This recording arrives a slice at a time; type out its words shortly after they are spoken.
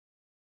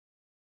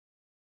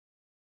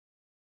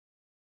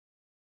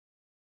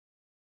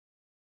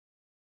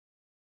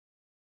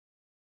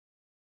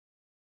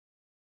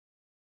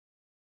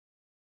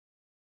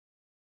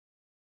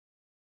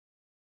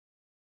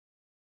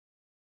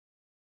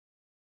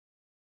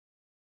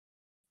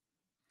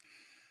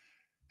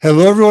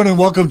Hello, everyone, and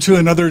welcome to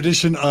another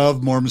edition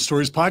of Mormon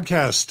Stories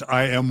podcast.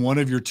 I am one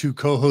of your two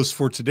co-hosts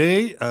for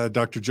today,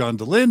 Dr. John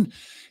DeLynn.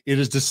 It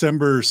is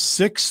December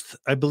 6th,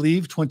 I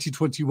believe,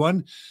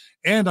 2021,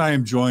 and I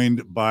am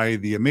joined by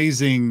the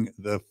amazing,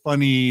 the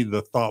funny,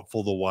 the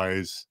thoughtful, the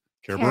wise,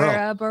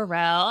 Carah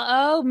Burrell.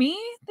 Oh, me?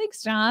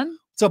 Thanks, John.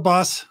 What's up,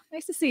 boss?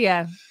 Nice to see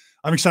you.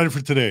 I'm excited for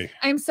today.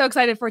 I'm so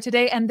excited for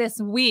today and this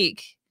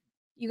week.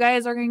 You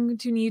guys are going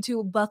to need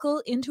to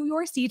buckle into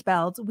your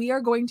seatbelts. We are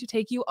going to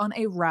take you on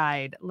a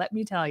ride, let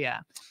me tell you.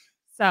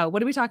 So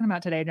what are we talking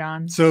about today,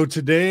 John? So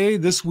today,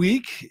 this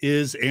week,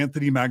 is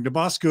Anthony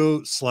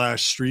Magnabosco /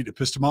 Street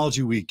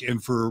Epistemology Week.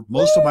 And for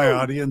most of my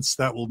audience,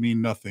 that will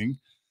mean nothing.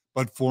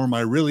 But for my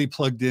really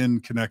plugged in,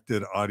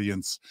 connected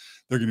audience,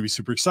 they're going to be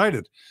super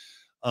excited.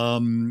 I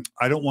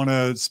don't want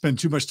to spend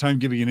too much time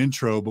giving an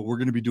intro, but we're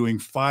going to be doing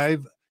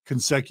 5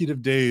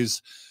 consecutive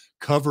days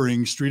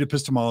covering street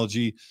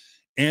epistemology.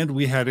 And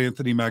we had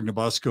Anthony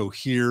Magnabosco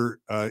here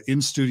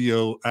in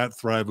studio at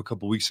Thrive a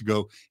couple weeks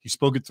ago. He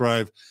spoke at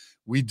Thrive.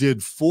 We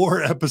did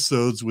 4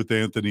 episodes with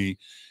Anthony.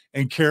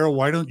 And Carah,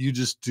 why don't you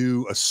just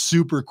do a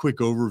super quick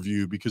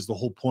overview? Because the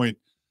whole point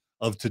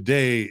of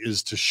today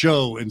is to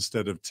show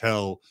instead of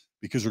tell,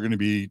 because we're going to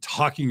be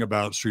talking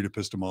about street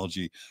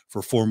epistemology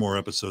for 4 more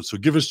episodes. So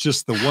give us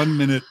just the 1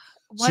 minute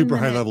super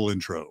high level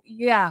intro.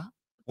 Yeah.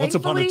 Once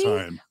upon a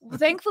time.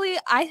 Thankfully,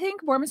 I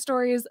think Mormon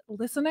Stories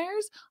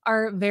listeners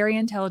are very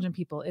intelligent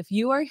people. If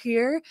you are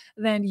here,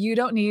 then you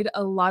don't need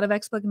a lot of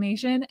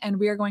explanation, and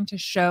we are going to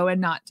show and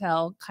not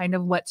tell kind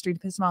of what street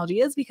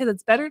epistemology is, because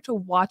it's better to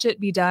watch it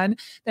be done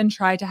than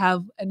try to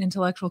have an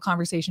intellectual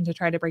conversation to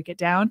try to break it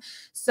down.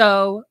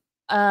 So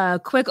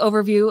quick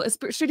overview.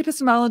 Street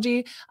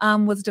epistemology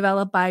was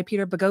developed by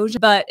Peter Boghossian,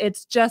 but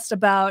it's just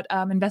about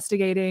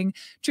investigating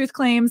truth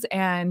claims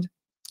and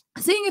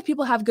seeing if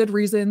people have good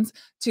reasons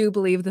to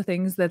believe the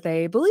things that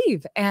they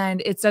believe.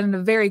 And it's done in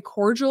a very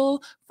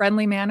cordial,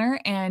 friendly manner.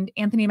 And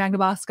Anthony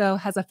Magnabosco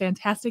has a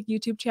fantastic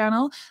YouTube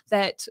channel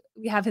that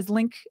we have his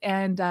link,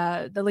 and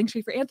the link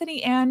tree for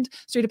Anthony and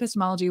Street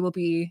Epistemology will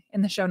be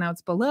in the show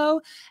notes below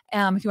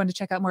if you want to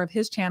check out more of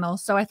his channel.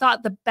 So I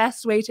thought the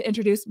best way to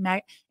introduce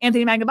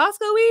Anthony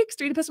Magnabosco Week,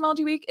 Street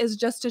Epistemology Week, is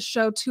just to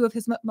show 2 of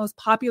his most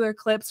popular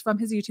clips from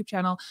his YouTube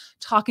channel,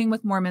 talking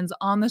with Mormons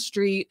on the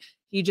street.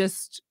 He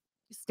just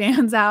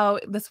stands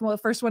out. The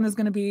first one is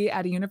going to be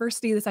at a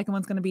university. The second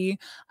one's going to be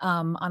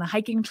on a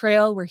hiking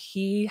trail where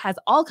he has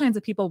all kinds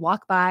of people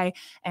walk by,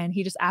 and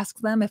he just asks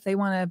them if they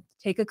want to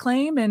take a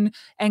claim and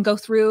go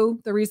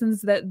through the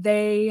reasons that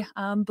they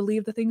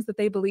believe the things that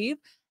they believe.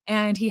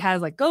 And he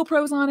has like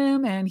GoPros on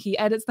him, and he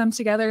edits them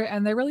together,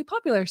 and they're really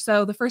popular.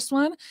 So the first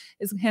one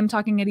is him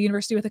talking at a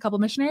university with a couple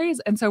missionaries.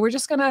 And so we're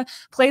just going to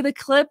play the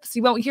clips.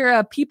 You won't hear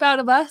a peep out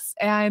of us.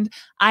 And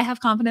I have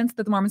confidence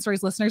that the Mormon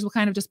Stories listeners will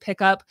kind of just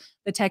pick up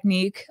the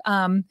technique,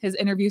 his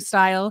interview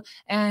style,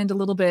 and a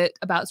little bit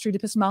about street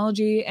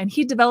epistemology. And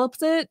he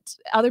develops it.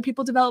 Other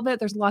people develop it.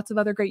 There's lots of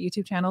other great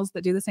YouTube channels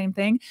that do the same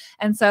thing.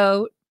 And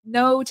so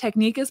no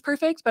technique is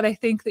perfect, but I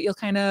think that you'll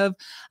kind of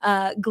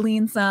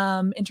glean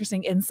some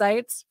interesting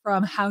insights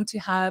from how to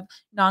have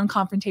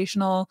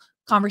non-confrontational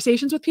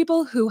conversations with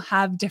people who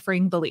have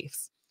differing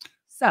beliefs.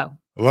 So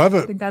love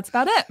it. I think that's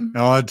about it.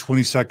 I'll add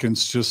 20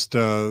 seconds. Just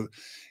for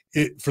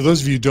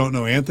those of you who don't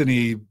know,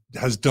 Anthony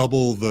has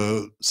double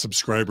the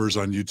subscribers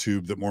on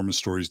YouTube that Mormon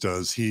Stories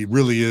does. He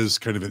really is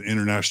kind of an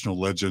international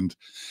legend.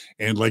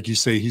 And like you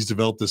say, he's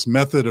developed this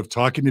method of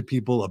talking to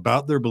people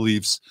about their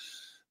beliefs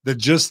that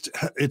just,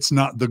 it's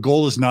not, the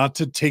goal is not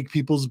to take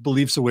people's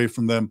beliefs away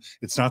from them.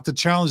 It's not to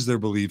challenge their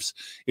beliefs.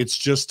 It's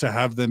just to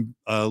have them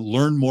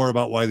learn more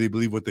about why they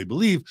believe what they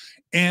believe.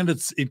 And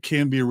it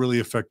can be a really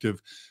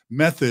effective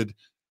method.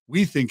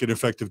 We think an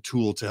effective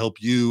tool to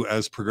help you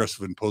as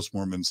progressive and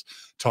post-Mormons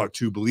talk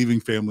to believing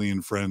family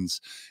and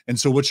friends. And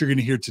so what you're going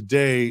to hear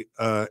today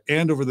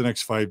and over the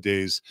next 5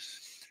 days,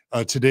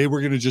 today we're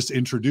going to just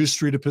introduce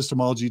street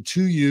epistemology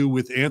to you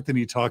with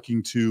Anthony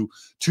talking to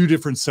 2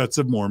 different sets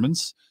of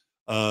Mormons.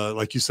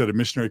 Like you said, a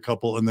missionary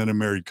couple and then a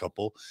married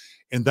couple.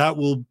 And that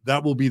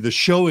will be the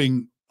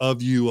showing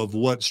of you of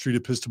what street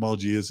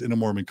epistemology is in a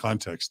Mormon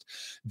context.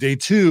 Day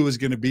 2 is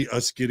going to be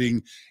us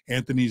getting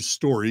Anthony's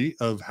story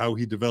of how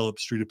he developed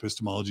street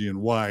epistemology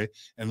and why,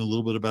 and a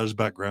little bit about his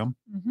background.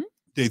 Mm-hmm.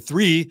 Day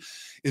 3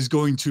 is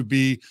going to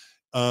be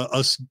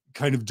us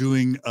kind of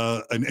doing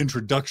an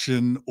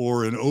introduction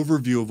or an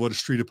overview of what a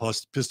street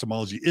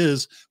epistemology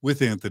is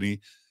with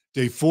Anthony.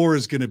 Day 4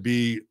 is going to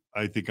be,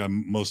 I think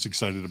I'm most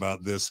excited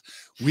about this.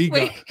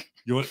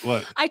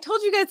 What? I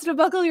told you guys to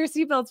buckle your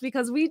seatbelts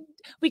because we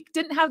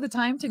didn't have the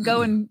time to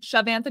go and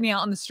shove Anthony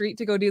out on the street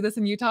to go do this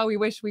in Utah. We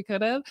wish we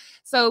could have.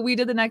 So we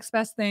did the next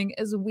best thing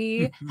is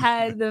we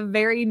had the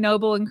very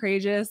noble and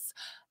courageous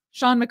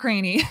Sean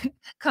McCraney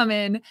come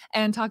in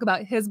and talk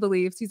about his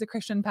beliefs. He's a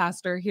Christian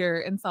pastor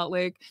here in Salt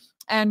Lake.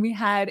 And we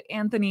had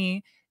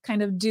Anthony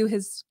kind of do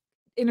his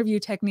interview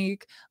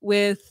technique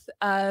with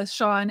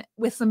Sean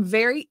with some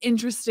very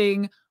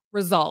interesting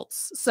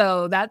results.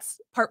 So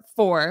that's part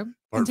 4.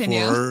 Part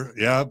Continue. 4.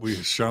 Yeah,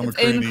 Sean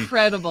McCraney.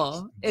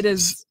 Incredible. It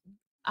is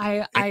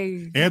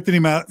Anthony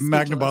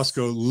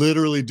Magnabosco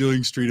literally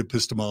doing street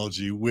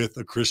epistemology with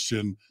a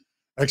Christian,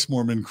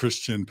 ex-Mormon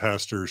Christian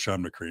pastor,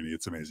 Sean McCraney.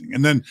 It's amazing.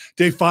 And then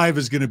day 5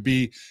 is going to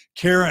be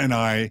Carah and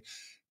I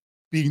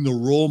being the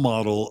role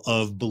model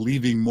of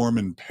believing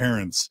Mormon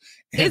parents.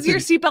 Is your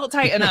seatbelt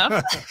tight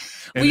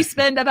enough? We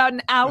spend about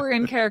an hour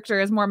in character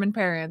as Mormon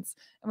parents,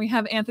 and we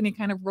have Anthony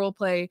kind of role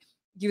play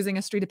using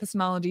a street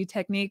epistemology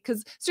technique,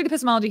 because street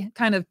epistemology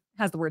kind of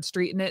has the word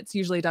street in it. It's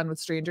usually done with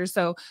strangers.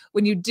 So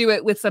when you do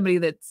it with somebody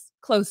that's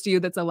close to you,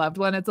 that's a loved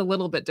one, it's a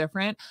little bit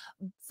different.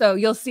 So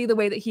you'll see the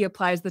way that he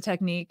applies the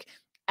technique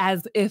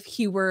as if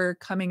he were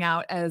coming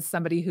out as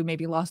somebody who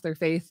maybe lost their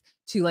faith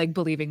to like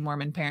believing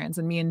Mormon parents.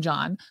 And me and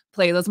John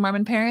play those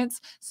Mormon parents.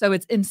 So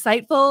it's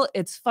insightful.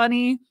 It's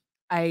funny.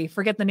 I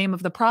forget the name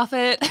of the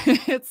prophet.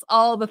 It's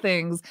all the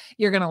things.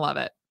 You're going to love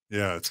it.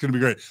 Yeah, it's going to be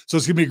great. So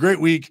it's going to be a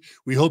great week.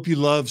 We hope you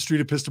love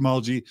street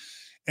epistemology.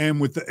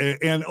 And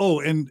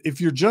and if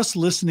you're just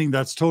listening,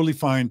 that's totally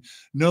fine.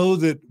 Know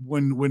that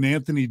when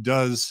Anthony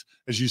does,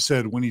 as you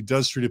said, when he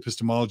does street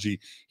epistemology,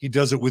 he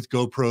does it with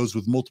GoPros,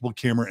 with multiple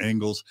camera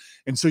angles.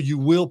 And so you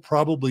will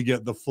probably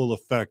get the full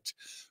effect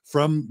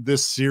from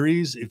this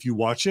series if you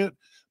watch it.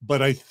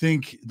 But I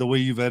think the way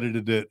you've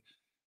edited it,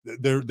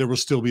 there will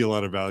still be a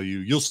lot of value.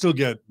 You'll still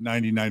get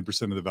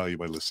 99% of the value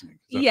by listening.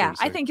 Yeah,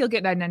 I think you'll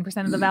get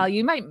 99% of the value.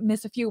 You might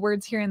miss a few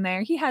words here and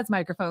there. He has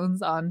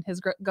microphones on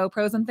his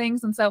GoPros and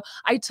things. And so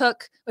I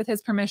took, with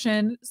his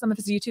permission, some of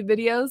his YouTube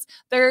videos.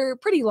 They're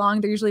pretty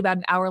long. They're usually about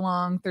an hour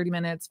long, 30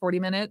 minutes,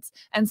 40 minutes.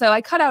 And so I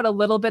cut out a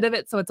little bit of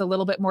it, so it's a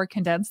little bit more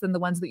condensed than the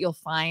ones that you'll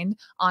find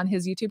on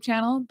his YouTube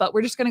channel. But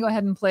we're just going to go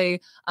ahead and play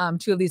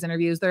 2 of these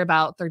interviews. They're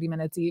about 30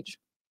 minutes each.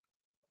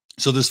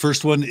 So this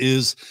first one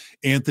is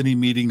Anthony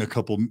meeting a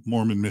couple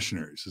Mormon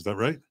missionaries. Is that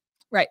right?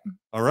 Right.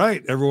 All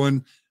right,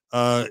 everyone.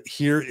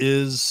 Here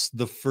is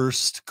the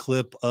first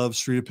clip of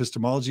Street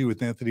Epistemology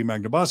with Anthony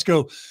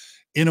Magnabosco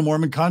in a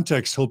Mormon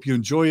context. Hope you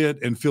enjoy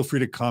it, and feel free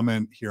to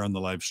comment here on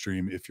the live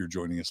stream if you're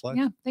joining us live.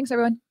 Yeah. Thanks,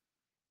 everyone.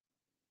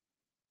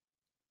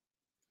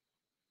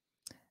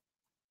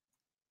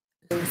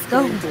 Let's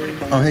go.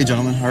 Oh, hey,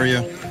 gentlemen. How are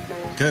you?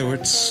 Good.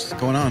 What's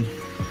going on?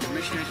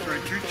 Missionaries for our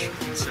church,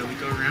 and so we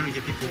go around and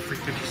get people free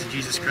pictures of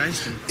Jesus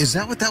Christ. And is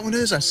that what that one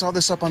is? I saw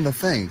this up on the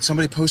thing.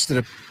 Somebody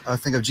posted a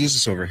thing of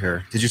Jesus over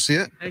here. Did you see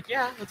it? heck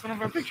yeah, that's one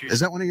of our pictures. Is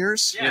that one of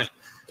yours? Yeah.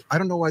 I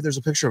don't know why there's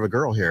a picture of a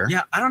girl here.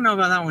 Yeah, I don't know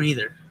about that one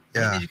either.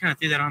 Yeah. I just kind of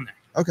threw that on there.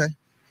 Okay.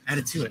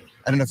 Added to it.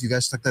 I don't know if you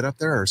guys stuck that up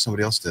there or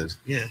somebody else did.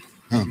 Yeah.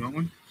 Huh. You want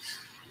one?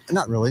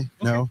 Not really.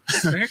 Okay. No.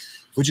 Fair.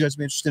 Would you guys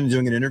be interested in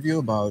doing an interview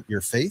about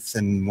your faith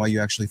and why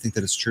you actually think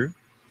that it's true?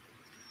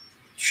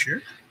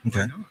 Sure. Okay.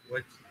 Why not?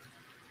 What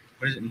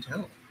does it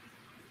entail?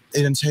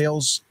 It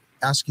entails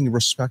asking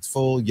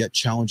respectful yet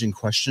challenging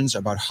questions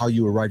about how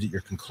you arrived at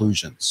your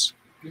conclusions.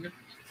 Okay.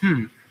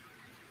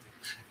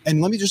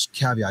 And let me just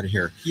caveat it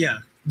here. Yeah.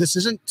 This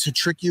isn't to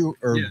trick you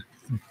or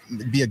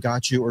be a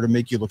got you or to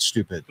make you look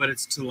stupid. But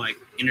it's to like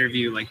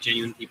interview like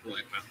genuine people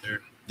like out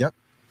there. Yep.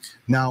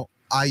 Now,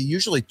 I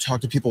usually talk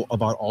to people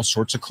about all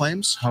sorts of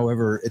claims.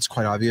 However, it's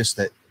quite obvious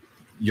that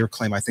your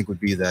claim, I think, would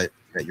be that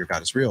your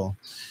God is real.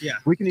 Yeah.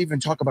 We can even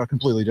talk about a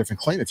completely different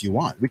claim if you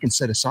want. We can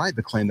set aside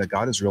the claim that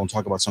God is real and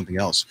talk about something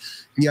else.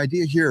 The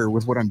idea here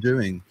with what I'm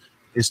doing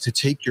is to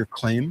take your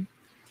claim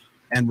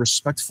and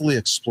respectfully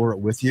explore it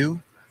with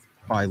you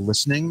by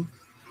listening,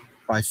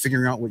 by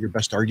figuring out what your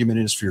best argument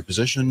is for your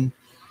position,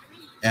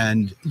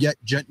 and yet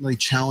gently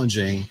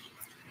challenging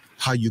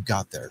how you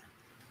got there.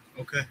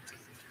 Okay.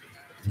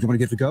 You want to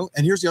give it a go?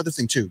 And here's the other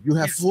thing too. You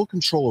have full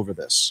control over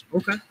this.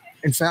 Okay.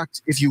 In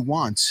fact, if you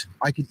want,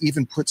 I could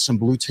even put some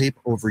blue tape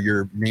over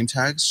your name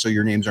tags so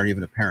your names aren't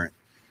even apparent.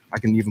 I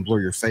can even blur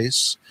your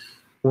face.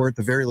 Or at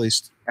the very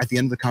least, at the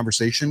end of the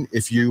conversation,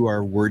 if you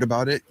are worried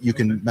about it, you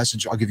can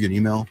message, I'll give you an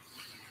email,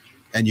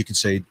 and you can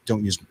say,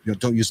 don't use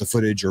the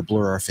footage or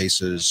blur our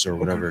faces or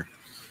whatever.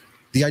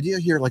 The idea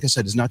here, like I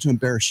said, is not to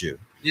embarrass you.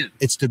 Yeah.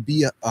 It's to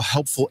be a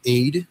helpful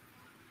aid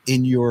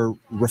in your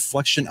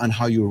reflection on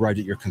how you arrived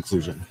at your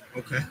conclusion.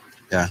 Okay.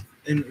 Yeah.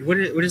 And what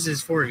is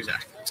this for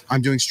exactly?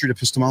 I'm doing street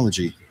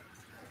epistemology.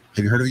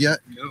 Have you heard of it yet?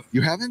 No.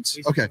 You haven't?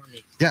 Please Okay. inform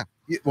me. Yeah.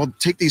 Well,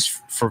 take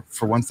these for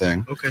one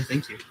thing. Okay,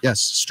 thank you.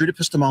 Yes, street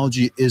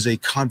epistemology is a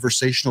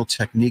conversational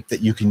technique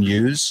that you can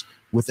use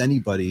with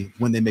anybody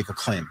when they make a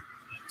claim.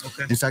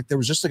 Okay. In fact, there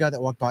was just a guy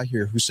that walked by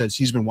here who says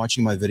he's been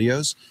watching my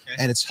videos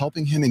and it's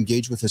helping him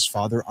engage with his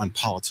father on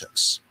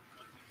politics.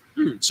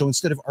 So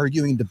instead of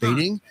arguing and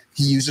debating,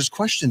 he uses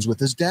questions with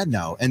his dad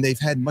now, and they've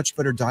had much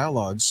better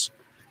dialogues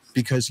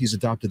because he's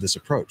adopted this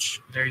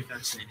approach. Very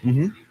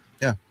fascinating.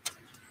 Yeah.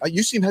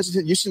 You seem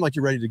hesitant. You seem like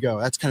you're ready to go.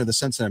 That's kind of the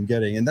sense that I'm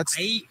getting. And that's...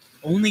 I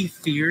only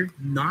fear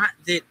not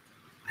that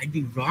I'd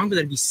be wrong, but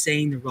I'd be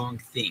saying the wrong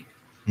thing.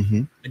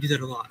 I do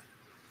that a lot.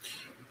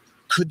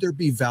 Could there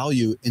be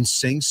value in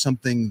saying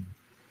something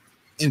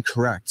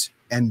incorrect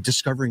and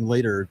discovering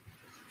later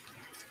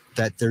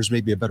that there's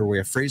maybe a better way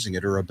of phrasing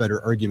it or a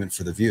better argument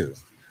for the view?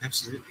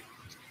 Absolutely.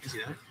 I see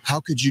that. How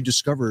could you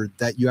discover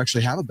that you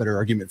actually have a better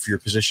argument for your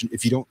position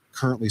if you don't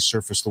currently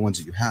surface the ones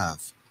that you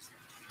have?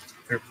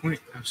 Fair point.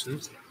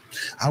 Absolutely.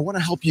 I want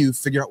to help you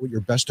figure out what your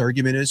best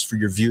argument is for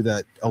your view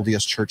that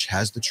LDS Church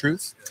has the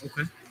truth.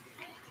 Okay.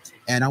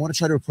 And I want to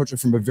try to approach it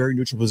from a very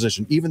neutral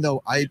position, even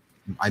though I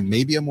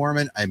may be a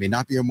Mormon, I may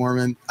not be a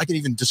Mormon. I can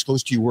even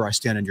disclose to you where I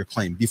stand on your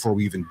claim before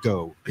we even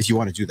go, if you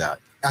want to do that,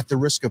 at the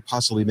risk of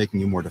possibly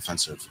making you more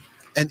defensive.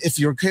 And if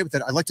you're okay with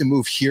that, I'd like to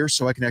move here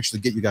so I can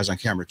actually get you guys on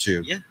camera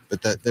too. Yeah.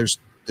 But there's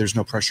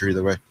no pressure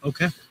either way.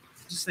 Okay.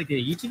 Just like a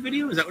YouTube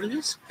video? Is that what it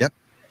is? Yep.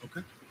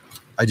 Okay.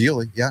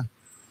 Ideally, yeah.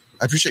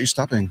 I appreciate you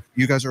stopping.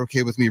 You guys are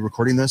okay with me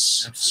recording this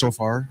so Absolutely.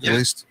 far, Yeah, at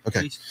least? Okay.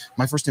 Please.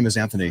 My first name is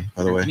Anthony,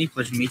 by the way. Anthony,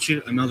 pleasure to meet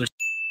you. I'm Elder.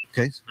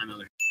 Okay. I'm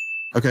Elder.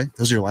 Okay.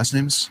 Those are your last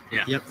names?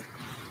 Yeah. Yep.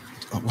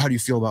 How do you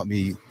feel about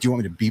me? Do you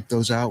want me to beep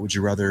those out? Would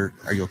you rather,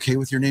 are you okay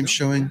with your name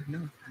showing?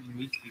 No. I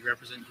mean, we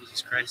represent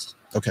Jesus Christ.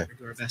 Okay. We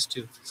do our best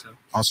too. So.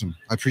 Awesome.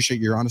 I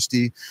appreciate your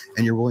honesty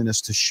and your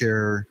willingness to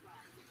share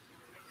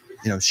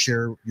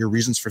your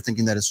reasons for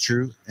thinking that it's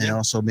true, and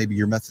also maybe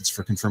your methods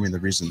for confirming the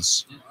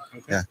reasons.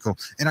 Okay. Yeah, cool.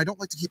 And I don't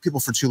like to keep people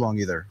for too long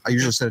either. I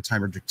usually set a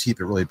timer to keep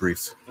it really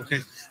brief.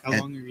 Okay. How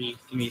long are we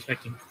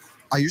expecting?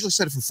 I usually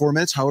set it for 4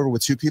 minutes. However,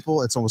 with 2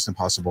 people, it's almost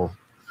impossible.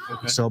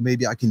 Okay. So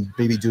maybe I can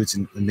do it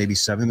in maybe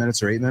 7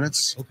 minutes or 8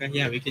 minutes. Okay.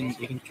 Yeah, we can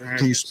try.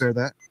 Can you spare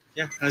that?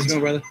 Yeah. How's it going,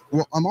 brother?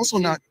 Well, I'm also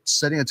not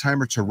setting a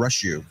timer to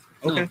rush you.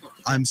 Okay.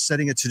 I'm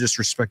setting it to just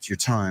respect your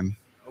time.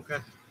 Okay.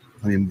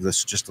 Let me move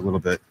this just a little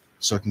bit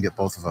so I can get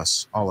both of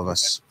us, all of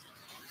us.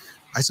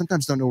 I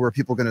sometimes don't know where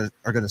people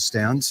are gonna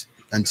stand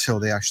until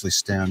they actually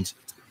stand.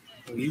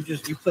 Well,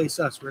 you place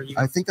us where you.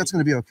 I think that's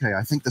going to be okay.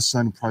 I think the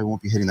sun probably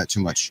won't be hitting that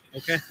too much.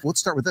 Okay. Let's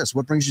start with this.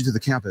 What brings you to the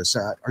campus?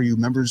 Are you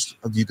members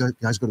of, you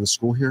guys go to the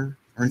school here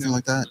or anything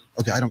like that?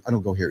 Okay, I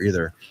don't go here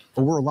either.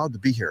 But we're allowed to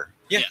be here.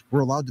 Yeah. We're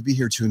allowed to be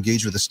here to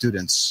engage with the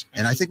students.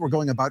 And I think we're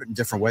going about it in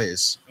different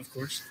ways. Of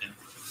course.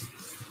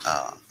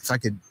 Yeah. If I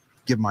could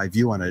give my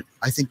view on it,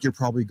 I think you're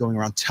probably going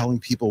around telling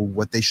people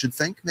what they should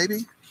think,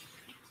 maybe?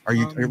 Are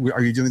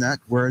you doing that?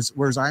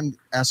 Whereas I'm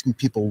asking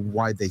people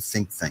why they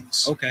think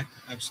things. Okay,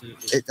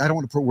 absolutely. I don't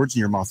want to put words in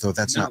your mouth, though.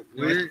 That's not.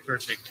 We're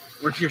perfect.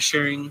 We're here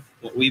sharing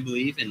what we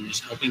believe and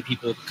just helping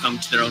people come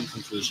to their own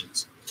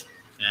conclusions.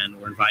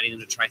 And we're inviting them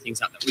to try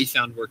things out that we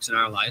found works in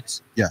our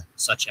lives. Yeah.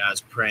 Such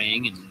as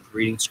praying and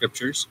reading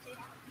scriptures,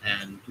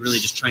 and really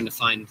just trying to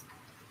find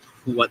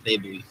what they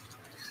believe.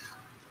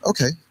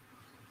 Okay,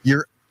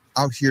 you're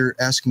out here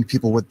asking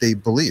people what they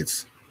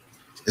believe.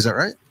 Is that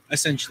right?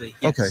 Essentially,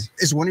 yes. Okay.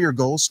 Is one of your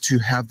goals to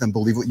have them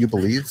believe what you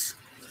believe?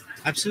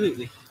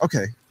 Absolutely.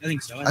 Okay. I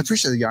think so. I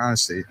appreciate your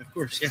honesty. Of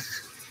course, yeah.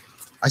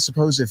 I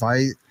suppose if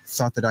I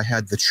thought that I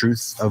had the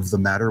truth of the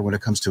matter when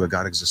it comes to a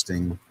God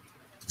existing,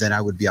 then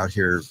I would be out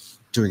here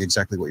doing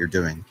exactly what you're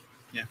doing.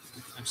 Yeah,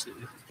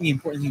 absolutely. The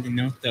important thing to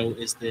note, though,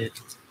 is that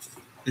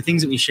the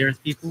things that we share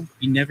with people,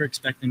 you never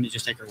expect them to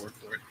just take our word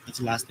for it. That's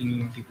the last thing we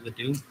want people to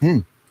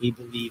do. We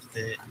believe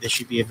that this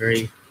should be a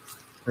very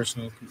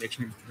personal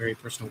conviction, a very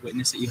personal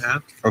witness that you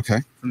have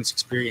from this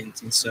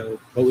experience. And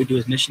so what we do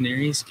as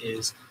missionaries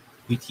is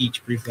we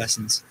teach brief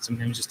lessons,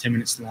 sometimes just 10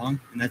 minutes long.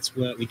 And that's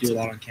what we do a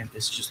lot on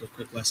campus, just little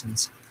quick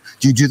lessons.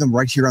 Do you do them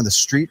right here on the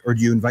street, or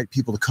do you invite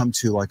people to come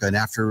to like an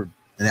after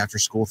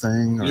school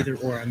thing? Or? Either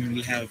or. I mean,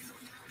 we have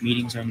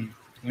meetings on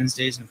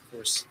Wednesdays and, of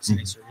course,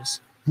 Sunday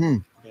service.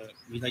 But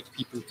we like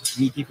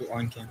to meet people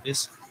on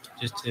campus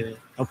just to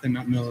help them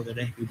out in the middle of the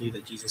day. We believe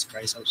that Jesus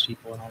Christ helps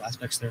people in all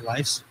aspects of their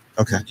lives.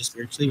 Okay. Not just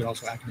spiritually, but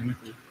also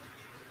academically.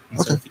 And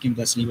so if we can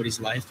bless anybody's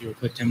life through a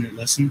quick 10-minute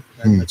lesson,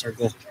 that's our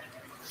goal.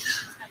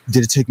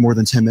 Did it take more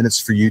than 10 minutes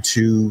for you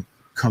to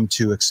come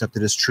to accept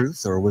it as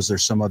truth, or was there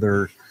some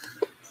other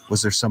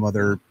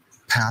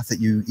path that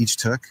you each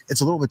took?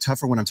 It's a little bit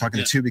tougher when I'm talking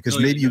to two, because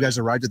maybe you guys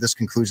arrived at this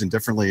conclusion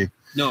differently.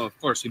 No, of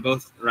course. We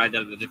both arrived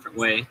at it a different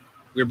way.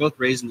 We were both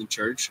raised in the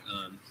church.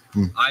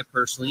 I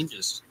personally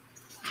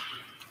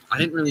I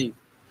didn't really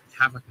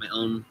have like my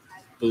own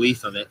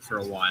belief of it for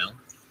a while.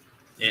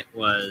 It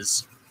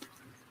was...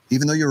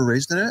 Even though you were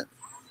raised in it?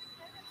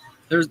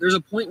 There's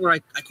a point where I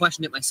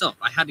questioned it myself.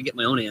 I had to get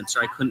my own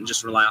answer. I couldn't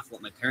just rely off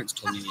what my parents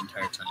told me the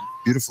entire time.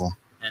 Beautiful.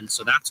 And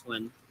so that's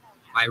when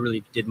I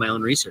really did my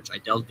own research. I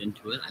delved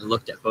into it. I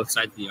looked at both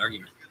sides of the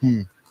argument.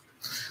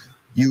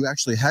 You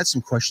actually had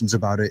some questions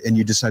about it, and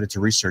you decided to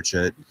research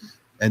it.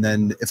 And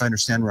then, if I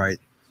understand right,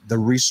 the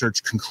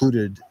research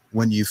concluded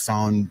when you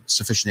found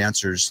sufficient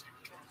answers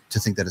to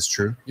think that it's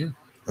true? Yeah.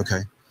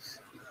 Okay.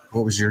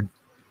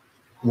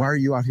 Why are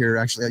you out here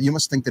actually? You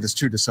must think that it's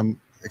true to some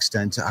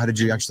extent. How did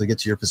you actually get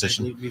to your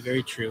position? I believe it to be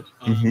very true.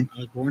 I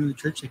was born in the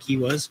church like he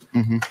was,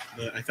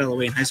 but I fell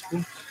away in high school.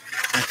 And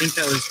I think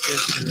that was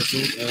just a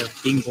result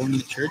of being born in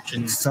the church.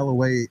 And fell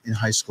away in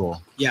high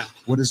school? Yeah.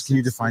 Can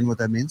you define what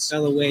that means?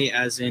 Fell away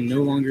as in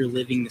no longer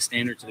living the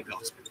standards of the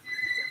gospel.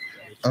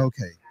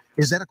 Okay.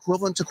 Is that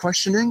equivalent to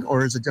questioning,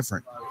 or is it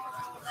different?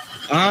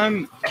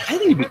 I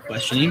think it'd be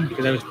questioning,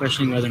 because I was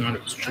questioning whether or not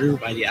it was true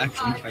by the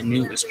action. If I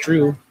knew it was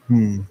true,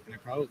 then I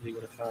probably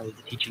would have followed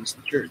the teachings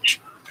of the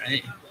church,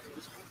 right?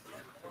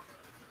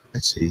 I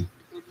see.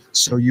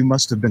 So you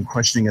must have been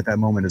questioning at that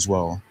moment as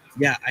well.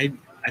 Yeah, I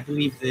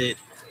believe that.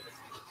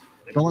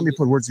 Don't let me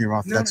put words in your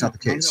mouth. That's not the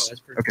case. No,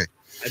 that's perfect. Okay.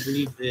 I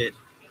believe that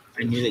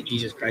I knew that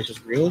Jesus Christ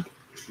was real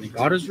and that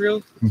God was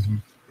real,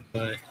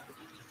 but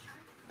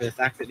the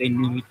fact that they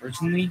knew me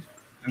personally,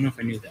 I don't know if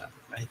I knew that.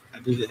 I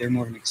believe that they're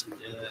more of an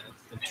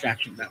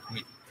abstraction at that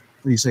point.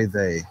 When you say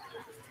they,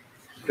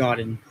 God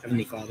and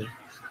Heavenly Father.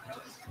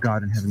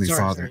 God and Heavenly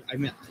Father. Sorry, I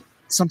meant.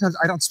 Sometimes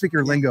I don't speak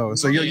your lingo,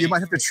 so you might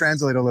have to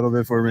translate a little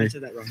bit for me. I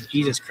said that wrong.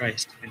 Jesus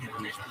Christ and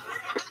Heavenly Father.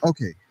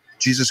 Okay,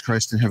 Jesus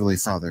Christ and Heavenly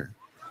Father.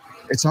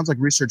 It sounds like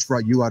research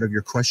brought you out of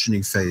your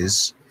questioning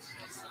phase.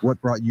 What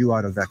brought you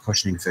out of that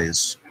questioning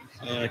phase?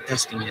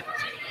 Testing it.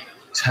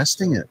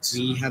 Testing it.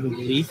 We have a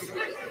belief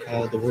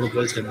called the Word of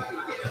Wisdom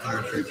in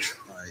our church.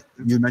 Right.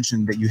 You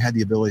mentioned that you had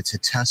the ability to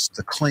test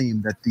the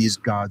claim that these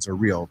gods are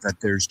real,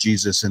 that there's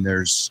Jesus and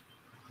there's,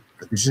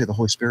 did you say the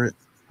Holy Spirit?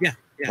 Yeah,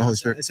 the Holy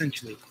Spirit.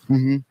 Essentially.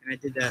 And I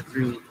did that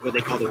through what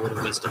they call the Word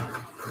of Wisdom.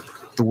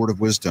 The Word of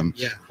Wisdom.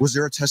 Yeah. Was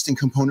there a testing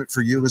component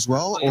for you as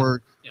well,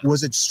 or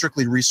was it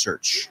strictly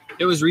research?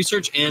 It was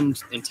research and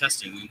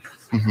testing.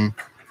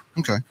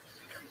 Okay.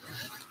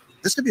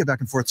 This could be a back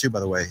and forth too, by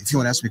the way. If you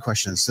want to ask me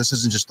questions, this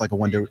isn't just like a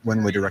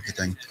one-way directed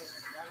thing.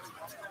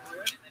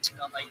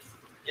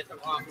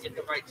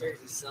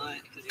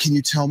 Can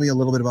you tell me a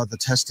little bit about the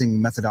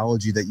testing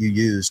methodology that you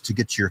used to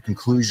get to your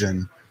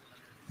conclusion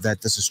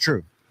that this is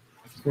true?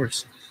 Of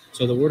course.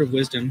 So the Word of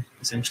Wisdom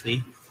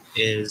essentially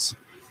is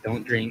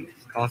don't drink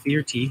coffee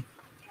or tea.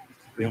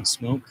 We don't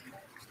smoke.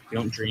 We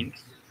don't drink.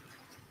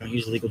 We don't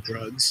use illegal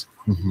drugs.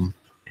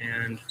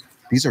 And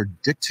these are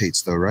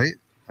dictates, though, right?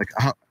 Like,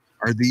 how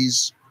are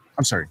these?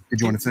 I'm sorry. Did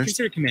you want to finish?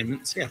 Consider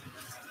commandments. Yeah.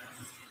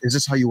 Is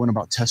this how you went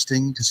about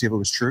testing to see if it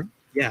was true?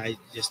 Yeah. I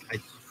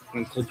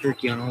went cold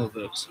turkey on all of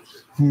those.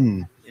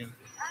 Yeah.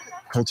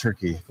 Cold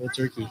turkey.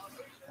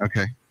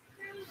 Okay.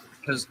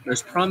 Because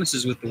there's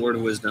promises with the Word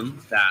of Wisdom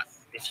that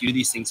if you do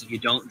these things, if you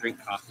don't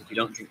drink coffee, if you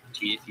don't drink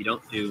tea, if you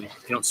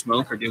don't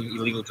smoke or do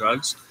illegal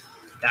drugs,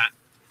 that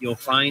you'll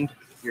find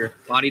your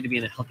body to be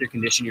in a healthier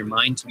condition, your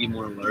mind to be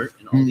more alert,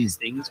 and all these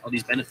things, all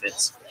these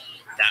benefits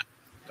that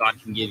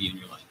God can give you in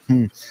your life.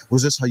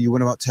 Was this how you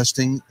went about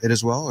testing it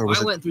as well, or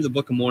was I went through the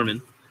Book of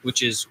Mormon,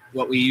 which is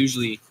what we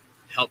usually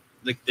help.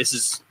 Like, this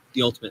is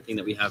the ultimate thing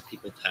that we have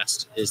people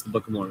test is the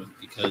Book of Mormon,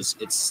 because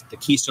it's the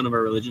keystone of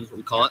our religion, is what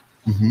we call it.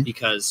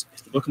 Because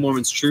if the Book of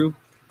Mormon's true,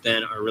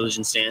 then our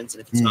religion stands,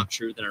 and if it's not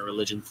true, then our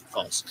religion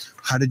falls.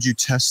 How did you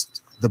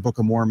test the Book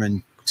of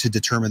Mormon to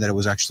determine that it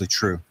was actually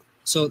true?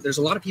 So there's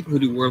a lot of people who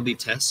do worldly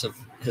tests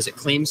because it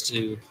claims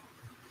to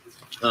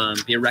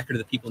be a record of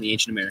the people in the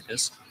ancient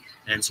Americas,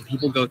 and so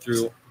people go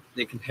through,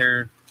 they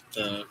compare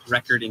the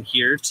record in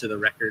here to the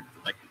record,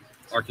 like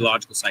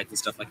archaeological sites and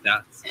stuff like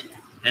that,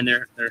 and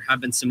there have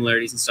been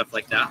similarities and stuff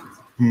like that.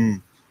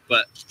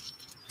 But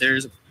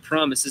there's a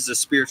promise, this is a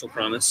spiritual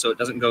promise, so it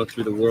doesn't go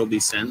through the worldly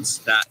sense,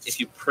 that if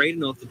you pray to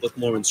know if the Book of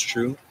Mormon's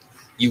true,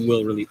 you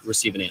will really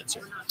receive an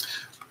answer.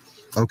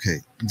 Okay,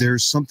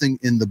 there's something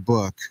in the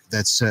book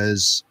that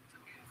says,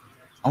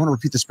 I want to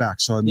repeat this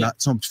back so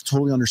I'm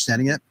totally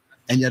understanding it,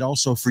 and yet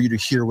also for you to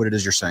hear what it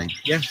is you're saying.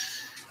 Yeah.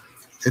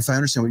 If I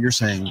understand what you're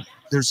saying,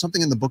 there's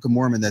something in the Book of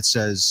Mormon that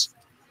says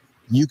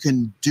you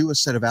can do a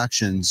set of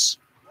actions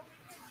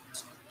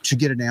to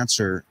get an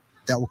answer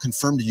that will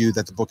confirm to you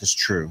that the book is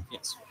true.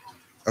 Yes.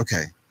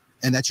 Okay.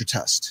 And that's your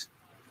test.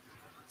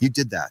 You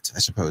did that, I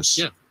suppose.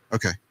 Yeah.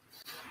 Okay.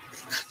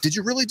 Did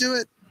you really do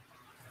it?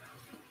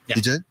 Yeah.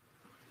 You did?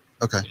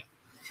 Okay.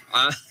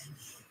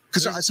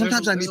 Because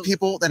sometimes I meet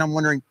people that I'm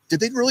wondering, did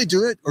they really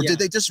do it? Or did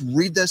they just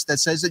read this that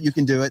says that you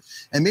can do it?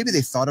 And maybe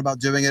they thought about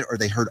doing it, or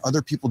they heard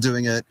other people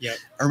doing it.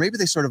 Or maybe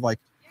they sort of like,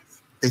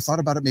 they thought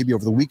about it maybe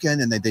over the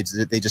weekend and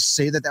they just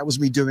say that was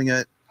me doing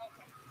it.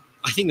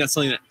 I think that's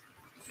something that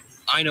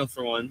I know,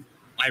 for one,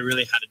 I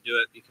really had to do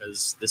it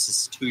because this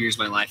is 2 years of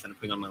my life and I'm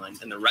putting on my line,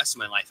 and the rest of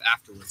my life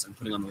afterwards I'm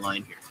putting on the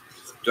line here.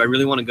 Do I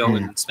really want to go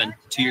and spend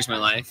 2 years of my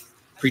life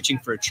preaching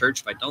for a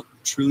church if I don't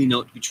truly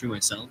know it to be true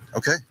myself?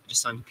 Okay. It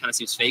just kind of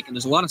seems fake, and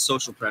there's a lot of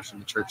social pressure in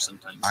the church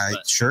sometimes.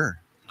 Sure.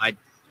 I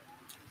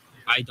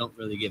don't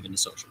really give into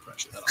social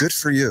pressure at all. Good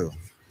for you.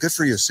 Good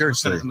for you.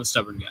 Seriously. I'm a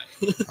stubborn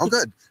guy. Oh,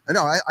 good.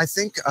 No, I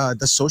think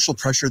the social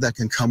pressure that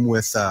can come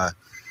with that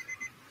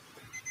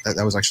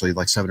was actually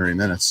like 7 or 8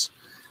 minutes.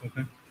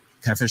 Okay.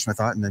 Can I finish my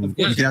thought? And then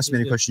you can ask me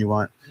any question you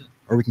want,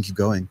 or we can keep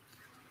going.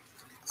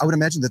 I would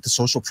imagine that the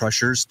social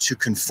pressures to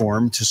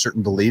conform to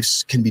certain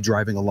beliefs can be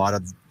driving a lot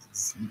of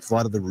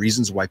the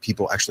reasons why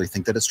people actually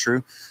think that it's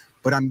true.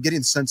 But I'm getting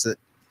the sense that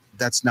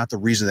that's not the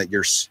reason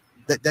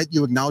that that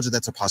you acknowledge that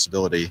that's a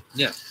possibility.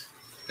 Yeah.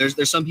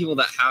 There's some people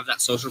that have that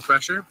social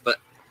pressure, but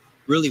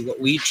really what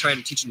we try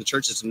to teach in the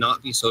church is to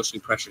not be socially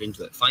pressured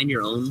into it. Find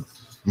your own,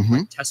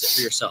 test it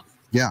for yourself.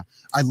 Yeah.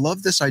 I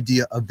love this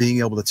idea of being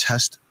able to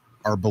test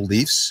our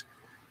beliefs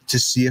to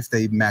see if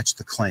they match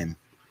the claim.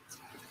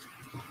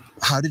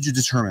 How did you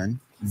determine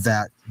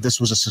that this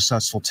was a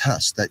successful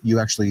test, that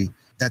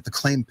the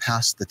claim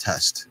passed the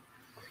test?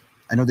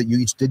 I know that you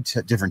each did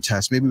different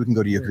tests. Maybe we can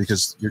go to you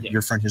because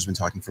your friend has been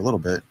talking for a little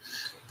bit,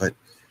 but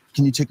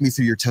can you take me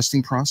through your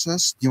testing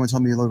process? Do you want to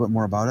tell me a little bit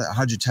more about it?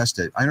 How did you test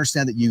it? I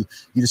understand that you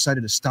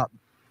decided to stop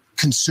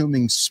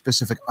consuming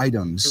specific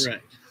items.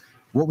 Correct.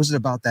 What was it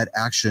about that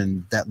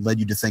action that led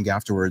you to think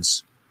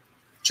afterwards,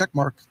 check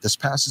mark, this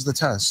passes the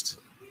test?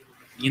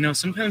 You know,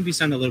 sometimes we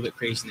sound a little bit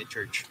crazy in the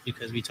church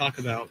because we talk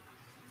about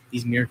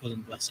these miracles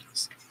and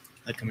blessings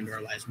that come into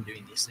our lives from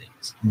doing these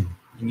things.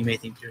 And you may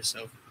think to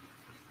yourself,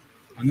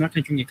 I'm not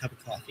going to drink a cup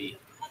of coffee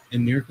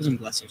and miracles and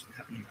blessings will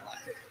happen in my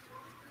life.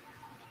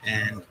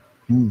 And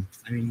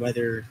I mean,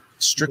 whether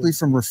strictly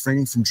from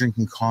refraining from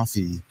drinking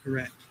coffee,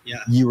 correct,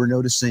 yeah, you were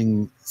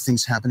noticing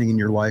things happening in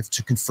your life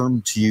to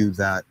confirm to you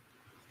that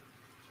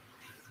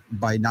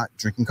by not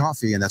drinking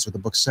coffee, and that's what the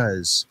book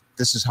says,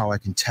 this is how I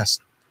can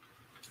test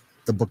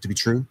the book to be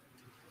true.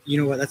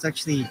 You know what? That's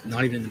actually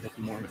not even in the Book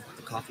of Mormon,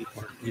 the coffee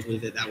part. We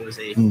believe that was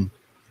a I don't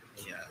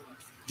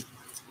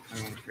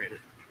want to create it.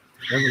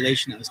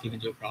 Revelation that was given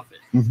to a prophet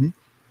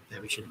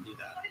that we shouldn't do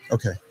that.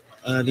 Okay.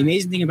 The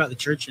amazing thing about the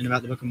church and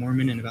about the Book of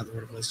Mormon and about the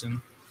Word of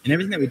Wisdom and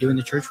everything that we do in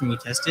the church when we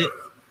test it,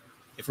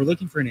 if we're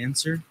looking for an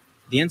answer,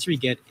 the answer we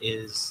get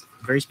is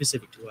very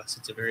specific to us.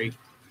 It's a very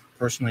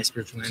personalized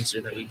spiritual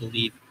answer that we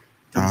believe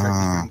comes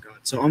directly from God.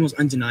 So almost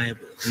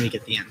undeniable when we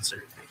get the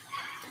answer.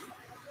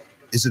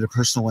 Is it a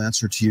personal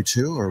answer to you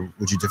too, or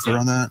would you differ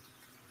on that?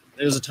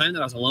 There was a time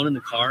that I was alone in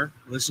the car,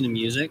 listening to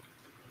music,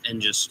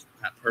 and just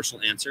that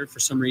personal answer. For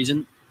some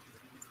reason,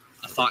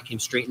 a thought came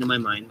straight into my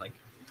mind, like,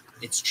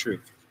 it's true.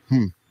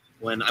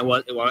 When I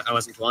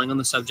wasn't dwelling on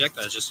the subject,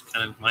 I was just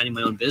kind of minding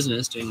my own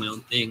business, doing my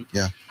own thing.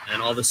 Yeah.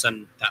 And all of a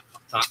sudden, that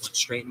thought went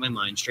straight in my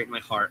mind, straight in my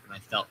heart, and I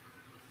felt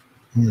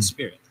the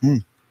Spirit.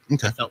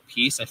 Okay. I felt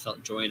peace. I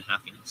felt joy and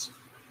happiness.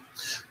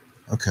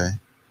 Okay.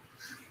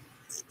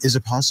 Is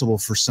it possible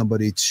for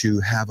somebody to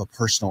have a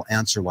personal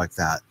answer like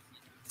that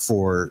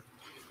for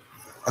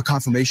a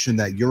confirmation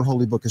that your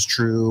holy book is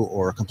true,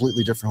 or a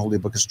completely different holy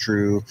book is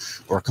true,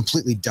 or a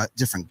completely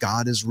different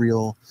God is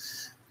real?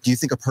 Do you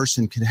think a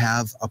person can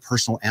have a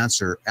personal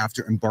answer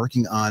after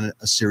embarking on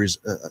a series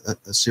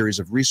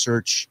of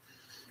research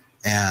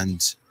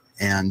and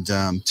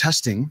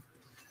testing,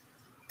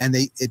 and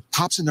it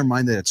pops in their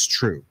mind that it's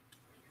true?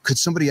 Could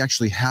somebody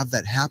actually have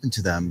that happen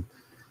to them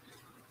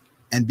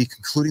and be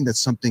concluding that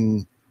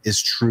something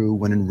is true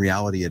when in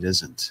reality it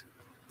isn't?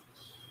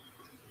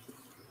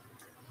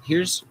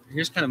 Here's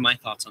kind of my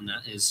thoughts on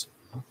that is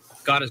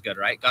God is good,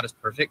 right? God is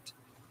perfect,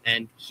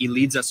 and he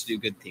leads us to do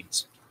good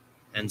things.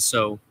 And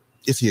so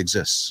if he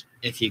exists.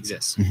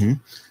 And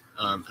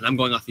I'm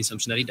going off the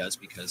assumption that he does,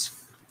 because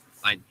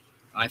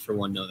I for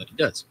one know that he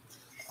does.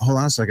 Hold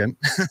on a second.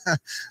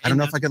 I don't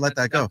know if I can let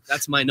that go.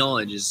 That's my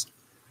knowledge, is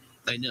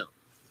I know.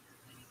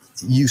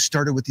 You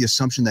started with the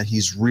assumption that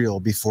he's real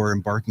before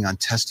embarking on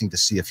testing to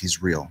see if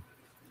he's real.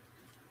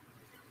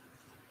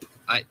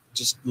 I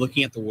just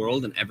looking at the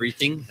world and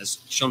everything has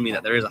shown me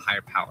that there is a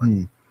higher power.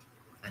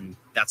 And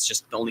that's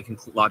just the only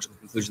logical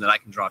conclusion that I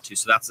can draw to.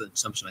 So that's the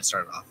assumption I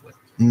started off with,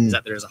 is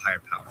that there is a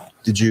higher power.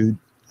 Did you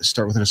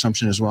start with an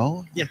assumption as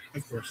well? Yeah,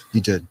 of course.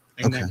 You did?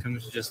 I think that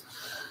comes just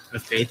a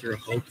faith or a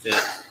hope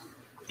that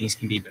things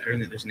can be better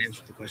and that there's an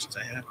answer to the questions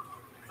I have.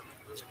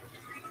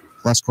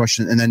 Last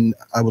question, and then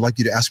I would like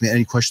you to ask me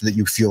any question that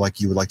you feel like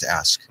you would like to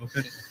ask.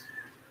 Okay.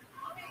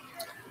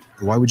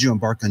 Why would you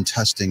embark on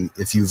testing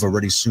if you've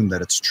already assumed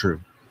that it's true?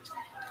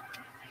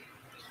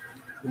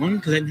 One,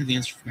 because I didn't have the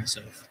answer for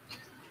myself.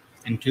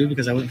 And two,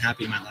 because I wasn't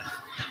happy in my life.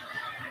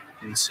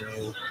 And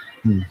so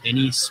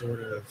any sort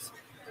of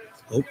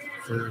hope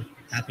for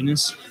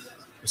happiness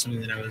was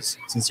something that I was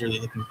sincerely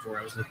looking for.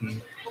 I was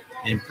looking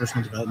in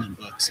personal development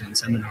books and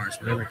seminars,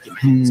 whatever I could get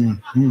my hands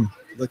on.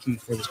 Looking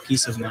for this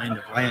peace of mind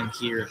of why I'm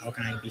here, how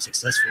can I be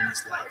successful in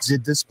this life.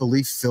 Did this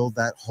belief fill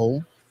that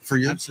hole for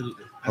you?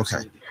 Absolutely.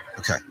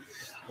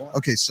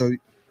 Okay, so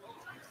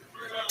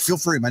feel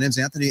free. My name's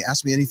Anthony.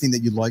 Ask me anything that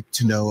you'd like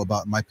to know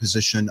about my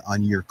position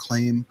on your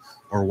claim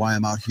or why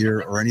I'm out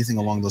here or anything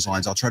along those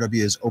lines. I'll try to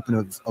be as open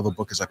of a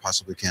book as I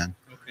possibly can.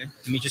 Okay.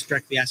 Let me just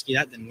directly ask you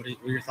that then. What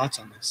are your thoughts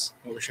on this?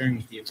 What we're sharing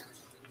with you?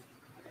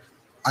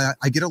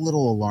 I get a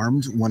little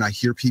alarmed when I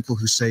hear people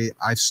who say,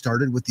 I've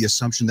started with the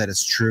assumption that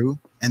it's true,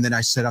 and then I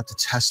set out to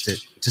test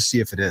it to see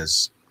if it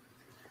is.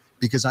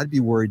 Because I'd be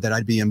worried that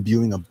I'd be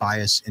imbuing a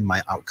bias in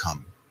my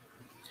outcome.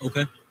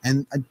 Okay.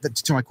 And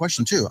to my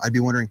question too, I'd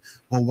be wondering,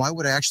 well, why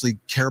would I actually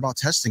care about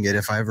testing it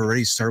if I've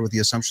already started with the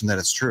assumption that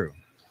it's true?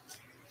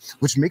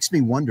 Which makes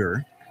me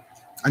wonder,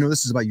 I know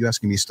this is about you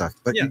asking me stuff,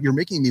 but you're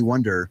making me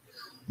wonder,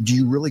 do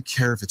you really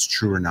care if it's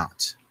true or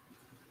not?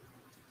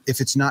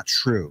 If it's not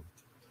true,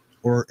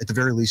 or at the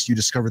very least, you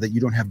discover that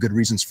you don't have good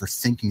reasons for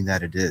thinking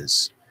that it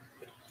is,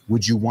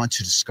 would you want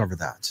to discover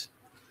that?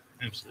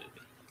 Absolutely.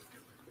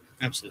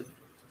 Absolutely.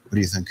 What do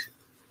you think?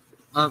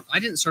 I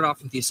didn't start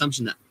off with the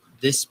assumption that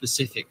this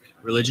specific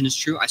religion is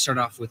true. I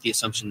started off with the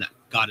assumption that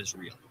God is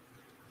real.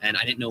 And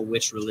I didn't know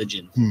which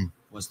religion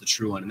was the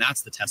true one. And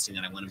that's the testing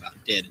that I went about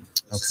and did,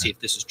 to see if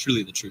this is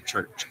truly the true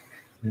church.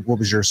 What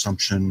was your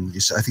assumption?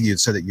 I think you had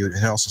said that you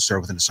had also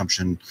started with an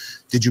assumption.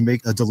 Did you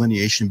make a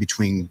delineation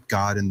between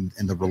God and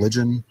the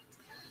religion?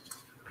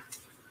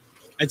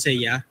 I'd say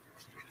yeah,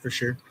 for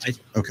sure.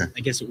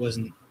 I guess it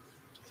wasn't.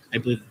 I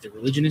believe that the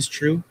religion is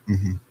true,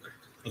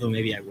 although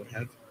maybe I would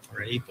have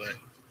already. But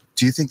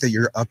Do you think that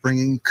your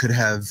upbringing could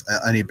have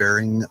any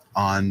bearing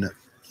on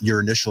your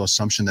initial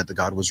assumption that the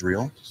God was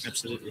real?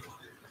 Absolutely.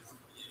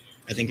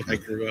 I think if I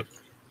grew up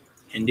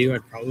Hindu,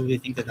 I'd probably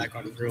think that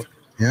God was real.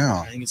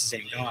 Yeah. I think it's the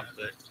same God,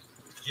 but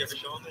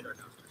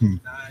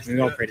we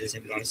all pray to the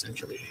same God,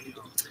 essentially.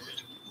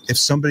 If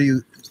somebody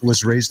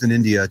was raised in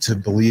India to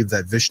believe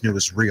that Vishnu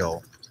is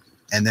real,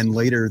 and then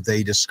later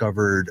they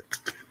discovered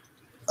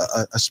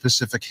a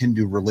specific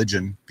Hindu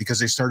religion because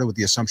they started with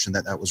the assumption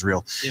that that was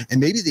real, and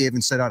maybe they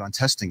even set out on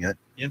testing it,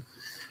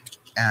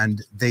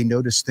 and they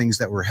noticed things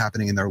that were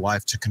happening in their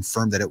life to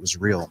confirm that it was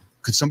real.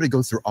 Could somebody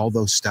go through all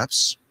those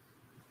steps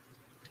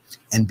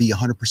and be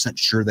 100%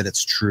 sure that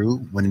it's true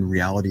when in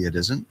reality it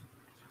isn't?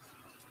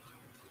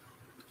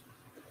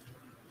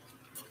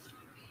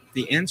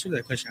 The answer to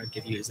that question I would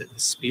give you is that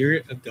the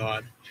Spirit of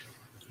God,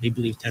 we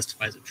believe,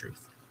 testifies of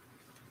truth.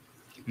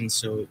 And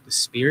so the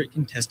Spirit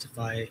can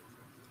testify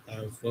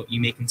of what you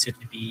may consider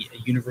to be a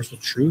universal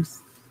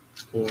truth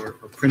or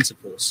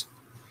principles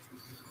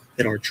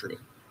that are true.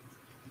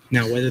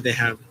 Now, whether they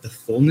have the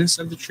fullness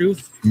of the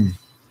truth,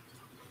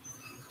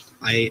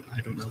 I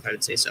don't know if I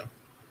would say so.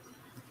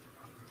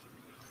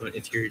 But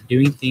if you're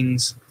doing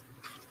things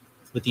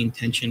with the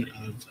intention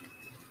of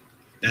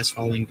best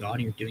following God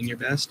and you're doing your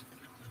best,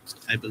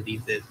 I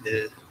believe that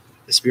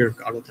the Spirit of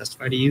God will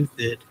testify to you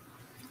that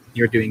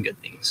you're doing good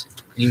things.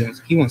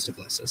 He wants to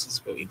bless us.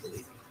 That's what we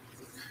believe.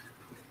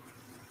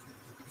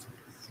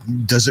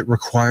 Does it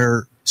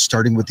require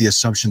starting with the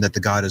assumption that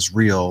the God is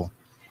real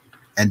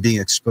and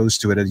being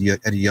exposed to it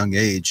at a young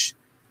age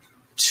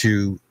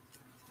to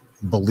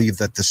believe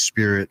that the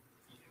Spirit,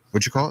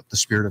 what'd you call it? The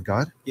Spirit of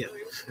God? Yeah.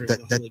 The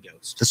Holy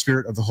Ghost. The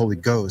Spirit of the Holy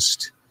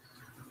Ghost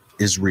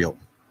is real.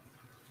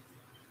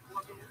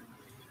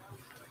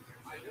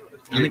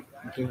 Go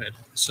ahead.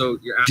 So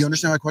you're asking, do you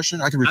understand my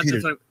question? I can repeat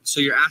it. So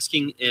you're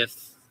asking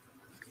if,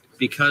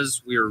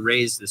 because we were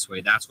raised this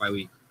way, that's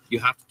why you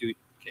have to do.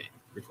 Okay.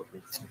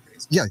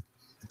 Yeah,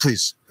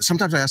 please.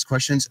 Sometimes I ask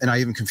questions and I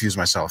even confuse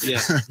myself. Yeah.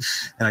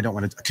 And I don't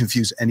want to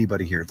confuse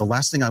anybody here. The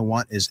last thing I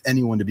want is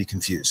anyone to be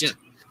confused. Yeah.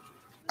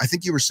 I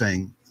think you were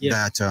saying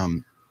that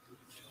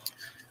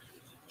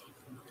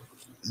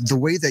the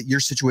way that your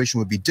situation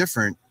would be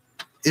different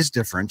is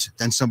different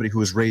than somebody who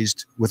was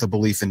raised with a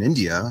belief in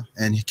India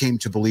and he came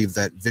to believe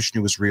that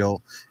Vishnu was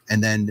real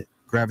and then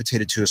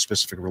gravitated to a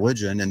specific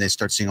religion and they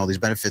start seeing all these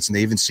benefits and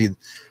they even see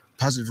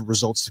positive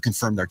results to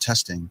confirm their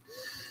testing.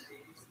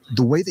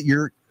 The way that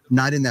you're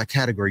not in that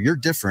category, you're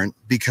different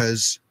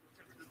because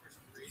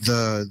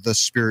the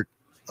spirit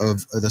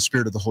of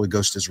the Holy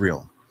Ghost is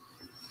real.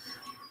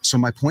 So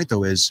my point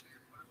though is,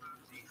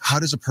 how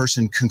does a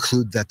person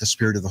conclude that the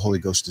Spirit of the Holy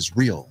Ghost is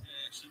real?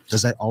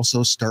 Does that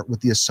also start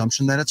with the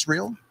assumption that it's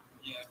real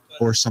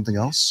or something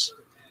else?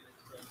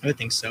 I would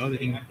think so. I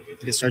think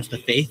it starts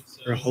with a faith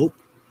or a hope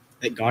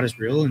that God is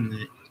real and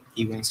that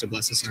He wants to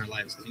bless us in our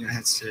lives. I think that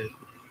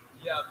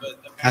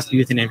has to be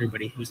within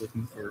everybody who's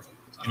looking for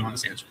an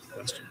honest answer to the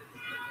question.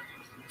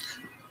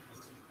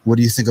 What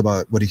do you think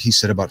about what he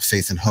said about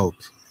faith and hope?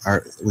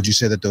 Would you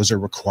say that those are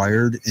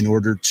required in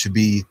order to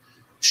be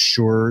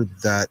sure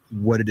that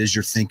what it is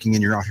you're thinking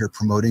and you're out here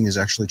promoting is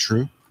actually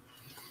true?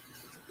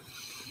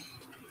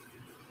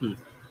 I'm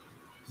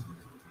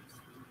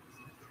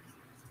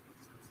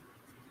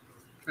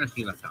trying to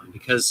think about that one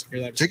because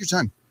take your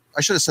time.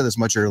 I should have said this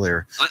much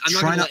earlier. I'm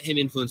not going to let him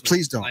influence me.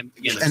 Please don't.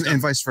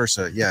 And vice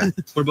versa. Yeah.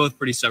 We're both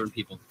pretty stubborn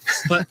people.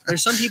 But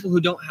there's some people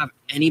who don't have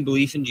any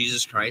belief in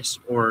Jesus Christ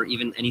or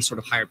even any sort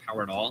of higher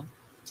power at all.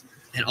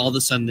 And all of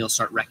a sudden they'll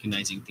start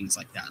recognizing things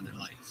like that in their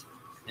life.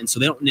 And so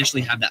they don't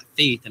initially have that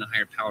faith in a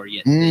higher power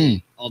yet.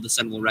 They all of a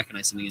sudden will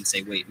recognize something and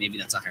say, wait, maybe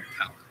that's a higher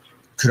power.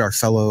 Could our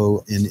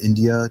fellow in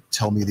India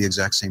tell me the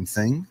exact same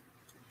thing?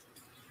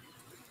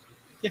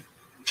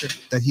 Sure.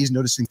 That he's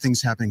noticing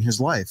things happening in his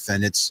life,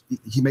 and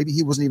maybe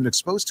he wasn't even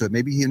exposed to it.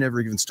 Maybe he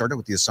never even started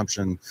with the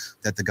assumption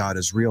that the God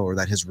is real, or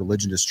that his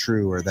religion is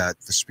true, or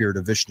that the spirit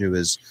of Vishnu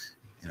is,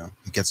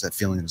 he gets that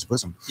feeling in his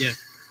bosom. Yeah.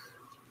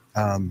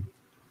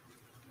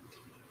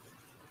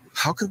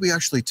 How could we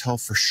actually tell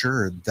for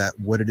sure that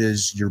what it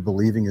is you're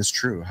believing is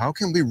true? How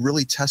can we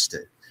really test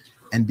it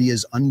and be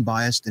as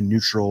unbiased and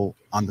neutral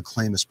on the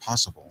claim as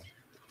possible?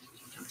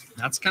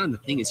 That's kind of the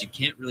thing, is you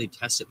can't really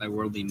test it by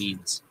worldly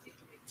means.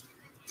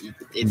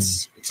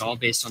 It's all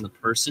based on the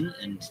person,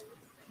 and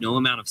no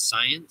amount of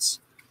science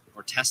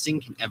or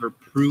testing can ever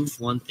prove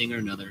one thing or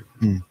another.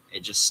 It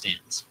just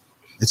stands.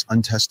 It's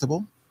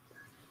untestable?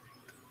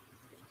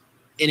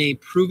 In a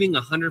proving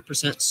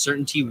 100%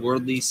 certainty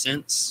worldly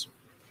sense,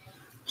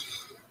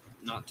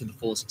 not to the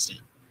fullest extent.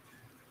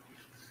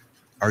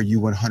 Are you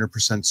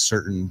 100%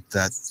 certain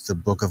that the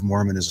Book of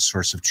Mormon is a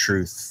source of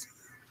truth?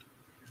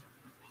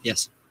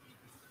 Yes.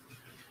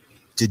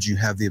 Did you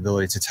have the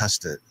ability to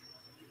test it?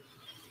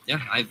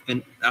 Yeah,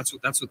 that's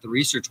what the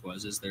research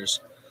was, is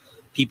there's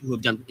people who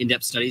have done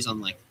in-depth studies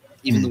on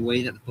even the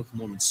way that the Book of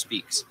Mormon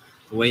speaks,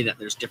 the way that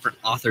there's different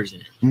authors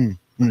in it.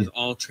 It's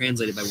all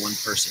translated by one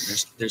person.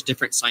 There's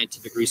different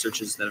scientific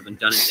researches that have been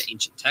done into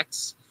ancient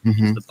texts,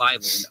 into the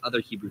Bible, and other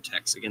Hebrew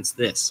texts against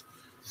this.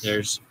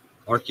 There's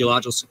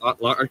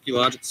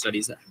archaeological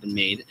studies that have been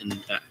made and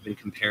that have been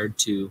compared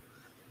to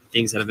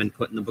things that have been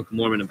put in the Book of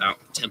Mormon about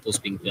temples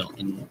being built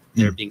and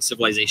there being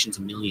civilizations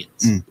of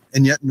millions.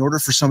 And yet, in order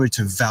for somebody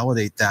to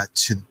validate that,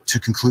 to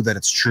conclude that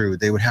it's true,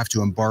 they would have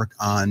to embark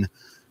on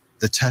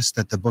the test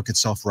that the book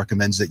itself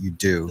recommends that you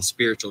do. The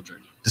spiritual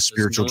journey. The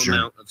spiritual journey.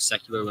 No amount of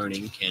secular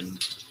learning can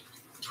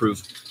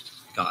prove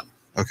God.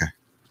 Okay.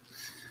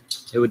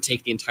 It would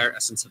take the entire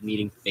essence of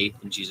needing faith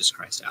in Jesus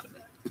Christ out of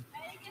it.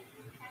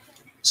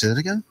 Say that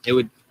again? It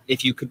would,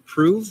 if you could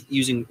prove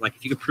if you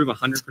could prove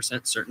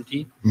 100%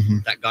 certainty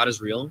that God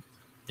is real,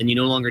 then you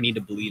no longer need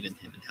to believe in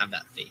him and have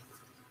that faith.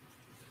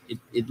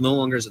 It no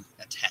longer is a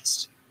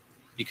test,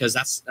 because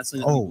that's something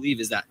that we believe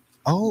is that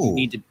you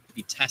need to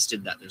be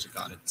tested that there's a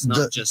God. It's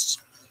not just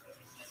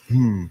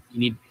you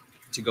need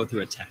to go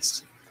through a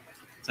test.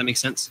 Does that make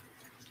sense?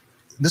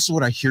 This is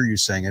what I hear you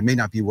saying. It may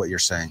not be what you're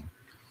saying.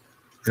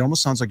 It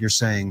almost sounds like you're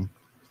saying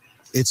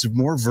it's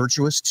more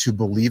virtuous to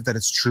believe that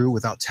it's true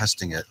without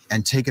testing it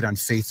and take it on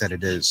faith that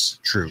it is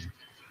true.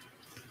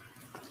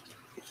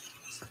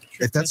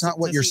 If that's not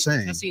what you're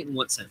saying. Testing it in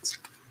what sense?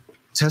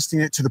 Testing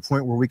it to the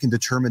point where we can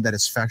determine that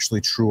it's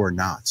factually true or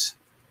not.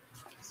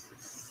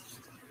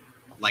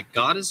 Like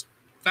God is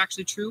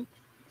factually true?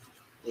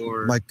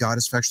 Or like God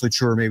is factually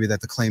true, or maybe that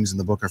the claims in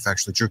the book are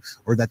factually true,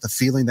 or that the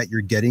feeling that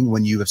you're getting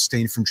when you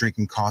abstain from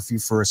drinking coffee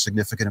for a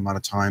significant amount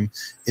of time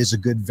is a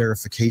good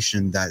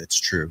verification that it's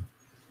true.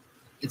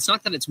 It's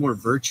not that it's more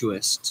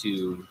virtuous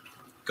to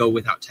go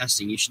without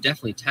testing. You should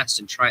definitely test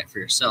and try it for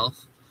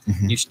yourself.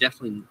 You should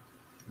definitely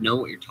know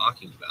what you're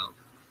talking about.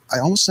 I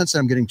almost sense that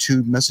I'm getting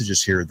two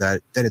messages here,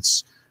 that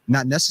it's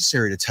not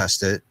necessary to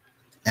test it,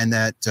 and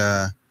that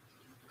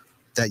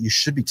that you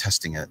should be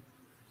testing it.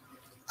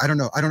 I don't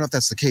know if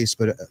that's the case,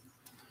 but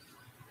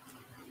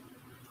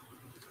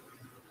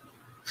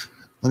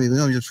let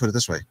me just put it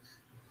this way.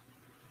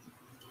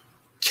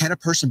 Can a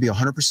person be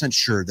 100%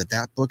 sure that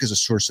that book is a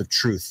source of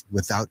truth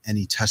without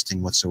any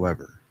testing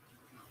whatsoever?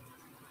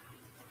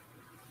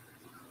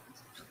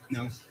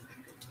 No.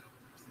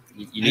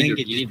 You need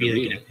to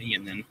be like an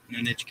opinion, then, an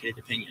uneducated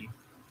opinion.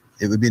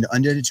 It would be an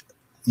uneducated.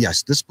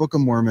 Yes, this Book of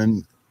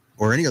Mormon,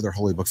 or any other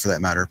holy book for that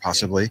matter,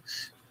 possibly,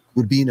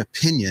 would be an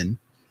opinion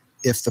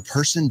if the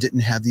person didn't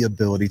have the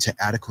ability to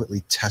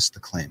adequately test the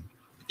claim.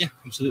 Yeah,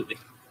 absolutely.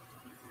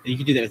 And you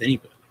can do that with any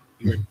book.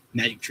 Your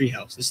Magic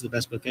Treehouse. This is the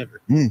best book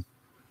ever.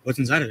 What's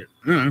inside of it?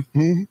 I don't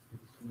know.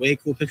 Way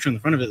cool picture on the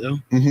front of it, though.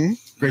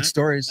 Great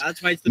stories.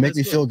 That's why it's the Make best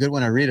me book. feel good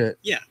when I read it.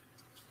 Yeah.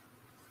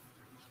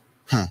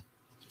 Huh.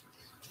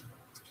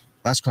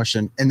 Last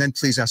question, and then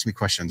please ask me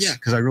questions,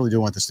 because I really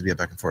do want this to be a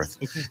back and forth.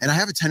 Okay. And I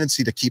have a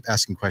tendency to keep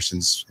asking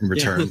questions in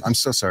return. I'm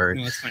so sorry.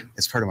 No, that's fine.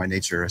 It's part of my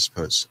nature, I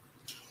suppose.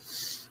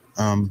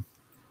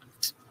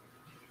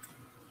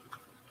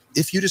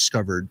 If you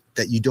discovered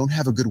that you don't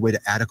have a good way to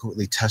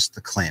adequately test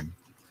the claim,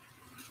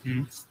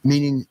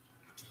 meaning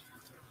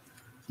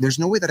there's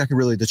no way that I can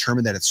really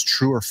determine that it's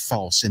true or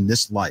false in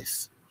this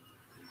life.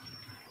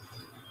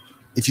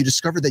 If you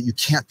discovered that you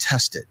can't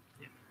test it,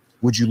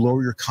 would you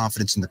lower your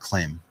confidence in the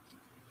claim?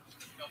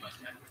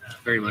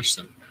 Very much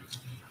so.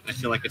 I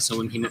feel like if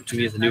someone came up to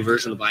me with a new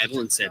version of the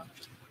Bible and said,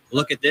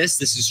 look at this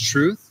is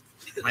truth,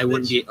 I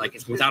wouldn't be like,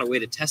 if without a way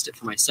to test it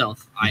for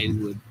myself, I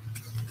would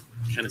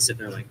kind of sit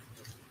there like,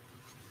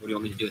 what do you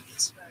want me to do with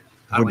this?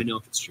 How do I know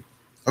if it's true?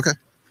 Okay.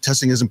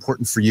 Testing is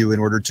important for you in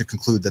order to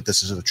conclude that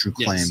this is a true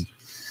claim.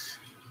 Yes.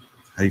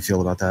 How do you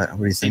feel about that? What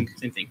do you think?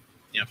 Same thing.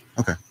 Yeah.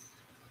 Okay.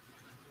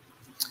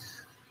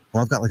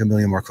 Well, I've got like a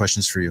million more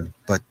questions for you,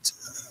 but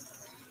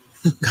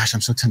gosh,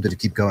 I'm so tempted to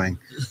keep going.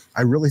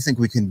 I really think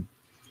we can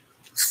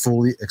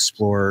fully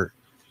explore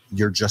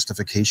your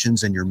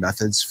justifications and your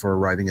methods for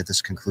arriving at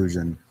this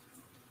conclusion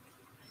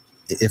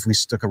if we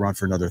stuck around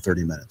for another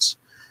 30 minutes.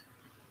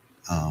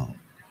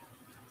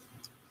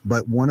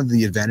 But one of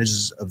the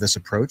advantages of this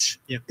approach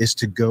is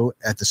to go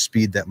at the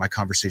speed that my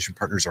conversation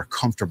partners are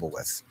comfortable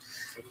with.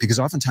 Because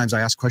oftentimes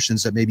I ask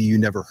questions that maybe you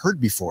never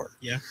heard before.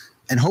 Yeah.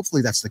 And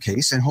hopefully that's the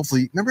case. And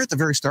hopefully, remember at the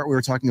very start we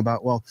were talking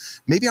about, well,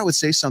 maybe I would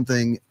say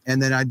something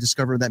and then I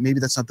discover that maybe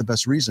that's not the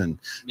best reason.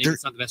 Maybe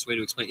it's not the best way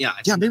to explain. Yeah.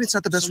 Yeah, maybe it's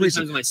not the best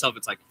reason. Sometimes with myself,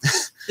 it's like,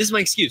 this is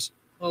my excuse.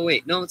 Oh,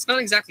 wait, no, it's not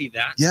exactly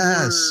that.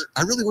 Yes.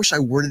 I really wish I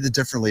worded it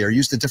differently or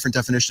used a different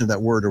definition of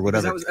that word or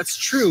whatever. That's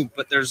true,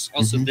 but there's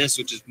also this,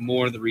 which is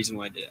more the reason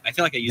why I did it. I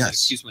feel like I use that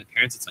excuse with my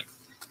parents. It's like,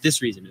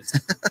 this reason. It's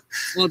like,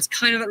 well, it's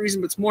kind of that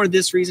reason, but it's more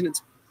this reason.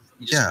 It's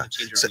you just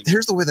change your So argument.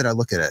 here's the way that I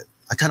look at it.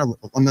 I'm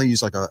going to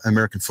use like an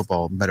American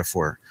football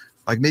metaphor.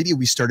 Like maybe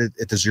we started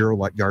at the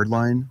 0-yard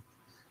line,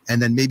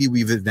 and then maybe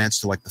we've advanced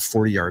to like the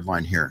 40-yard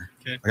line here.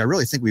 Okay. Like I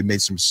really think we've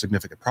made some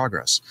significant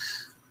progress.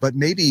 But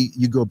maybe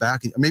you go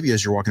back, maybe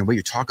as you're walking away,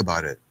 you talk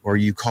about it, or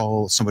you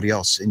call somebody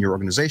else in your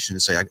organization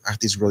and say, I have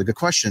these really good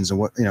questions, and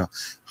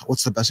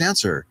what's the best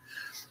answer?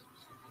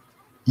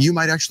 You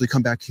might actually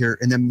come back here,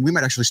 and then we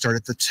might actually start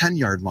at the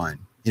 10-yard line,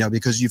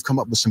 because you've come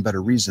up with some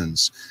better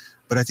reasons.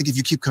 But I think if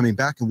you keep coming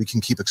back and we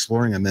can keep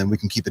exploring them, then we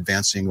can keep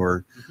advancing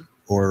or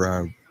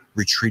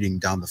retreating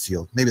down the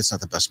field. Maybe it's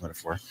not the best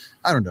metaphor.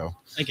 I don't know.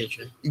 I get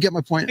you. You get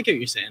my point? I get what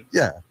you're saying.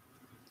 Yeah.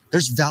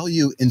 There's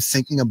value in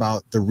thinking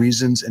about the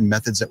reasons and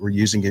methods that we're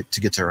using it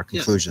to get to our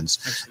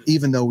conclusions,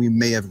 even though we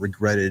may have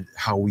regretted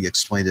how we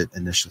explained it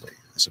initially,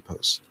 I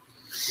suppose.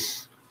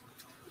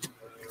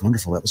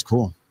 Wonderful. That was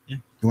cool. Yeah.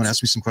 You want to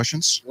ask me some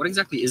questions? What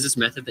exactly is this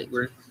method that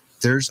we're...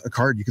 There's a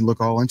card. You can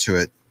look all into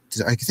it.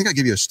 I think I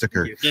gave you a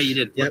sticker. Yeah, you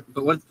did. Yep.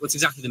 But what's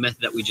exactly the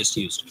method that we just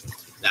used?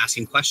 The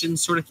asking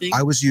questions sort of thing?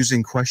 I was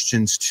using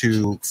questions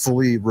to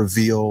fully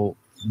reveal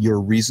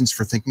your reasons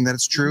for thinking that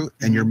it's true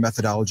and your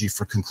methodology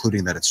for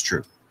concluding that it's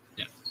true.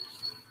 Yeah.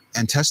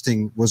 And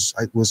testing was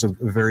a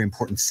very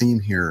important theme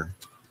here.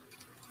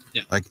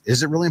 Yeah. Like,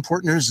 is it really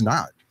important or is it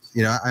not?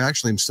 You know, I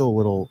actually am still a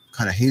little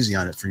kind of hazy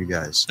on it for you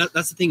guys.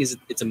 That's the thing, is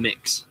it's a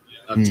mix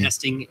of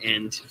testing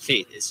and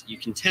faith. Is you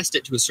can test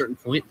it to a certain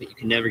point, but you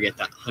can never get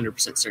that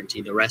 100%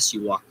 certainty. The rest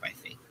you walk by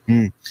faith.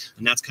 And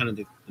that's kind of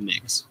the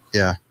mix.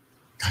 Yeah.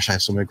 Gosh, I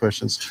have so many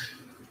questions.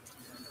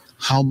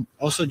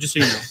 Also, just so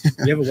you know,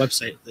 we have a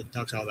website that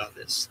talks all about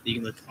this. You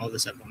can look all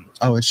this up on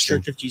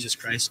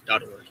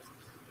churchofjesuschrist.org.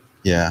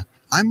 Yeah.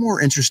 I'm more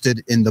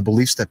interested in the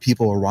beliefs that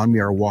people around me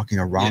are walking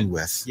around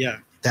with. Yeah.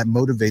 That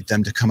motivate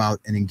them to come out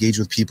and engage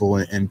with people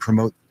and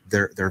promote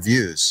their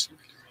views.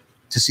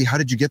 To see, how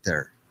did you get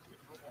there?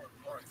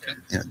 Okay.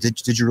 You know,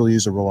 did you really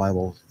use a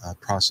reliable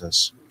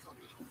process?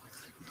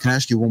 Can I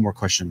ask you one more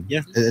question?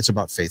 Yeah. It's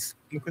about faith.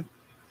 Okay.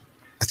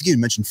 I think you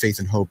mentioned faith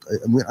and hope.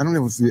 I don't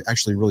know if we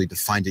actually really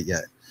defined it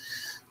yet.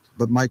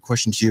 But my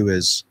question to you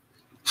is,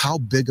 how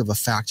big of a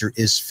factor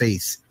is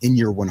faith in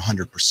your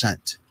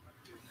 100%?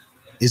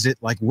 Is it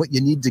like what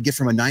you need to get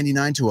from a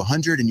 99 to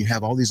 100 and you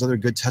have all these other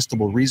good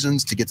testable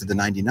reasons to get to the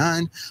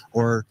 99?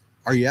 Or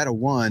are you at a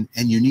 1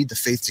 and you need the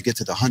faith to get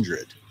to the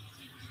 100?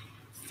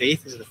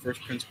 Faith is the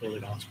first principle of the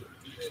gospel.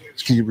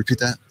 Can you repeat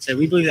that? So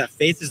we believe that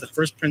faith is the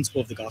first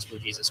principle of the gospel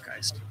of Jesus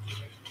Christ.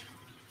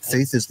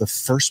 Faith is the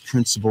first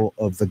principle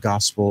of the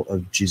gospel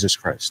of Jesus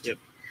Christ. Yep.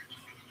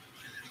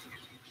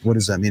 What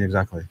does that mean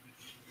exactly?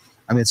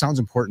 I mean, it sounds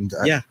important.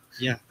 Yeah.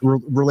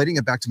 Relating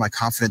it back to my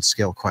confidence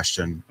scale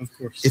question, of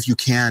course, if you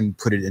can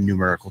put it in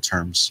numerical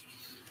terms,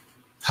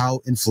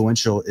 how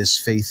influential is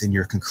faith in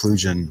your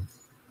conclusion,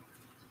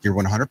 your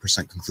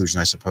 100%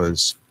 conclusion, I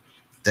suppose,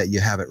 that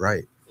you have it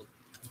right?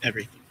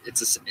 Everything.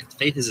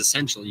 Faith is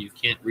essential. You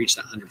can't reach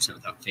that 100%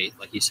 without faith.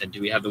 Like you said, do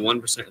we have the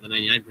 1% or the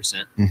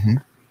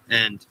 99%?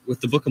 And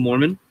with the Book of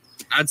Mormon,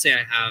 I'd say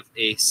I have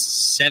a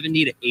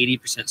 70 to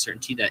 80%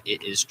 certainty that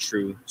it is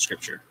true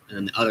scripture. And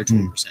then the other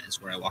 20%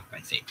 is where I walk by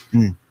faith.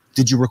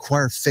 Did you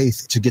require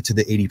faith to get to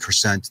the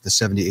 80%, the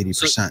 70,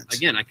 80%? So,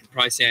 again, I could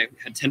probably say I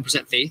had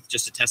 10% faith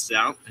just to test it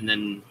out. And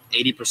then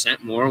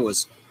 80% more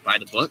was by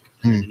the book.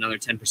 And then another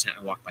 10%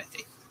 I walk by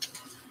faith.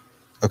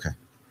 Okay.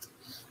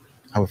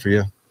 How about for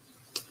you?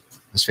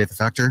 Is faith a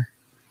factor?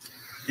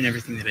 In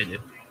everything that I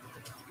did.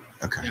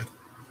 Okay. Yeah.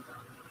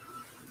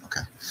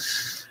 Okay.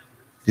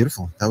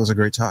 Beautiful. That was a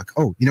great talk.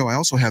 Oh, you know, I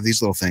also have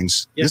these little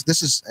things. Yeah.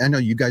 This is, I know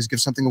you guys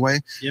give something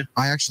away. Yeah.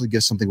 I actually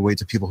give something away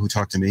to people who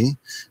talk to me.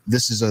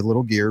 This is a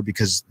little gear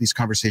because these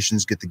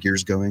conversations get the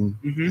gears going.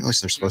 At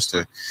least they're supposed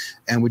to.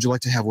 And would you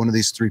like to have one of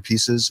these 3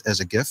 pieces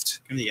as a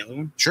gift? Give me the yellow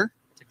one. Sure.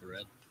 Take the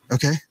red.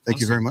 Okay. Thank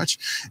you very much.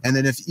 And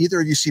then if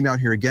either of you see me out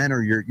here again,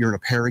 or you're in a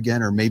pair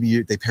again, or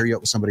maybe they pair you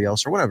up with somebody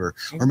else or whatever,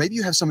 or maybe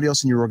you have somebody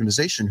else in your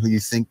organization who you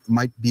think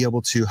might be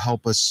able to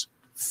help us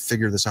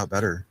figure this out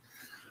better,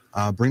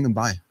 bring them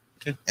by.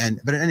 Okay.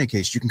 But in any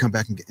case, you can come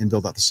back and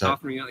build out the set.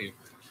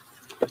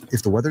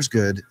 If the weather's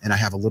good and I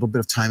have a little bit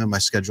of time in my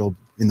schedule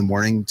in the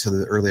morning to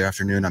the early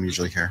afternoon, I'm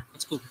usually here.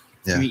 That's cool.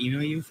 Yeah. Can we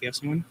email you if we have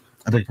someone?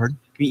 I beg your pardon?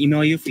 Can we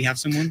email you if we have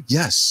someone?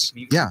 Yes.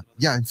 Yeah.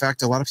 In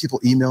fact, a lot of people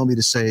email me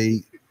to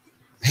say,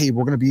 hey,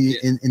 we're going to be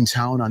in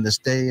town on this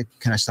day.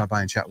 Can I stop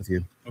by and chat with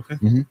you? Okay.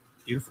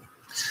 Beautiful.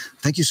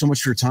 Thank you so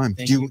much for your time.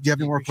 Do you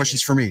have any more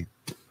questions for me?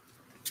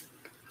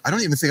 I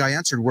don't even think I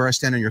answered where I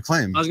stand on your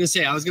claim. I was going to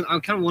say,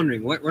 I'm kind of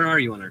wondering, where are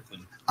you on our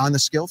claim? On the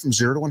scale from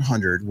 0 to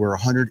 100, where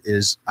 100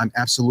 is, I'm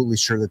absolutely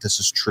sure that this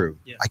is true.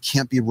 Yeah. I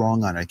can't be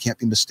wrong on it. I can't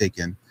be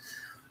mistaken.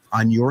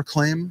 On your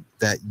claim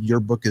that your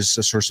book is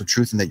a source of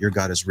truth and that your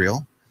God is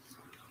real,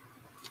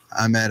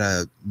 I'm at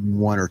a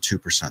 1 or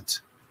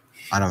 2%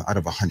 out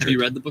of 100. Have you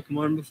read the Book of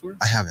Mormon before?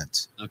 I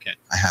haven't. Okay.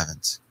 I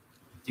haven't.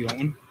 Do you want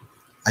one?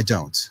 I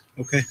don't.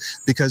 Okay.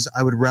 Because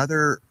I would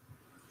rather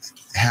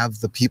have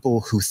the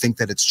people who think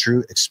that it's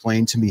true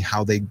explain to me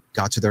how they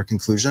got to their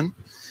conclusion.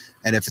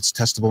 And if it's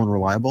testable and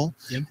reliable,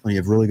 and you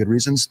have really good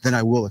reasons, then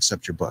I will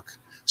accept your book.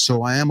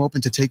 So I am open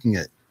to taking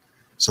it.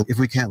 So if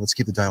we can, let's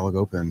keep the dialogue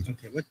open.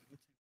 Okay.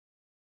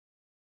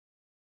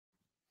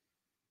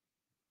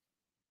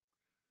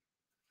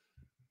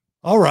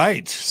 All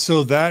right.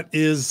 So that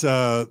is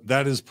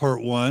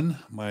part 1.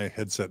 My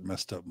headset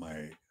messed up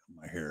my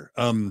hair.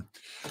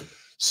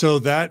 So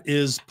that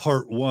is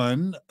part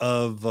 1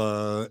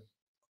 of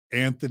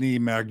Anthony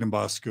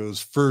Magnabosco's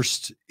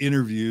first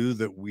interview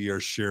that we are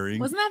sharing.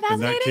 Wasn't that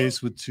fascinating? In that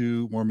case, with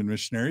 2 Mormon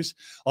missionaries.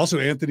 Also,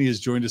 Anthony has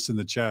joined us in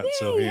the chat. Yay,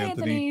 So, hey,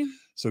 Anthony,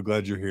 so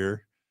glad you're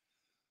here.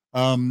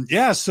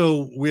 Yeah.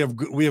 So we have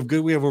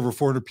over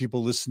 400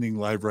 people listening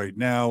live right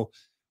now.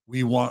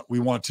 we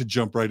want to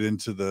jump right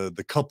into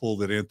the couple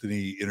that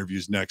Anthony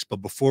interviews next. But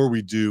before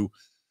we do,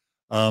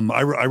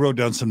 I wrote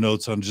down some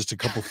notes on just a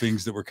couple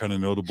things that were kind of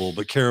notable.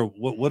 But Carah,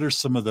 what are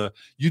some of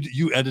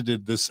you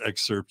edited this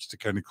excerpt to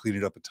kind of clean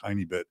it up a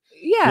tiny bit.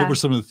 Yeah. What were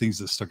some of the things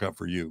that stuck out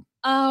for you?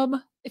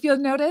 If you'll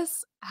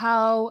notice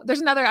how there's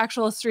another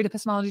actual Street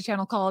Epistemology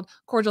channel called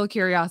Cordial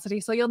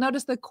Curiosity. So you'll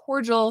notice the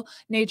cordial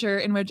nature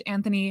in which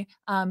Anthony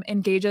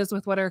engages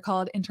with what are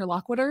called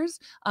interlocutors,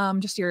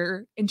 just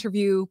your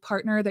interview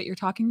partner that you're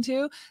talking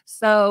to.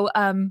 So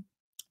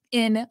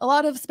in a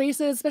lot of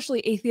spaces, especially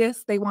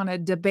atheists, they want to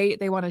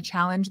debate, they want to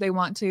challenge, they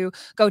want to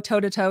go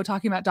toe-to-toe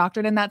talking about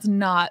doctrine, and that's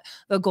not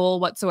the goal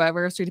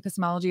whatsoever of Street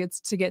Epistemology.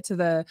 It's to get to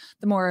the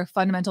more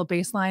fundamental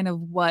baseline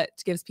of what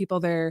gives people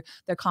their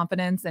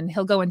confidence, and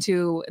he'll go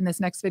into, in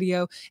this next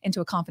video, into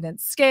a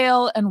confidence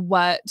scale and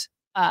what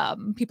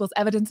people's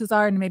evidences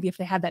are, and maybe if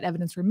they had that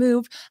evidence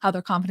removed, how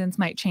their confidence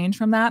might change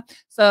from that.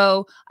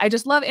 So I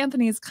just love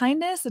Anthony's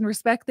kindness and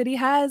respect that he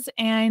has,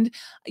 and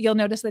you'll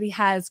notice that he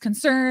has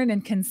concern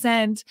and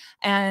consent,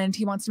 and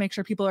he wants to make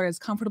sure people are as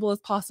comfortable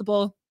as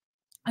possible.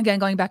 Again,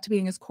 going back to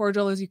being as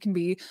cordial as you can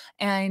be.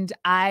 And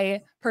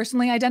I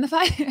personally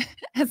identify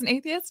as an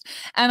atheist,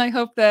 and I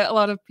hope that a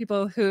lot of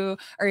people who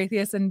are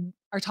atheists and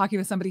are talking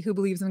with somebody who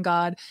believes in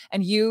God,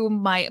 and you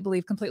might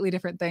believe completely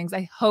different things,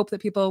 I hope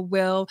that people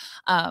will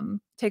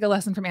take a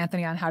lesson from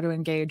Anthony on how to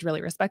engage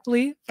really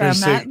respectfully. Can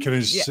I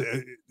just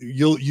say,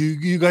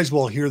 you guys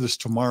will hear this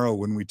tomorrow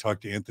when we talk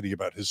to Anthony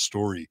about his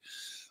story.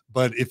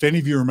 But if any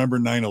of you remember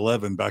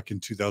 9/11 back in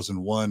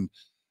 2001,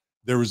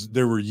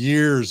 there were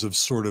years of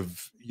sort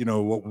of,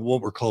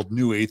 what were called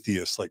new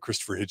atheists, like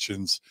Christopher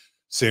Hitchens,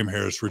 Sam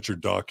Harris, Richard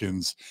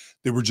Dawkins.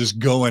 They were just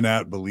going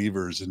at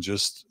believers and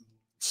just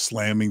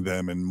slamming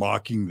them and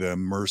mocking them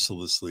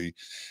mercilessly.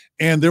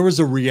 And there was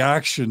a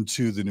reaction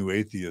to the new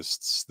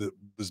atheists that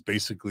was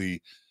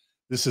basically,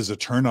 this is a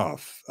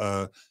turnoff.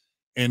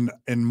 And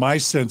my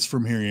sense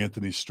from hearing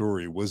Anthony's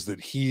story was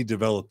that he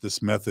developed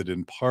this method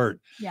in part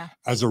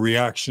as a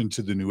reaction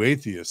to the new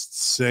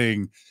atheists,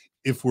 saying,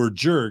 if we're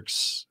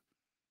jerks,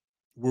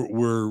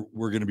 we're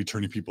going to be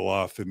turning people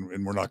off,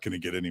 and we're not going to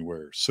get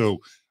anywhere. So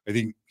I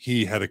think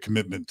he had a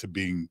commitment to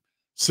being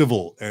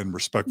civil and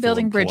respectful,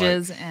 building and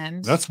bridges,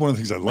 and that's one of the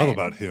things I love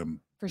about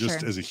him. Just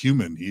sure. As a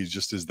human, he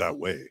just is that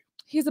way.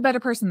 He's a better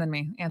person than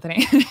me,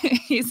 Anthony.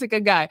 He's a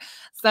good guy.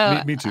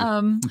 So me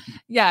too.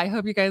 Yeah, I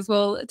hope you guys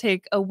will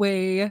take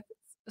away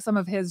some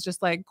of his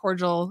just like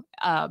cordial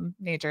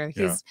nature.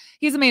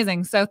 He's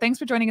amazing. So thanks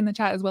for joining in the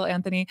chat as well,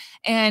 Anthony.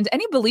 And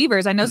any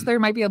believers, I know there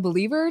might be a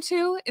believer or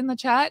two in the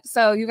chat.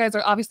 So you guys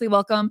are obviously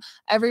welcome.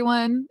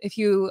 Everyone, if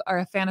you are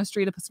a fan of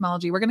Street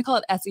Epistemology, we're going to call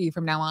it SE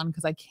from now on,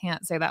 because I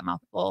can't say that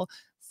mouthful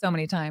so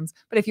many times.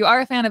 But if you are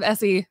a fan of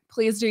SE,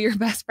 please do your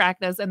best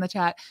practice in the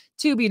chat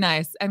to be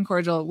nice and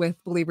cordial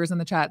with believers in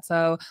the chat,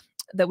 so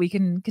that we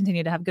can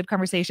continue to have good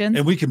conversations.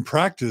 And we can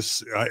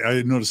practice.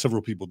 I noticed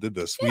several people did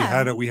this.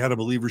 Yeah. We had a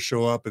believer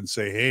show up and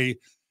say, hey,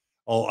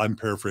 I'm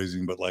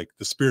paraphrasing, but like,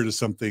 the spirit is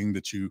something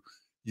that you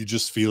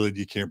just feel it,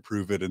 you can't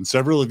prove it. And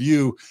several of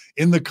you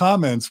in the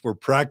comments were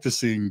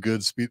practicing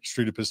good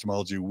street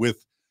epistemology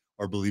with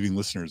our believing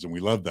listeners, and we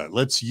love that.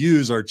 Let's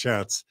use our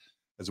chats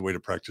as a way to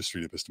practice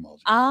street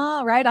epistemology.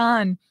 Right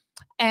on.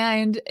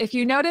 And if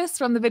you notice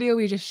from the video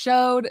we just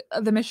showed,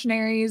 the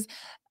missionaries,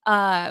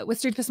 with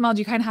Street Epistemology,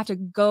 you kind of have to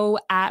go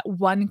at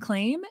one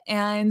claim.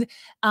 And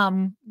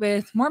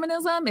with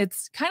Mormonism,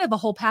 it's kind of a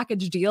whole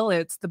package deal.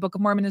 It's the Book of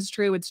Mormon is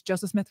true. It's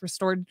Joseph Smith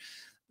restored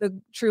the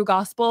true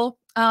gospel.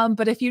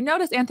 But if you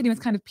notice, Anthony was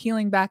kind of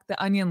peeling back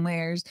the onion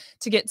layers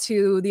to get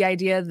to the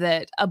idea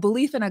that a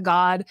belief in a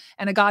God,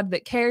 and a God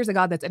that cares, a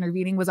God that's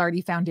intervening, was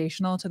already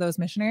foundational to those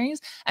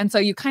missionaries. And so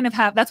you kind of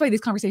have, that's why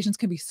these conversations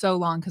can be so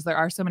long, because there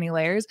are so many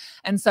layers.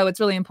 And so it's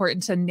really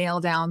important to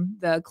nail down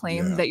the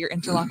claim that your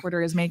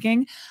interlocutor is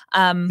making.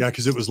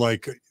 Because it was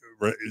like,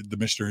 the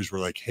missionaries were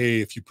like,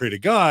 hey, if you pray to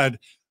God,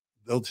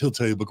 he'll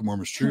tell you the Book of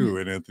Mormon is true.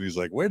 And Anthony's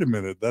like, wait a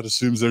minute, that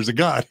assumes there's a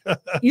God.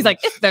 He's like,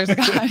 if there's a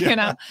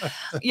God,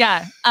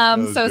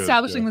 so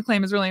establishing the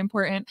claim is really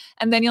important.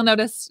 And then you'll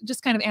notice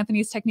just kind of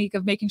Anthony's technique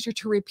of making sure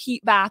to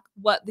repeat back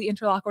what the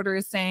interlocutor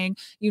is saying.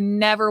 You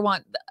never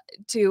want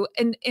to,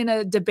 in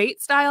a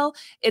debate style,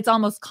 it's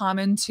almost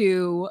common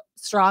to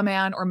straw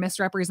man or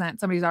misrepresent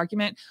somebody's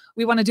argument.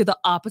 We want to do the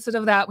opposite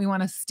of that. We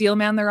want to steel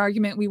man their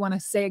argument. We want to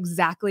say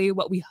exactly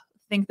what we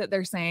think that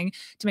they're saying,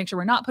 to make sure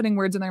we're not putting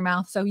words in their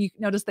mouth. So you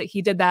notice that he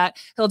did that.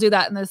 He'll do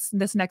that in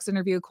this next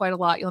interview quite a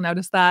lot. You'll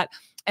notice that.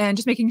 And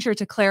just making sure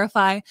to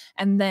clarify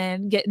and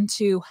then get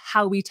into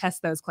how we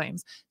test those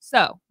claims.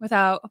 So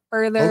without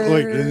further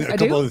ado, a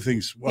couple other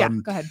things. Go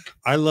ahead.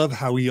 I love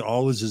how he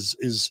always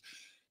is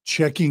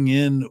checking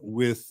in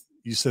with,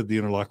 you said the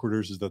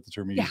interlocutors, is that the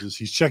term he uses?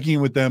 He's checking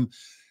in with them,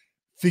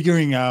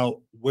 figuring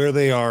out where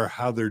they are,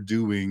 how they're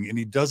doing. And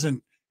he does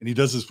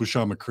this with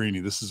Sean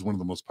McCraney. This is one of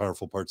the most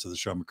powerful parts of the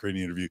Sean McCraney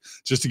interview.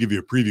 Just to give you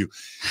a preview,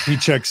 he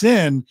checks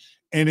in,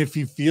 and if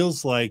he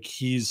feels like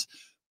he's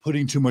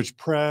putting too much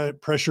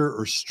pressure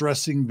or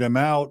stressing them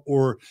out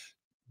or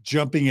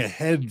jumping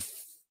ahead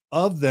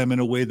of them in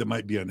a way that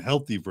might be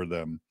unhealthy for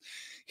them,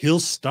 he'll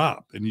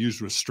stop and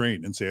use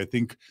restraint and say, I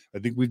think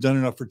we've done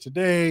enough for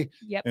today.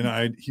 Yep.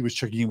 And he was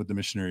checking in with the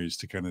missionaries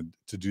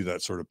to do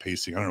that sort of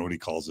pacing. I don't know what he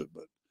calls it,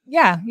 but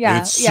yeah.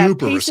 it's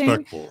super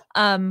respectful.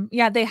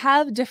 They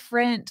have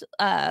different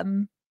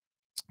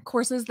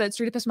courses that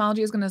Street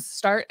Epistemology is going to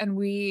start, and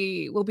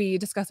we will be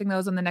discussing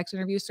those in the next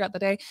interviews throughout the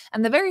day.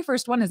 And the very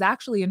first one is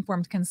actually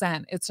informed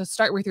consent. It's to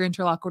start with your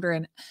interlocutor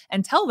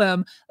and tell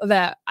them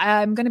that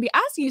I'm going to be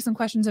asking you some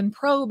questions and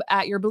probe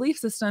at your belief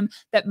system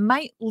that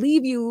might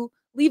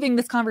leaving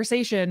this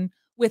conversation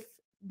with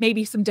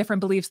maybe some different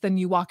beliefs than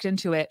you walked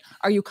into it.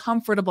 Are you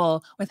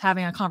comfortable with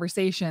having a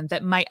conversation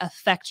that might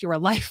affect your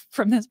life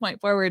from this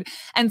point forward?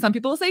 And some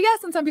people will say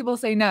yes, and some people will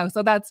say no.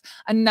 So that's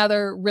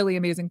another really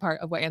amazing part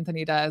of what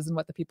Anthony does and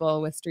what the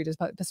people with Street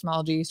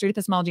Epistemology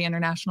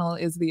International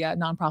is the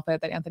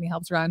nonprofit that Anthony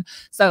helps run.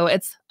 So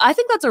I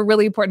think that's a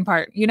really important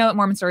part. At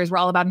Mormon Stories, we're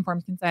all about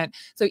informed consent.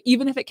 So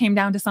even if it came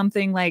down to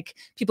something like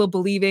people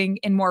believing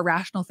in more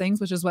rational things,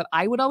 which is what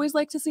I would always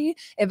like to see,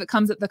 if it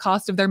comes at the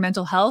cost of their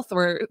mental health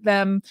or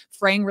them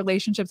fraying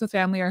relationships with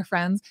family or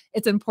friends,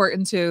 it's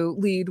important to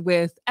lead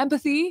with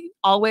empathy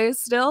always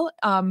still,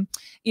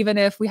 even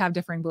if we have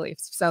differing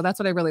beliefs. So that's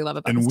what I really love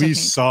about this technique.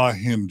 Saw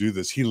him do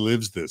this. He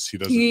lives this. He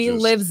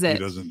lives it. He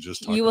doesn't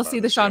just talk. You will see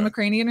the Sean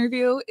McCraney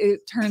interview.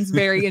 It turns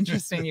very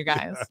interesting, you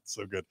guys. That's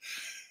so good.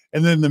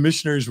 And then the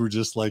missionaries were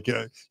just like,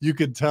 you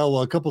could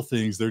tell a couple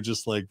things. They're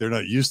just like, they're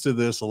not used to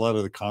this. A lot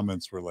of the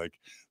comments were like,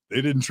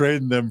 they didn't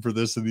train them for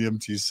this in the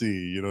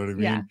MTC. You know what I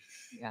mean?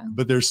 Yeah.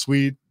 But they're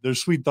sweet,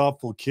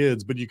 thoughtful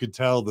kids, but you could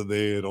tell that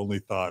they had only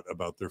thought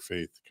about their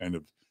faith kind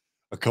of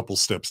a couple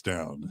steps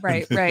down.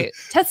 Right.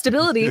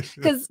 Testability,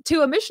 because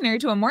to a missionary,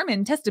 to a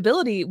Mormon,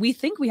 testability, we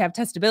think we have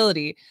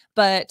testability,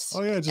 but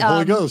just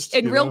Holy Ghost.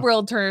 In real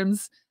world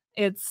terms,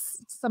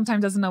 it's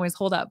sometimes doesn't always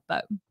hold up,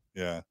 but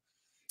yeah.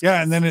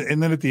 And then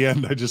at the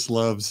end,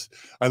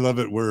 I love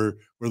it where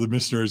the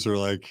missionaries are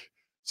like,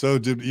 so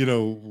what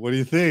do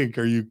you think?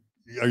 Are you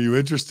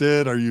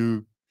interested?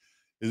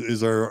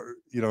 Is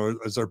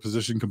our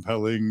position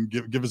compelling?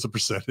 Give us a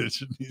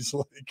percentage. And he's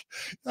like,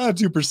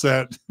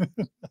 2%.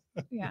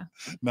 Yeah.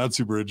 Not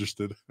super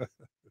interested.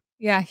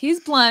 Yeah. He's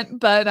blunt,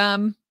 but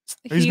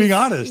he's being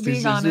honest.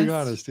 He's being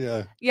honest.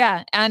 Yeah.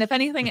 Yeah. And if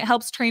anything, it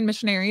helps train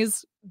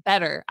missionaries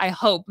better. I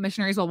hope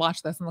missionaries will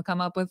watch this and they'll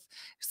come up with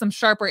some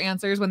sharper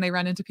answers when they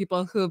run into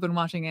people who have been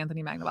watching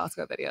Anthony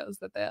Magnabosco videos,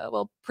 that they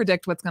will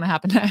predict what's going to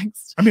happen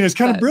next. I mean, it's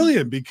kind of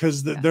brilliant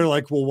because they're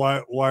like, well,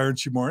 why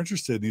aren't you more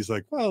interested? And he's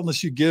like, well,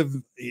 unless you give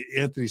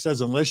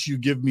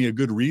me a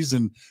good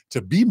reason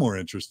to be more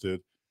interested,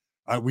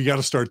 we got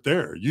to start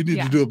there. You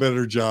need to do a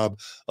better job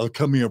of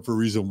coming up with a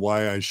reason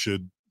why I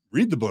should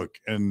read the book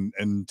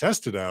and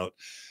test it out.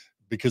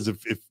 Because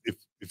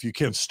if you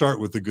can't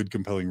start with a good,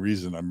 compelling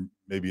reason,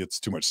 maybe it's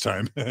too much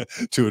time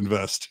to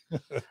invest.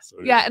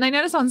 And I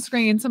noticed on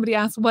screen, somebody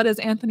asked, what is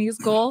Anthony's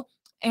goal?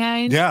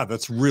 And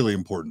that's really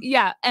important.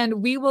 Yeah.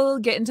 And we will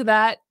get into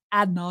that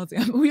ad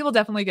nauseum. We will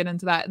definitely get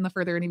into that in the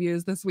further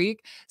interviews this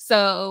week.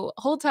 So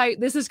hold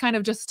tight. This is kind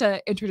of just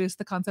to introduce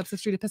the concepts of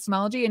street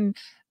epistemology, and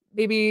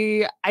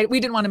maybe we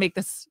didn't want to make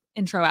this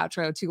intro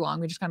outro too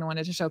long. We just kind of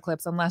wanted to show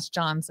clips, unless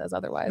John says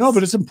otherwise. No,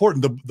 but it's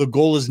important. The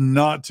goal is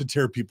not to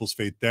tear people's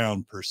faith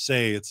down per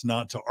se. It's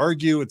not to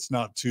argue. It's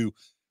not to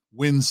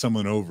win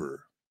someone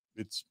over.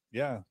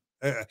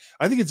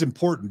 I think it's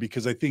important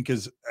because I think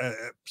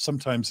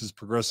sometimes as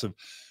progressive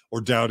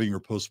or doubting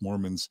or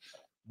post-Mormons,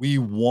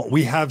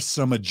 we have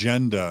some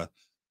agenda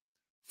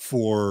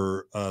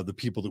for the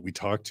people that we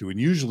talk to. And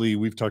usually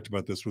we've talked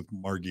about this with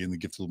Margie and the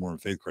Gift of the Mormon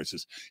Faith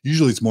Crisis.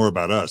 Usually it's more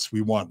about us.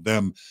 We want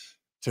them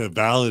to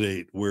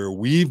validate where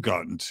we've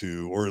gotten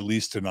to, or at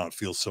least to not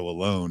feel so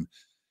alone.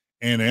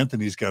 And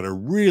Anthony's got a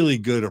really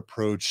good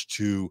approach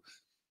to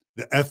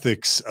the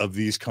ethics of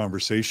these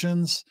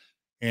conversations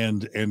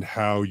and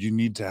how you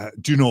need to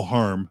do no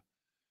harm.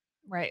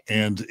 Right.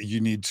 And you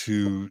need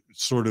to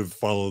sort of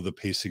follow the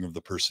pacing of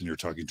the person you're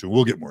talking to.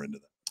 We'll get more into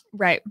that.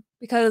 Right.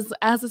 Because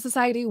as a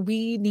society,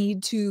 we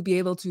need to be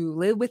able to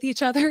live with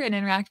each other and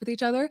interact with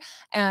each other.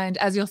 And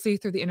as you'll see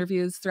through the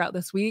interviews throughout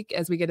this week,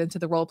 as we get into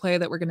the role play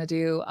that we're going to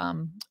do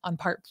on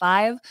part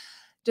 5,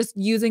 just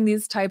using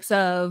these types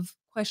of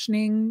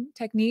questioning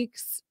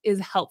techniques is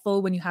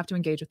helpful when you have to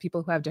engage with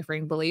people who have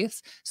differing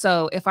beliefs.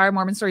 So if our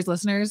Mormon Stories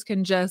listeners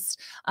can just,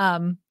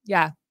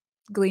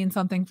 glean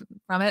something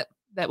from it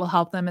that will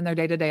help them in their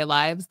day-to-day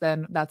lives,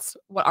 then that's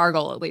what our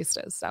goal at least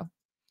is. So.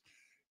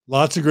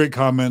 Lots of great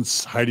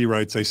comments. Heidi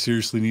writes, I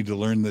seriously need to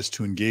learn this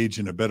to engage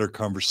in a better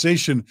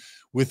conversation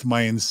with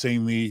my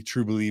insanely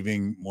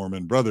true-believing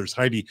Mormon brothers.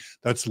 Heidi,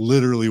 that's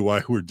literally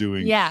why we're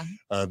doing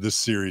this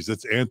series.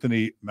 That's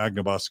Anthony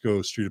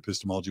Magnabosco Street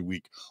Epistemology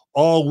Week.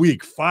 All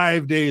week,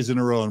 5 days in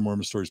a row on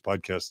Mormon Stories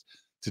podcast.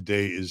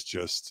 Today is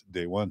just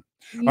day 1.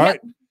 Yep. All right.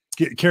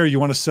 Carrie, you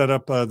want to set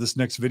up this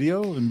next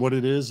video and what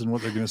it is and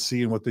what they're going to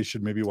see and what they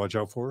should maybe watch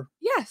out for?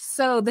 Yes.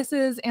 So this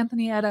is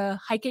Anthony at a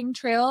hiking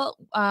trail.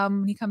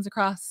 He comes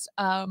across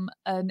an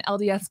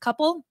LDS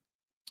couple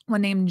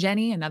one named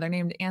Jenny, another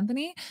named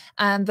Anthony.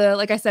 And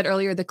like I said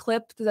earlier, the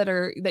clip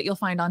that you'll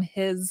find on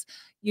his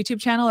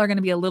YouTube channel are going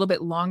to be a little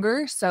bit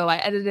longer. So I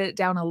edited it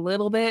down a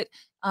little bit.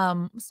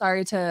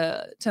 Sorry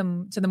to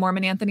the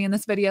Mormon Anthony in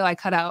this video. I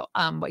cut out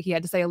what he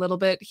had to say a little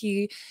bit.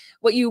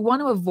 What you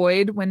want to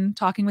avoid when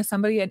talking with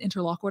somebody, an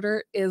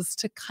interlocutor, is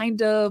to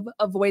kind of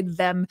avoid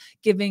them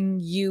giving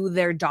you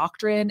their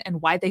doctrine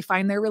and why they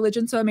find their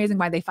religion so amazing,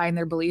 why they find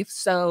their beliefs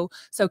so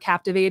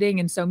captivating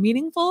and so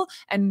meaningful,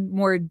 and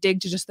more dig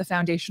to just the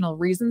foundational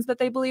reasons that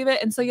they believe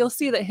it. And so you'll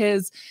see that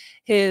his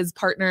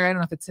partner, I don't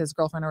know if it's his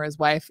girlfriend or his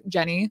wife,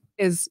 Jenny,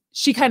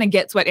 she kind of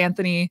gets what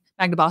Anthony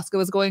Magnabosco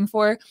was going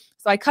for.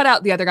 So I cut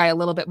out the other guy a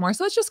little bit more.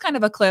 So it's just kind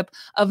of a clip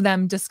of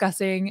them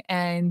discussing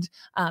and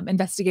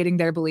investigating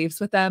their beliefs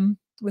with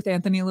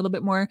Anthony a little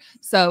bit more.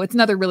 So it's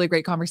another really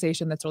great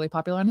conversation that's really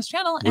popular on his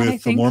channel. And I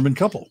think the Mormon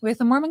couple. With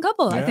the Mormon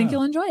couple. Yeah. I think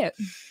you'll enjoy it.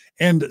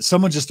 And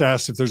someone just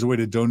asked if there's a way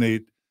to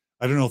donate.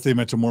 I don't know if they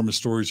meant to Mormon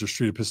Stories or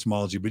Street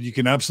Epistemology, but you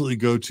can absolutely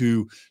go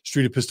to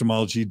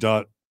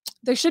streetepistemology.com.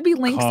 There should be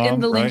links in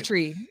the link right?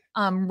 tree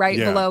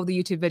below the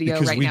YouTube video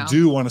because right now. We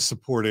do want to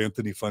support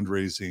Anthony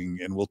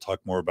fundraising, and we'll talk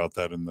more about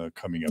that in the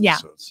coming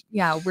episodes.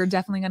 Yeah, we're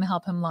definitely going to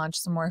help him launch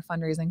some more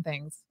fundraising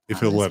things.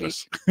 If he'll let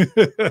us.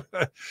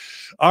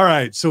 All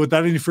right. So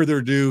without any further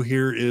ado,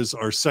 here is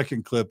our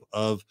second clip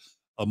of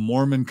a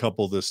Mormon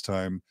couple this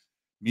time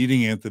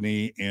meeting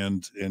Anthony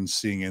and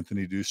seeing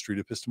Anthony do Street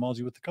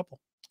Epistemology with the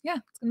couple. Yeah,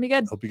 it's going to be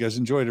good. Hope you guys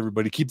enjoyed,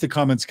 everybody. Keep the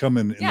comments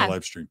coming in the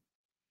live stream.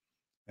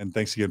 And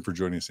thanks again for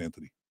joining us,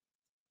 Anthony.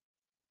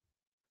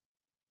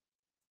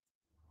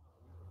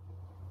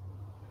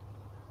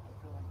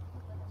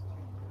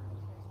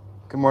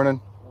 Good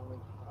morning.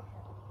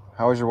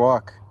 How was your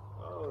walk?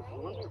 Oh,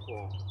 it's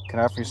wonderful. Can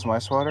I offer you some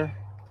ice water?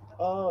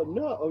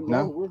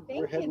 No.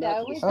 We're heading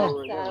out to the store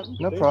right now.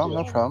 No Thank problem,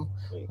 you. no problem.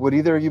 Thanks. Would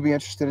either of you be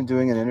interested in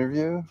doing an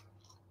interview?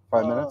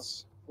 5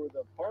 minutes? For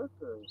the park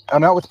or?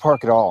 I'm not with the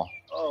park at all.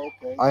 Oh,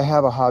 okay. I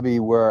have a hobby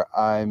where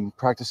I'm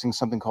practicing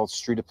something called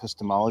Street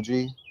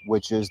Epistemology,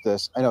 which is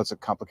this, I know it's a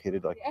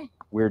complicated,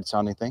 weird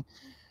sounding thing.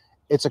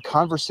 It's a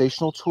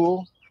conversational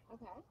tool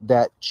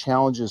that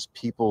challenges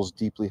people's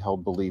deeply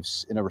held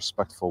beliefs in a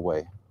respectful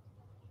way.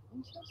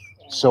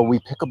 So we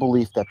pick a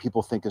belief that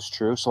people think is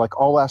true. So like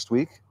all last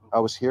week, I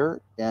was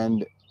here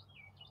and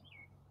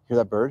hear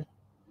that bird?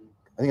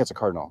 I think that's a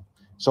cardinal.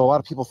 So a lot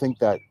of people think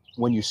that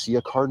when you see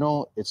a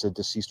cardinal, it's a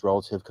deceased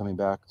relative coming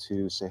back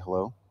to say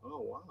hello.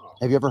 Oh, wow.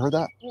 Have you ever heard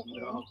that?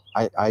 No.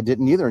 I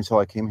didn't either until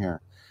I came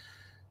here.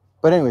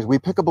 But anyways, we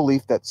pick a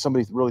belief that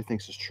somebody really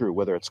thinks is true,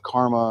 whether it's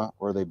karma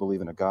or they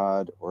believe in a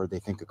god or they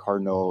think a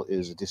cardinal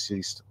is a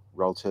deceased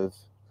relative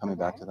coming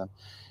back to them.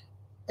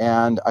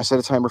 And I set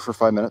a timer for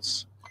 5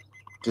 minutes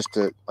just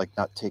to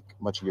not take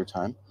much of your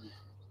time.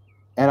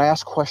 And I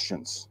ask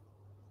questions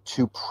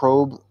to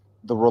probe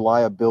the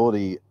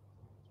reliability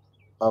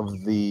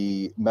of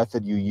the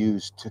method you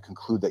use to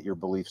conclude that your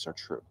beliefs are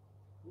true.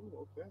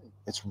 Ooh, okay.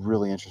 It's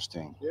really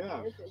interesting.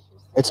 Yeah.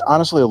 It's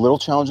honestly a little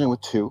challenging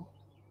with two,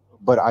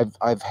 but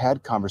I've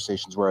had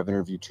conversations where I've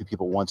interviewed two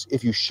people once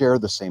if you share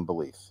the same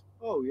belief.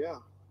 Oh, yeah.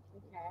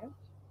 Do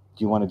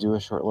you want to do a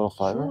short little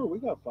fiver? Sure, we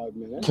got 5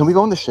 minutes. Can we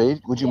go in the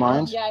shade? Would you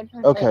mind? Yeah, I'd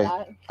prefer Okay.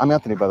 that. I'm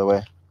Anthony, by the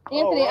way.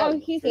 Anthony,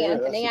 right. he's Yeah,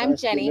 Anthony. that's a I'm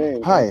nice Jenny.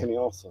 name. Hi. Anthony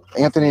also.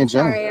 Anthony and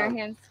Jenny. Sorry, our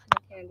hands.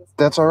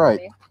 That's all right.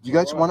 You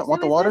guys want the So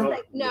is water?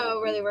 this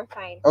no, really, we're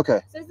fine.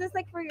 Okay. So is this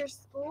for your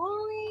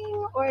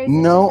schooling, or is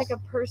No. this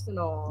just a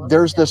personal?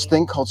 There's this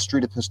thing? thing called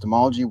Street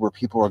Epistemology where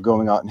people are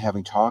going out and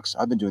having talks.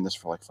 I've been doing this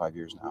for 5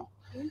 years now.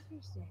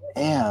 Interesting.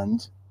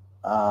 And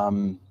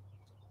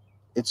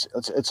it's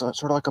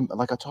sort of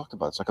like I talked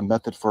about. It's like a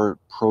method for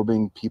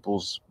probing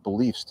people's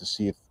beliefs to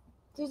see if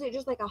So is it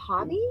just a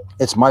hobby?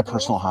 it's my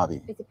personal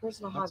hobby. It's a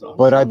personal That's hobby. awesome.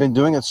 But I've been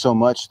doing it so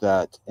much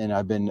that, and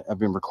I've been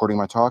recording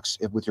my talks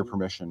with your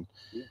permission,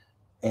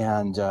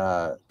 and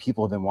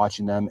people have been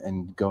watching them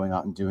and going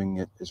out and doing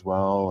it as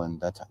well.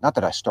 And that's not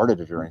that I started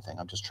it or anything.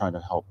 I'm just trying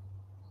to help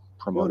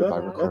promote it by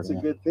That's a recording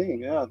it. good thing.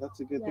 Yeah, that's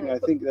a good thing. Yeah. I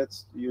think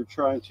you're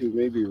trying to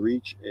maybe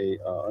reach a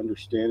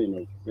understanding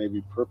of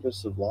maybe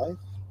purpose of life.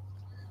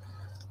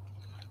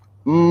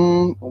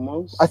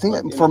 Almost. I think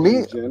Like for in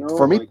me, general,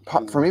 for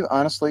me,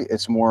 honestly,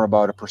 it's more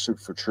about a pursuit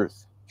for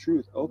truth.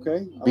 truth.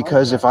 Okay. I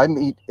Because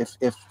like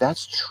if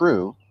that's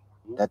true,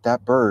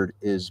 that bird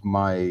is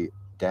my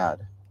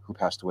dad who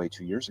passed away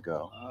 2 years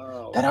ago,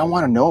 that. then I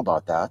want to know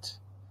about that.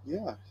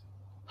 Yeah.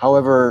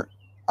 However,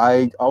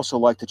 I also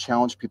like to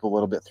challenge people a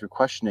little bit through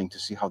questioning to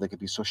see how they could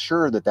be so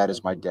sure that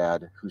is my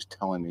dad who's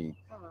telling me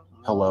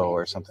hello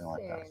or something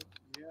like that.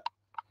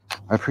 Yeah.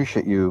 I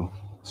appreciate you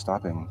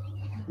stopping.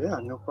 Yeah.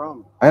 No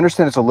problem. I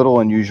understand it's a little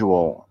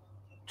unusual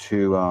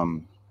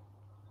to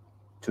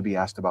be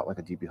asked about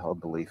a deeply held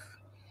belief.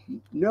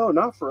 No,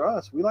 not for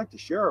us. We like to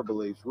share our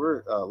beliefs.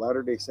 We're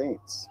Latter-day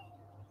Saints.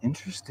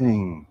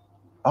 Interesting.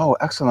 Oh,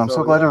 excellent. I'm so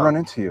So, glad to yeah. run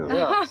into you.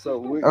 Yeah. So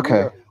we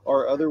Okay.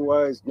 are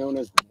otherwise known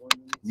as the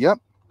Mormons. Yep.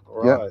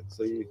 All Yep. right.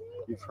 So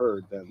you've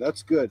heard that.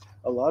 That's good.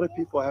 A lot of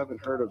people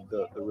haven't heard of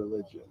the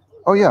religion.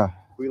 Oh, yeah.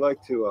 We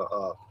like to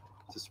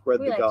spread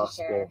We the like to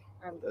gospel share.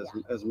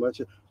 as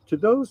much to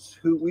those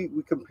who we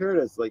compare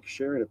it as like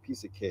sharing a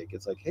piece of cake.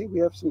 It's like, hey, we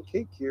have some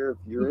cake here. If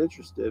you're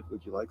interested,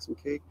 would you like some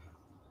cake?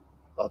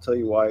 I'll tell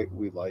you why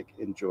we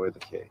enjoy the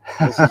cake.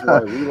 This is why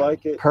we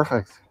like it.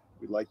 Perfect.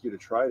 We'd like you to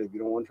try it. If you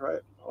don't want to try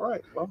it, all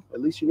right. Well, at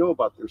least you know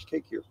about there's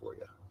cake here for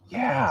you.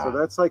 Yeah. So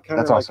that's like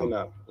kind of That's like awesome. in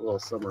a little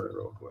summary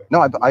real quick.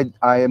 No,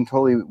 I am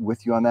totally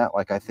with you on that.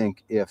 Like, I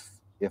think if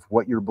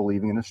what you're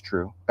believing in is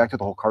true, back to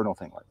the whole cardinal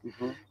thing,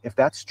 like if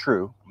that's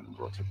true, I'm going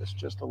to rotate this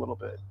just a little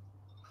bit.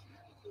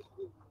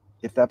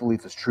 If that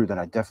belief is true, then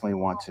I definitely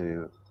want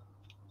to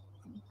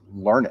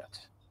learn it.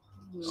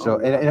 So,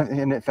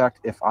 and in fact,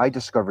 if I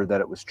discovered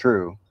that it was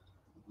true,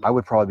 I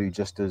would probably be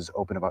just as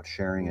open about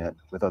sharing it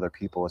with other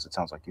people as it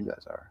sounds like you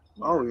guys are.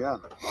 Oh, yeah.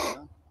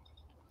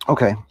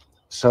 Okay.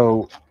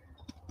 So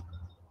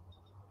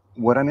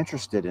what I'm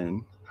interested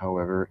in,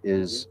 however,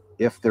 is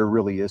if there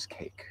really is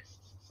cake.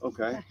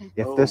 Okay.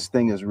 If this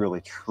thing is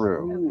really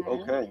true.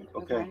 Ooh,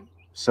 okay.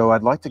 So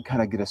I'd like to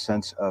kind of get a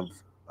sense of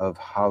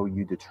how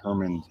you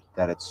determined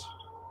that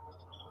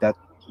that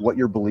what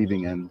you're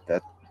believing in,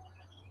 that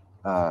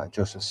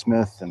Joseph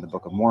Smith and the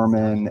Book of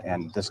Mormon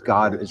and this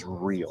God is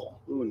real.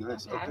 Ooh,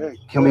 nice. Okay.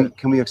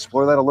 Can we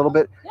explore that a little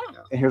bit?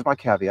 Yeah. And here's my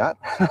caveat.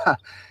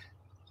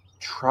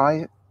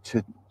 Try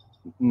to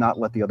not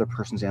let the other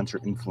person's answer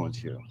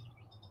influence you.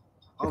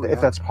 If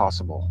that's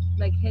possible.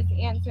 Like his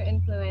answer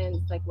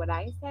influence like what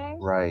I say?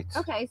 Right.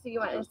 Okay, so you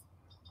want to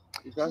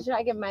should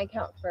I give my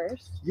account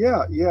first?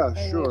 Yeah, And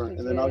sure.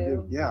 And then I'll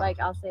give like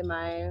I'll say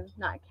my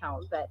not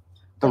account, but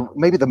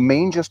Maybe the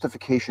main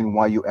justification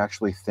why you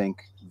actually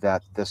think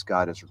that this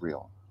God is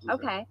real.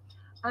 okay.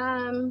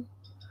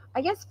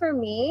 I guess for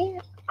me,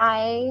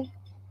 I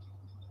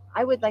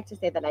would like to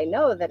say that I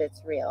know that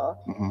it's real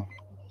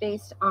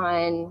based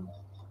on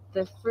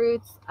the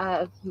fruits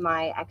of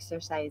my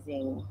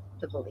exercising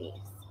the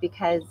beliefs,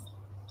 because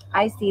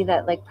I see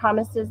that like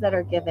promises that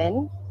are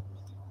given,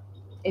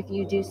 if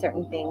you do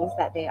certain things,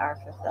 that they are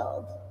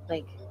fulfilled.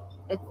 Like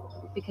it's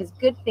because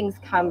good things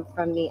come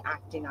from me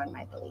acting on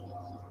my belief.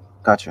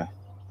 Gotcha.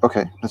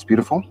 Okay, that's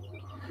beautiful.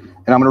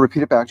 And I'm going to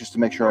repeat it back just to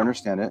make sure I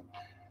understand it.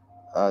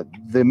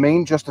 The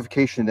main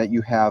justification that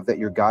you have that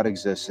your God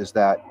exists is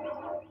that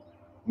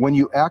when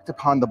you act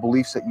upon the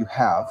beliefs that you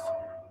have,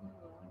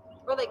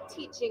 Or like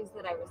teachings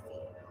that I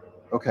receive.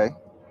 okay,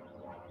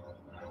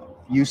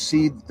 you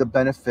see the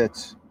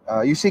benefit,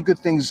 you see good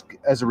things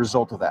as a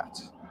result of that.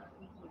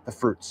 The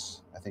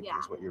fruits, I think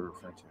is what you're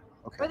referring to.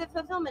 Okay. Or the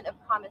fulfillment of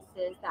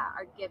promises that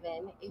are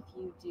given if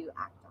you do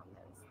act on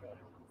those things.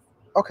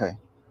 Okay.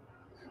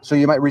 So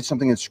you might read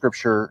something in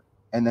scripture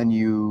and then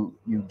you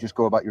just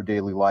go about your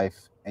daily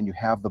life and you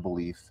have the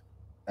belief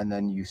and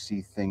then you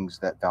see things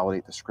that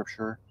validate the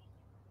scripture.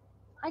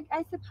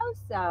 I suppose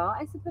so.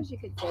 I suppose you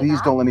could say Please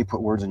that. don't let me put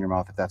words in your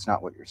mouth if that's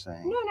not what you're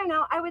saying.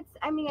 No.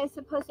 I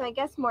suppose so. I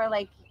guess more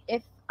like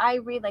if I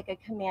read like a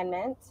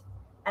commandment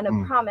and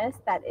a promise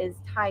that is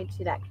tied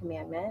to that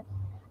commandment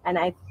and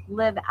I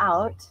live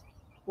out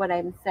what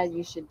I said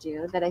you should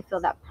do, that I feel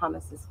that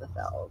promise is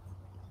fulfilled.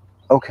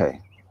 Okay.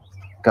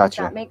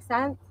 Gotcha. Does that make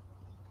sense?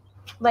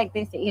 Like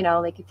they say,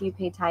 like if you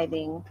pay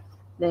tithing,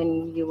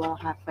 then you will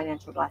have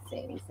financial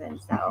blessings.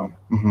 And so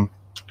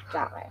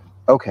that way.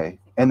 Okay.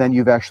 And then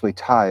you've actually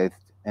tithed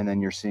and then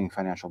you're seeing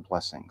financial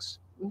blessings.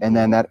 And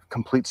then that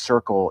complete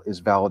circle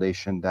is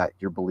validation that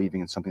you're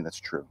believing in something that's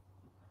true.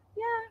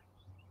 Yeah,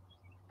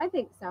 I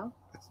think so.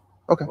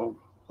 Okay.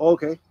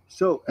 Okay.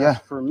 So as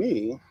for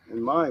me,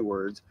 in my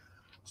words,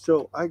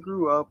 so I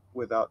grew up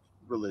without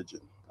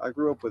religion. I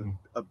grew up with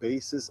a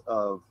basis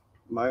of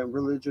my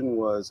religion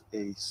was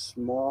a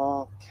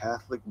small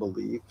Catholic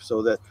belief,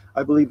 so that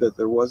I believe that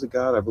there was a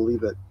God. I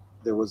believe that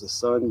there was a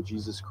Son,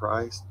 Jesus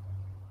Christ.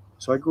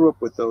 So I grew up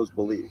with those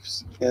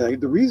beliefs. And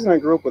the reason I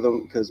grew up with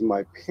them because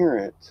my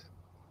parent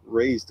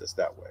raised us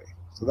that way.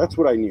 So that's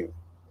what I knew.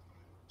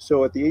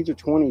 So at the age of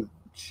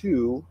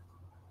 22,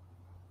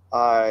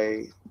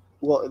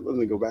 let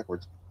me go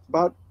backwards.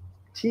 About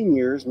teen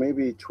years,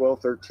 maybe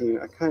 12, 13,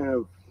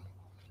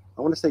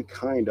 I want to say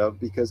kind of,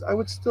 because I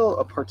would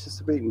still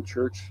participate in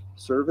church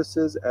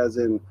services, as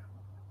in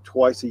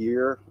twice a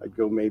year. I'd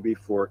go maybe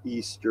for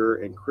Easter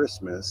and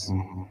Christmas.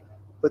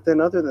 But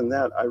then other than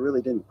that, I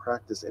really didn't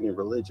practice any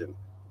religion.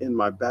 In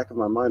my back of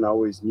my mind, I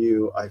always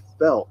knew, I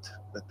felt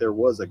that there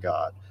was a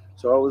God.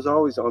 So I was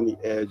always on the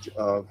edge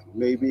of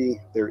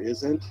maybe there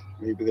isn't,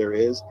 maybe there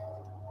is.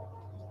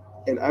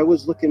 And I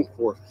was looking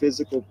for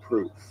physical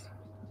proof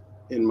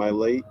in my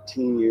late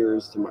teen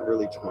years to my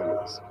early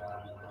 20s.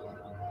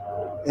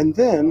 And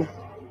then,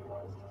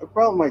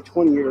 about my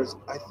 20 years,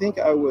 I think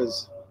I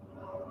want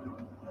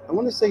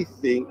to say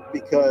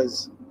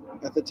because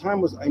at the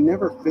time I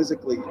never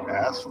physically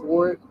asked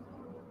for it,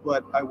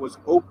 but I was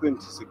open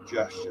to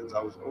suggestions.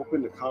 I was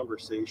open to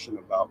conversation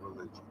about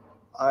religion.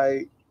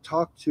 I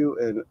talked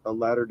to a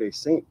Latter-day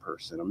Saint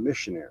person, a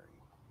missionary,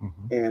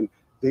 and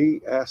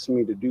they asked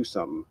me to do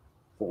something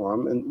for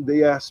them, and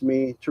they asked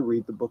me to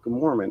read the Book of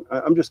Mormon.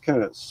 I'm just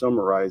kind of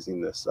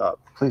summarizing this up.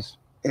 Please.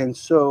 And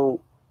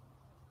so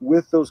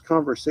with those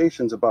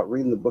conversations about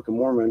reading the Book of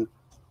Mormon,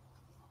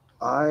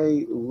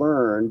 I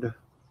learned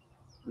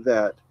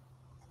that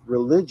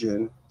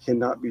religion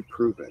cannot be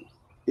proven.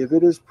 If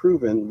it is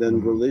proven,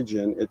 then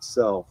religion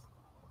itself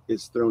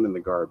is thrown in the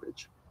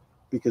garbage,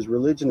 because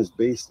religion is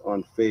based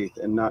on faith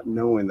and not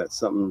knowing that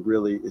something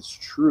really is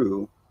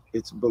true.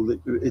 It's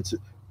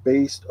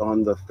based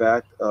on the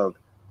fact of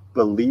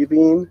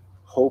believing,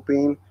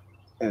 hoping,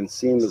 and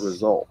seeing the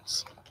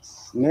results.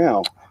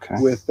 Now,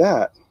 with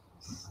that,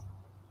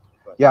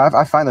 yeah,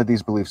 I find that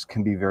these beliefs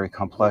can be very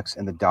complex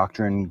and the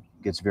doctrine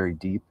gets very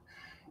deep.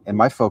 And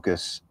my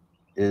focus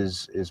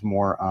is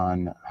more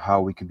on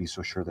how we can be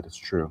so sure that it's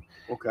true.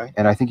 Okay.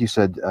 And I think you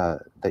said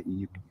that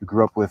you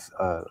grew up with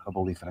a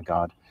belief in a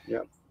God.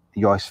 Yeah.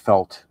 You always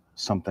felt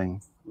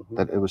something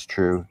that it was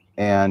true,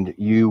 and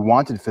you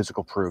wanted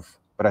physical proof.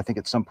 But I think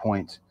at some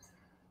point,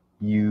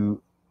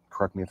 you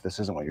correct me if this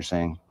isn't what you're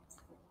saying,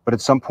 but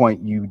at some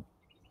point you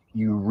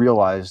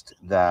realized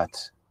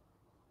that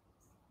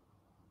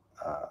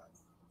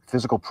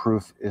physical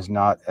proof is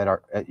not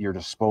at your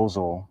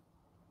disposal,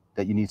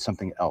 that you need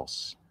something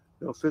else.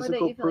 No,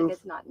 physical you feel proof. Like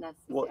it's not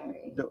necessary. Well,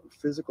 no,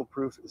 physical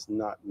proof is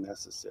not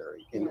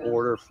necessary in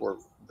order for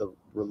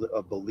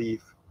a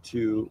belief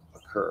to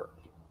occur.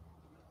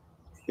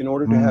 In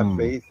order to have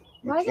faith,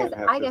 you can't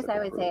have I guess I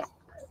would proof. say,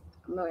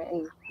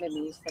 and maybe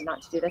you said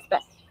not to do this,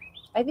 but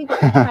I think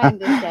what you're trying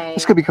to say.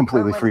 This could be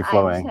completely free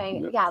flowing.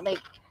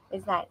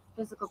 Is that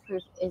physical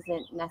proof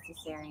isn't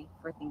necessary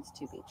for things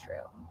to be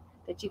true.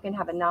 That you can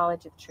have a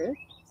knowledge of truth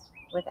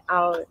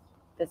without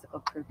physical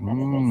proof that it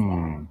is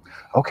there.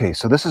 Okay,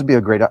 so this would be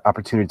a great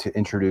opportunity to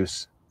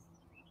introduce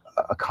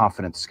a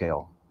confidence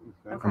scale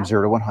from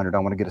 0 to 100. I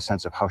want to get a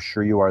sense of how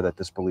sure you are that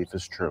this belief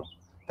is true.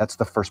 That's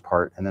the first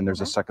part, and then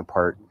there's a second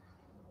part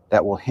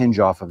that will hinge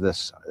off of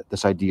this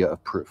idea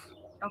of proof.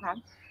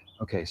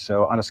 Okay,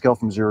 so on a scale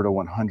from 0 to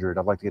 100,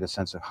 I'd like to get a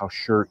sense of how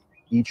sure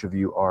each of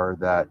you are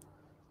that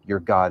your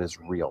God is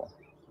real.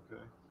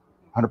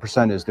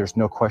 100% is there's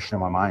no question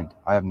in my mind.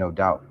 I have no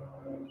doubt.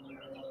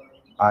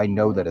 I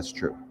know that it's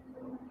true.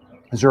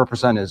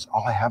 0% is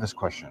all I have is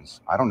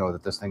questions. I don't know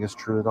that this thing is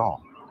true at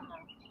all.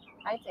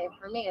 I'd say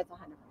for me it's 100%.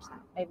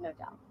 I have no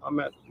doubt. I'm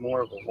at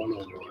more of a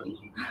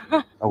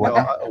 101. A what?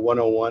 No, a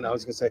 101. I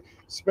was gonna say,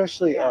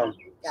 especially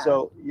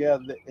so yeah,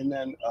 and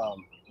then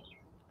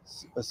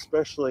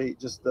especially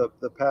just the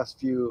past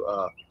few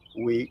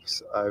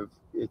weeks,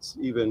 it's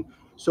even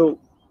so.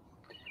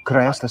 Could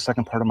I ask the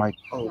second part of my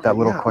that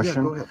little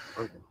question? Yeah, go ahead.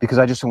 Okay. Because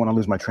I just don't want to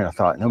lose my train of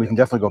thought. And then we can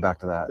definitely go back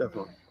to that.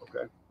 Definitely.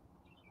 Okay.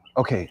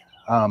 Okay.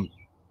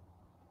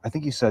 I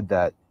think you said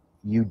that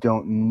you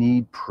don't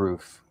need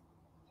proof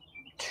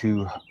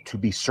to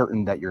be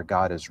certain that your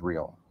God is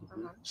real.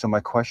 So my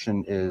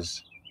question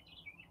is,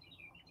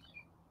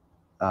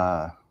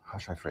 how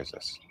should I phrase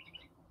this?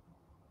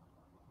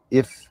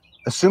 If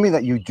assuming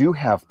that you do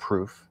have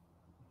proof,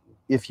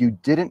 if you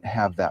didn't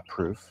have that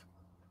proof,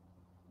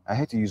 I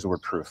hate to use the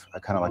word proof. I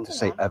kind of like to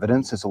say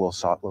evidence. It's a little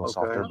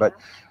softer. But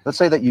let's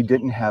say that you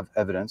didn't have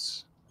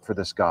evidence for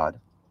this God.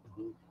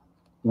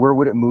 Where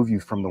would it move you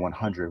from the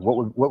 100?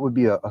 What would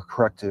be a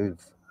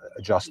corrective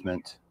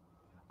adjustment?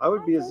 I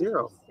would be a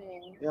 0.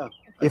 Yeah.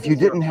 If you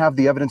didn't have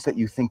the evidence that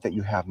you think that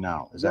you have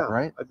now, is that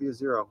right? I'd be a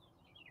 0.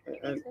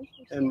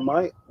 And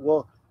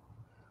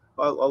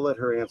I'll let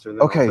her answer. And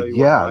then Okay.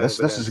 Yeah. This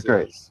is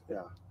great.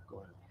 Yeah. Go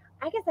ahead.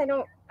 I guess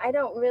I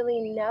don't really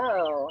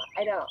know.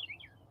 I don't,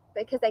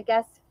 because I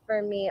guess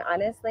for me,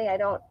 honestly, I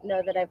don't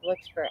know that I've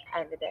looked for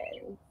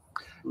evidence.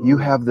 You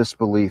have this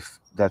belief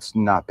that's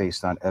not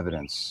based on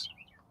evidence.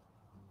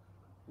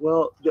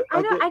 Well,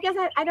 I guess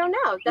I don't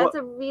know. That's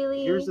a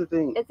really. Here's the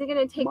thing. It's going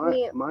to take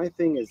me. My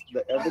thing is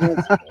the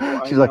evidence.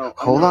 She's like,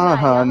 hold on,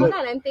 hon. Hold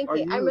on. I'm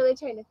thinking. I'm really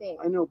trying to think.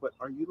 I know, but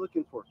are you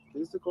looking for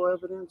physical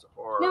evidence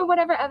or? No,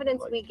 whatever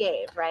evidence we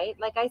gave, right?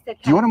 Like I said.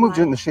 Do you want to move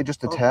in the shade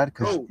just a tad?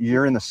 Because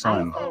you're in the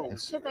sun.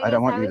 I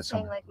don't want you to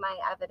saying like my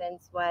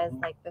evidence was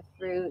like the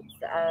fruits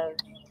of.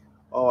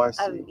 Oh, I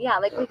see.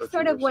 Like we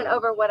sort of went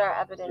over what our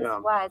evidence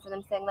was, and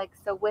I'm saying like,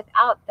 so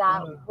without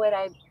that, would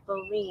I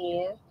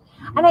believe?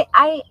 And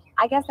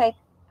I guess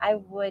I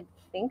would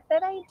think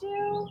that I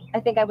do. I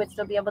think I would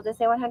still be able to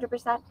say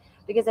 100%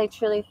 because I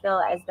truly feel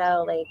as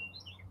though like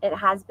it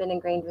has been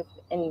ingrained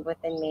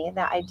within me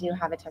that I do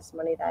have a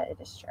testimony that it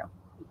is true.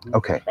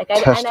 Okay. Like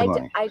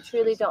I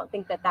truly don't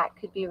think that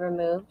could be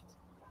removed.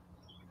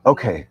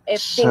 Okay.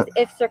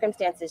 If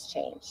circumstances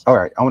change. All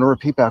right. I want to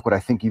repeat back what I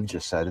think you've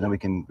just said, and then we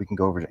can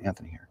go over to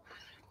Anthony here.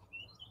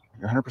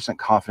 You're 100%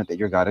 confident that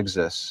your God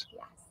exists.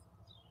 Yes.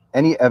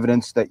 Any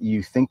evidence that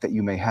you think that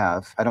you may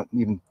have, I don't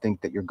even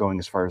think that you're going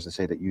as far as to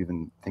say that you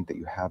even think that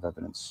you have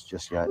evidence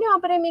just yet. No,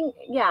 but I mean,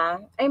 yeah.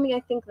 I mean, I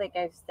think like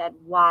I've said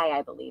why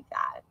I believe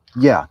that.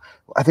 Yeah.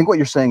 I think what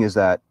you're saying is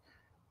that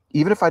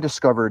even if I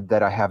discovered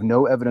that I have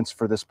no evidence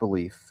for this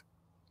belief,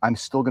 I'm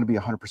still going to be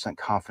 100%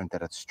 confident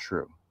that it's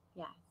true.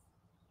 Yeah.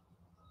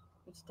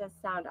 Which does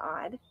sound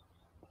odd,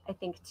 I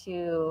think,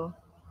 to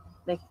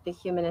like the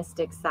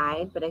humanistic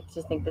side, but I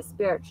just think the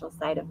spiritual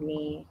side of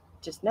me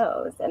just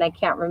knows, and I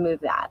can't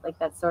remove that. Like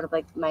that's sort of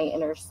like my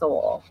inner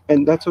soul.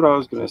 And that's what I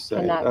was going to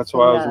say. That's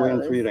why I was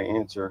waiting for you to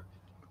answer.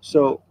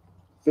 So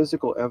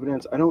physical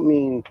evidence, I don't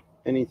mean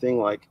anything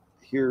like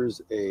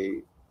here's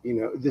a you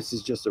know, this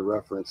is just a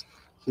reference.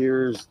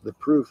 Here's the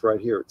proof right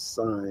here. It's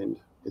signed.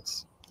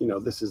 It's, you know,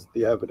 this is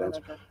the evidence.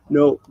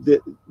 No,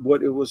 that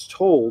what it was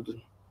told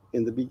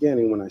in the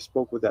beginning when I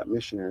spoke with that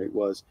missionary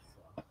was,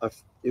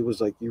 it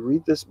was like, you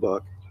read this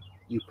book,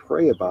 you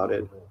pray about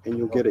it, and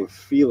you'll get a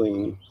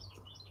feeling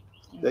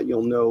that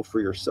you'll know for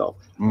yourself.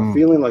 A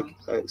feeling like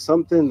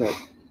something that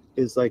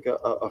is like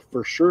a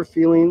for sure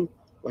feeling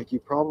like you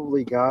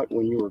probably got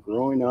when you were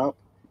growing up,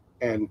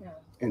 and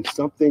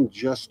something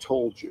just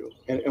told you.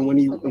 And when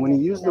he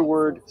used the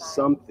word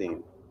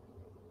something,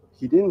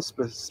 he didn't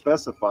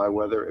specify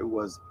whether it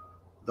was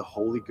the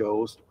Holy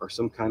Ghost or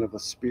some kind of a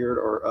spirit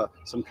or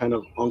some kind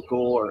of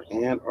uncle or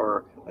aunt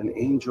or an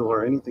angel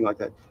or anything like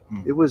that.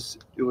 It was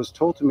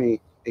told to me,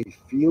 a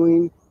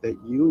feeling that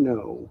you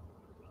know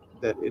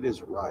that it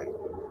is right.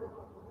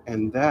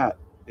 And that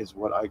is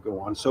what I go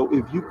on. So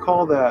if you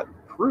call that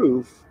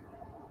proof,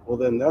 well,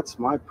 then that's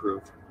my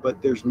proof.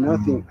 But there's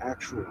nothing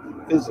actual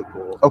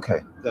physical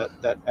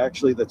that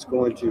actually that's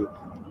going to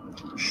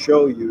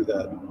show you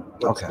that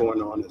what's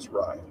going on is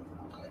right.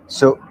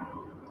 So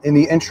in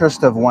the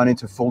interest of wanting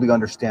to fully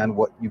understand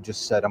what you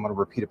just said, I'm going to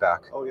repeat it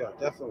back. Oh, yeah,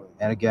 definitely.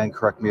 And again,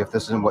 correct me if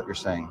this isn't what you're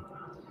saying.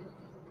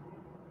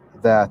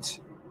 That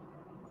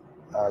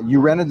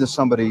you ran into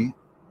somebody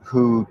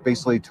who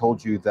basically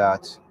told you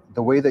that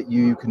the way that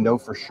you can know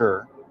for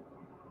sure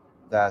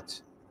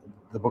that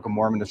the Book of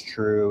Mormon is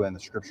true and the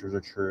scriptures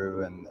are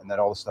true and that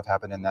all this stuff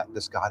happened and that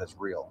this God is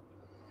real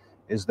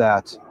is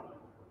that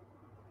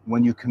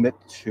when you commit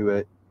to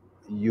it,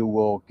 you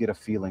will get a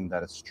feeling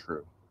that it's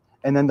true.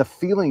 And then the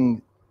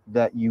feeling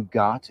that you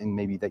got and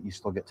maybe that you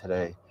still get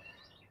today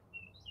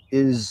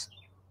is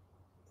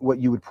what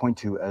you would point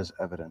to as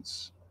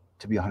evidence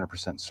to be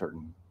 100%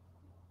 certain.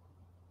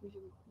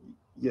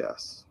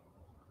 Yes.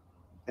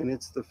 And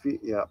it's the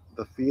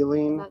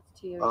feeling That's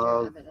to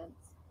your evidence.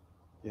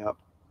 Yeah.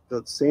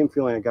 The same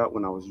feeling I got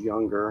when I was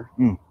younger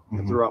and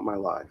throughout my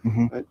life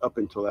up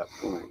until that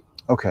point.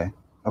 Okay.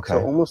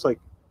 So almost like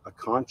a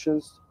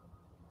conscience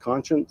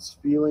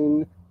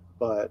feeling,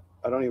 but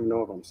I don't even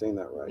know if I'm saying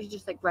that right. You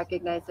just like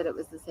recognize that it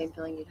was the same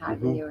feeling you'd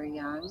had when you were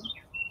young.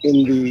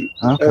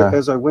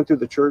 As I went through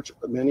the church,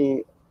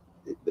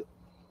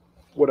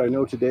 what I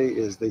know today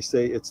is they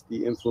say it's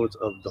the influence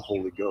of the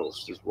Holy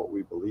Ghost is what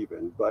we believe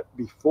in. But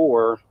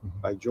before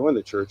I joined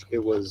the church,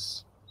 there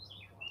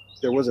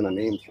wasn't a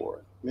name for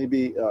it.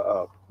 Maybe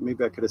I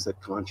could have said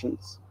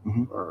conscience,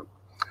 or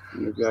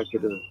maybe I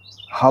could have.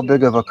 How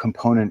big of a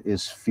component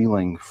is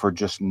feeling for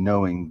just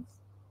knowing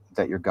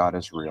that your God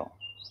is real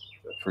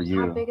for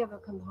you? How big of a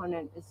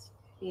component is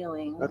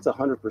feeling? That's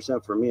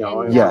 100% for me.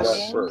 I'll yes. answer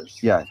that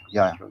first. Yeah.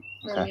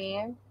 For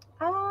me,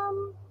 I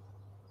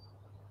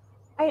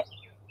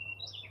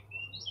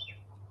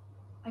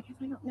guess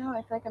I don't know.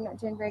 I feel like I'm not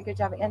doing a very good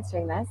job of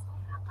answering this.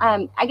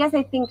 I guess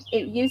I think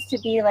it used to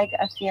be like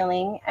a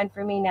feeling, and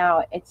for me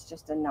now, it's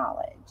just a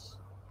knowledge.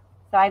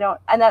 So I don't,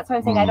 and that's what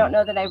I'm saying. I don't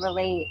know that I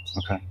relate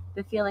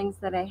the feelings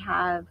that I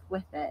have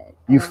with it.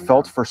 You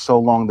felt for so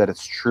long that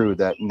it's true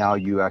that now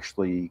you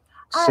actually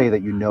say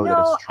that you know that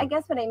it's true. I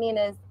guess what I mean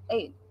is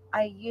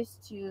I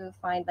used to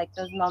find like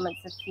those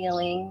moments of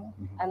feeling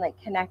and like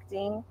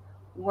connecting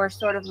were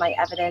sort of my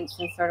evidence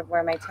and sort of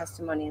where my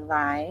testimony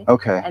lied.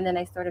 Okay. And then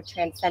I sort of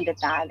transcended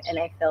that, and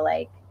I feel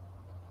like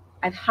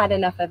I've had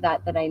enough of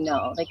that I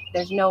know. Like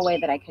there's no way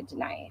that I could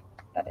deny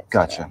that it's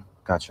true.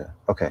 Gotcha.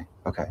 Okay.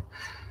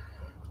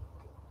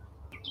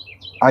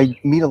 I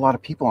meet a lot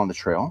of people on the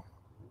trail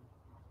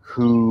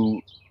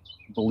who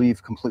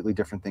believe completely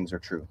different things are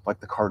true, like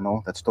the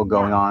cardinal that's still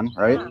going on,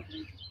 right?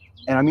 Yeah.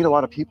 And I meet a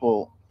lot of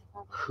people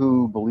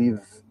who believe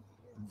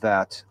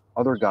that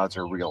other gods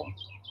are real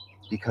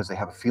because they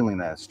have a feeling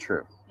that it's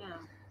true. Yeah.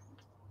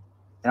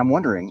 And I'm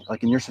wondering,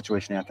 like in your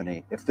situation,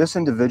 Anthony, if this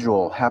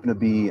individual happened to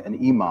be an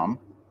imam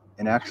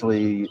and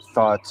actually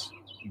thought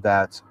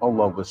that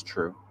Allah was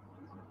true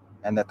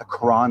and that the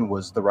Quran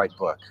was the right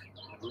book,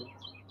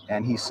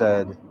 and he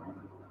said,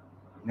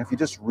 if you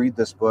just read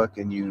this book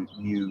and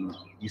you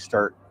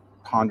start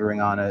pondering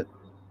on it,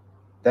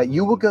 that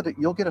you'll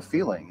get a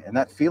feeling, and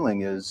that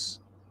feeling is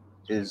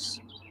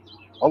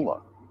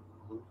Allah.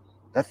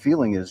 That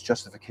feeling is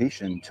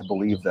justification to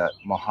believe that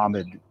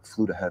Muhammad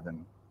flew to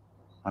heaven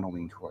on a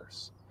winged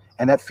horse.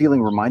 And that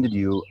feeling reminded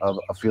you of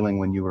a feeling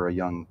when you were a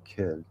young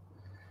kid.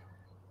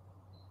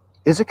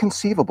 Is it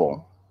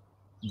conceivable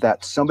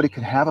that somebody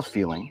could have a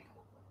feeling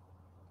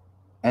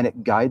and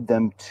it guide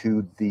them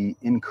to the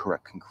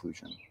incorrect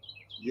conclusion?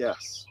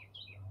 Yes.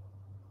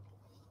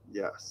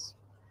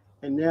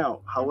 And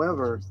now,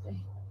 however,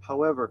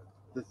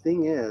 the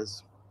thing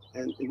is,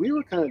 and we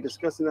were kind of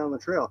discussing that on the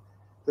trail,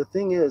 the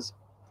thing is,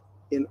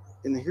 and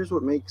here's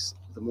what makes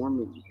the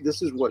Mormon,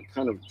 this is what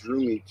kind of drew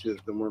me to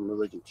the Mormon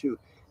religion too,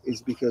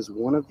 is because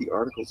one of the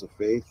articles of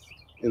faith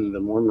in the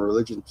Mormon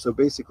religion, so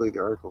basically the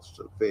articles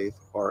of faith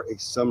are a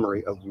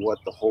summary of what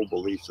the whole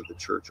beliefs of the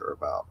church are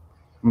about.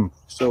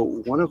 So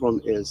one of them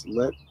is,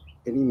 let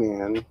any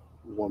man,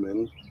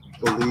 woman,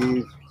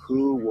 believe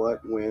who,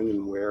 what, when,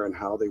 and where, and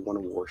how they want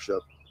to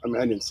worship I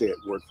mean, I didn't say it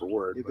word for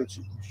word.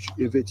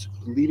 If it's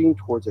leading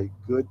towards a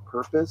good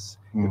purpose,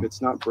 if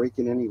it's not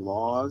breaking any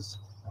laws,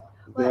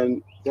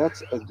 then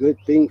that's a good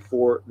thing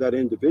for that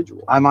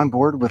individual. I'm on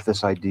board with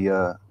this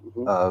idea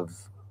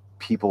of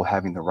people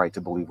having the right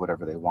to believe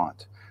whatever they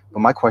want. But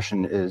my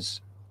question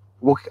is,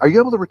 well, are you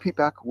able to repeat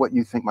back what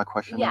you think my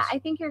question is? Yeah, I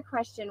think your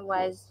question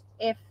was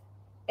if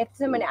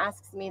someone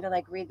asks me to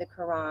like read the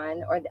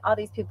Quran, or all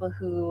these people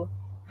who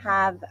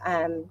have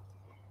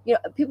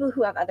people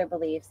who have other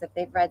beliefs, if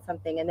they've read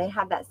something and they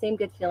have that same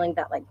good feeling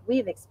that like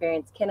we've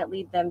experienced, can it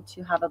lead them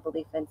to have a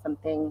belief in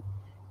something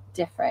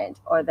different,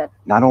 or that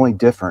not only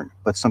different,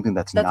 but something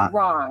that's not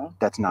wrong?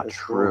 That's not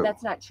true.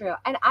 That's not true.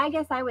 And I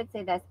guess I would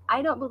say this: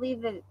 I don't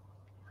believe that.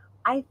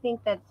 I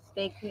think that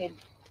they could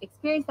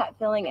experience that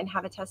feeling and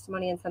have a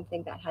testimony in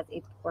something that has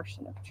a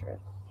portion of truth.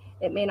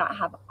 It may not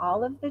have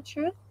all of the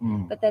truth,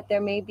 but that there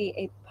may be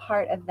a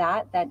part of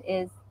that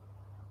is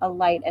a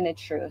light and a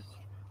truth.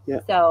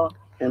 Yeah. So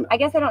and I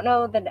guess I don't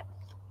know that,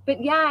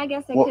 but yeah, I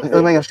guess I could.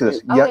 Let me ask you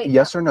this: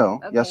 yes or no?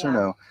 Okay, yes or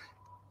no?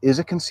 Is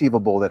it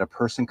conceivable that a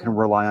person can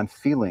rely on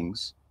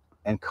feelings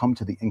and come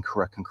to the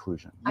incorrect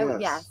conclusion?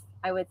 Yes.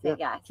 I would say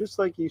yes. Just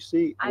like you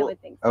see. I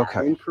would think so.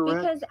 Okay.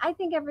 Incorrect. Because I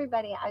think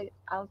everybody,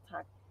 I'll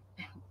talk.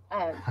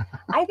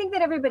 I think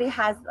that everybody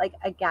has like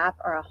a gap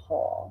or a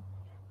hole,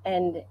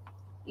 and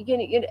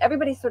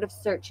everybody's sort of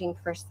searching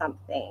for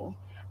something.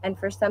 And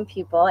for some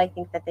people, I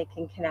think that they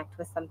can connect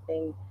with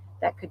something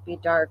that could be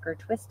dark or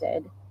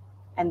twisted,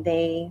 and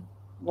they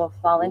will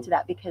fall into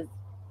that because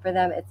for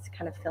them it's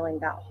kind of filling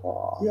that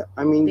hole. Yeah,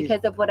 I mean,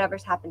 because of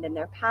whatever's happened in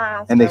their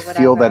past, and they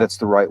feel that it's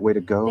the right way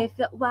to go. They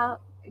feel right,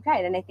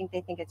 and I think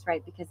they think it's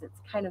right because it's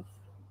kind of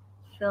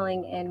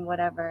filling in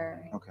whatever.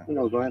 Okay.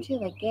 Go ahead. To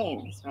like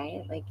games,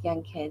 right? Like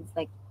young kids,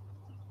 like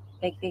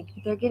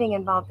they're getting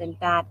involved in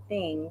bad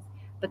things,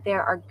 but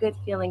there are good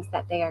feelings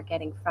that they are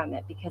getting from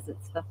it because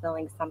it's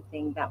fulfilling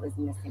something that was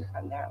missing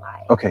from their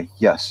life. Okay.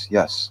 Yes.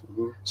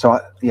 So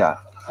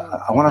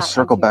I want to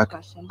circle back.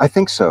 I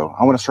think so.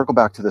 I want to circle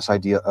back to this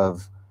idea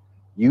of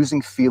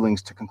using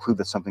feelings to conclude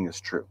that something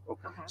is true.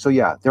 Okay. So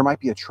yeah, there might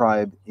be a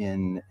tribe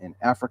in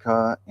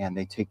Africa, and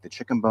they take the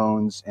chicken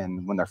bones,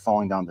 and when they're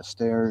falling down the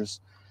stairs,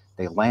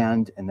 they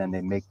land, and then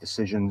they make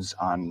decisions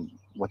on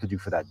what to do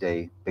for that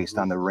day based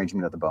on the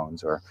arrangement of the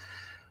bones. Or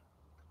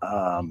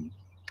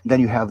then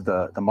you have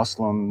the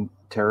Muslim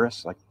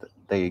terrorists, like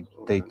they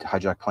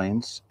hijack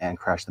planes and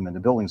crash them into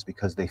buildings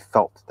because they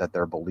felt that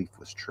their belief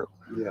was true.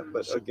 Yeah,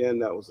 but again,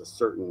 that was a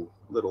certain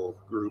little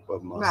group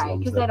of Muslims. Right,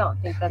 because I don't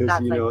think that's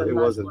like it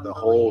wasn't the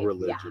whole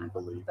religion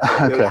belief.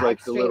 It was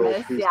like the little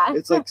piece. Yeah.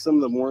 It's like some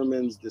of the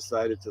Mormons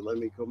decided to let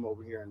me come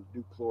over here and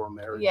do plural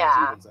marriages.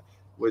 Yeah.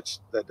 Which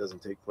that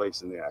doesn't take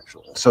place in the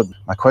actual. So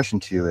my question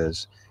to you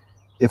is,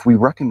 if we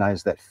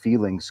recognize that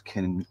feelings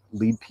can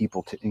lead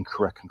people to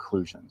incorrect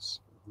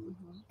conclusions,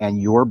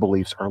 and your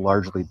beliefs are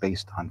largely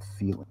based on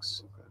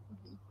feelings,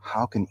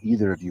 how can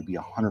either of you be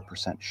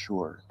 100%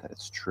 sure that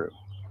it's true?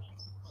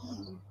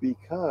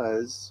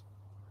 Because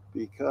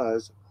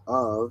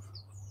of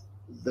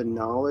the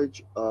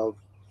knowledge of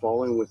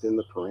falling within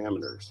the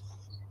parameters.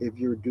 If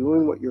you're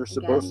doing what you're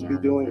supposed to be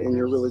doing in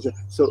your religion,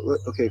 so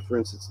okay, for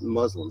instance,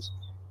 Muslims,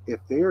 if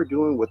they are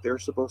doing what they're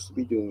supposed to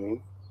be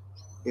doing,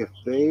 if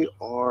they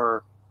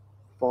are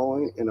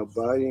following and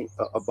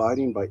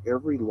abiding by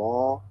every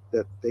law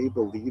that they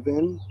believe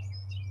in,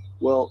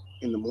 well,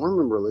 in the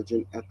Mormon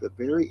religion, at the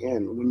very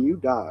end, when you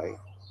die,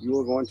 you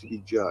are going to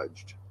be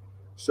judged.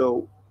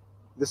 So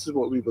this is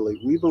what we believe.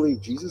 We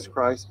believe Jesus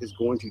Christ is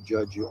going to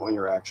judge you on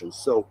your actions.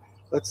 So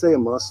let's say a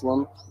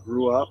Muslim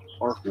grew up,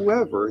 or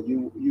whoever,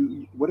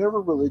 you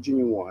whatever religion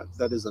you want,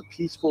 that is a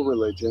peaceful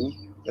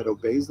religion, that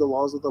obeys the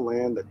laws of the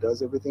land, that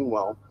does everything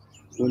well.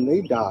 When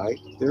they die,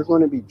 they're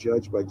going to be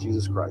judged by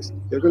Jesus Christ.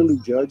 They're going to be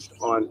judged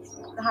on.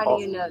 How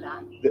do you know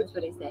that? That's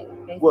what he's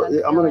saying. Well,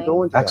 I'm going to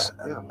go into that.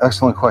 Yeah.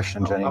 Excellent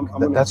question, Jenny.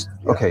 That's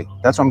okay.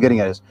 That's what I'm getting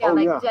at. Is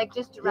like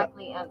just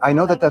directly. Yeah. I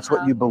know that that's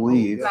what you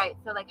believe. Right.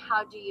 So like,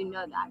 how do you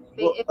know that?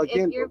 Well,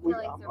 again,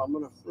 I'm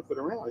going to flip it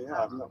around.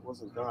 Yeah, that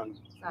wasn't done.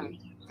 Sorry.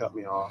 Cut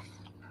me off.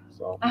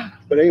 So,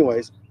 but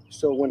anyways,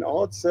 so when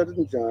all it's said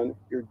and done,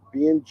 you're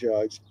being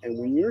judged, and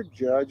when you're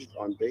judged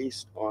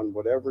based on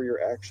whatever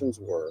your actions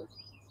were,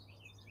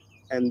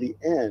 and the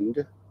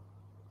end,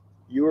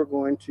 you are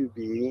going to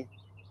be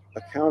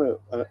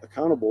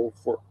accountable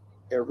for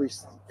every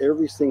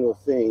single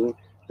thing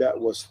that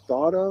was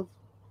thought of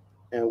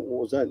and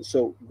was done.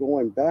 So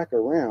going back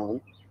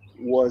around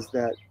was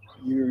that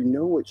you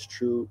know it's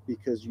true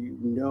because you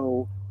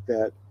know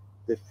that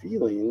the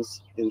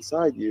feelings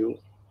inside you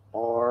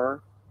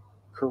are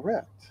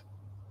correct.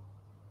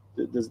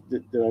 Did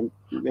I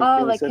make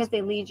like sense? because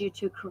they lead you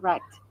to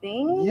correct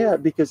things? Yeah,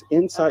 because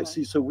inside,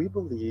 so we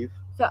believe.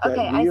 So,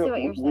 okay, I see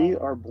what you're saying. We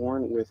are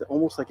born with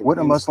almost like an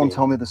Wouldn't a Muslim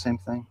tell me the same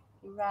thing?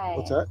 Right.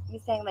 What's that?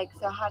 You're saying like,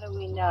 so how do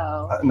we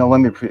know? No, let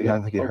me. I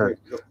think you heard.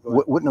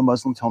 Wouldn't a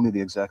Muslim tell me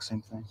the exact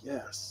same thing?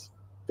 Yes,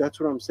 that's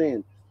what I'm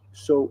saying.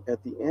 So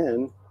at the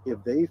end,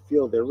 if they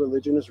feel their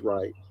religion is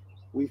right,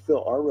 we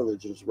feel our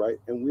religion is right,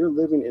 and we're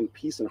living in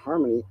peace and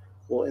harmony.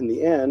 Well, in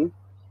the end,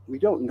 we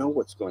don't know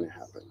what's going to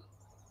happen.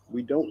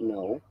 We don't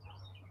know,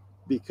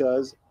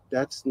 because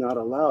that's not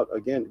allowed.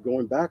 Again,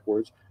 going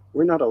backwards,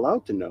 we're not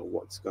allowed to know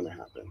what's going to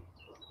happen.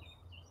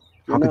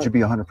 How could you be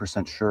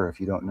 100% sure if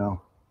you don't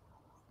know?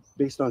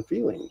 Based on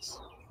feelings.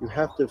 You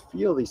have to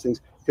feel these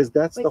things, because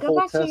that's the whole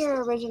test. Go back to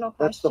your original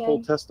question. That's the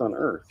whole test on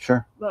earth.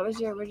 Sure. What was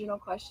your original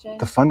question?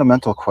 The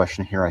fundamental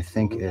question here, I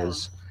think,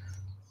 is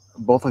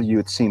both of you,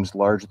 it seems,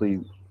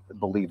 largely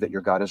believe that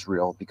your God is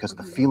real because of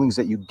the feelings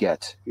that you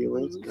get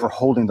for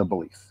holding the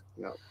belief.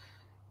 Yeah.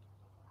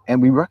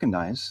 And we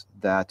recognize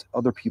that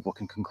other people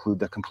can conclude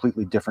that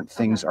completely different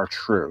things are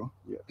true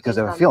because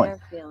they have a feeling.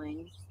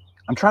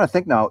 I'm trying to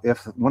think now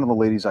if one of the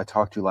ladies I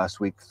talked to last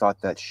week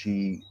thought that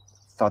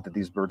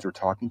these birds were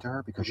talking to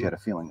her because she had a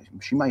feeling.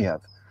 She might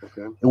have.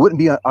 Okay. It wouldn't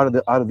be out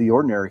of the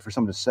ordinary for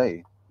someone to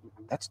say,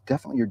 that's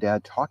definitely your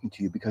dad talking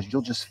to you, because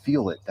you'll just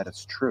feel it, that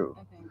it's true.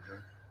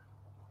 Okay.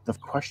 The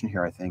question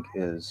here, I think,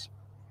 is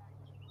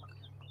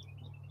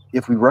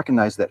if we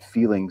recognize that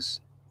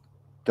feelings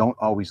don't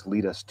always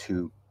lead us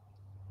to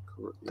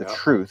the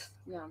truth,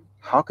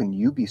 how can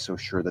you be so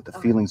sure that the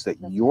feelings that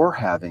you're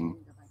having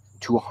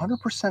to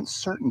 100%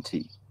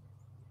 certainty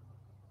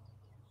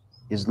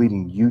is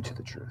leading you to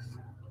the truth?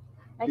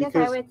 I guess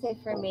I would say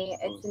for me,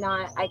 it's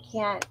not,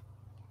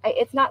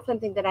 it's not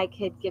something that I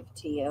could give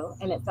to you,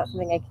 and it's not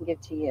something I can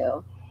give to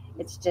you.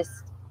 It's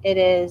just, it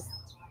is,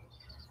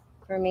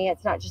 for me,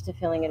 it's not just a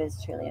feeling, it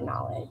is truly a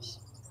knowledge.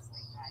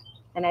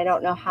 And I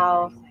don't know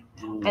how,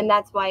 and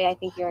that's why I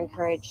think you're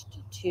encouraged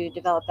to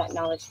develop that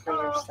knowledge for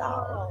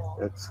yourself.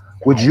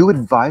 Would you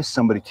advise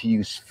somebody to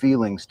use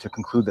feelings to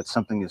conclude that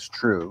something is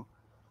true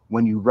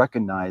when you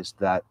recognize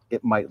that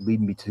it might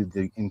lead me to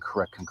the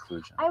incorrect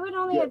conclusion? I would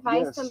only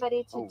advise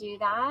somebody to do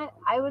that.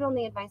 I would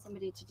only advise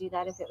somebody to do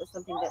that if it was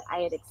something that I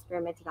had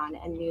experimented on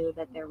and knew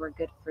that there were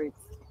good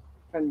fruits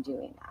from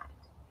doing that.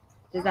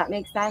 Does that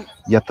make sense?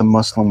 Yet the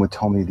Muslim would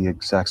tell me the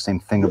exact same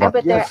thing about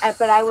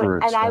I would,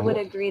 fruits, and I would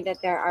agree that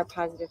there are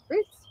positive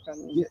fruits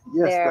from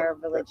their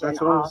religion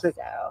that's what also.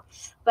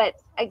 But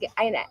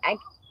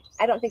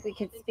I don't think we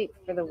can speak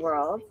for the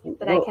world,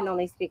 but I can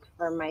only speak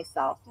for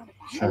myself.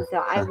 And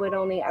so I would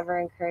only ever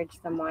encourage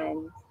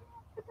someone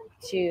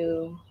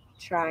to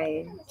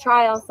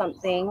trial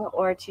something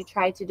or to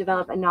try to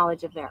develop a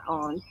knowledge of their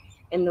own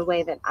in the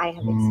way that I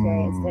have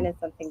experienced, and it's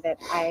something that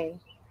I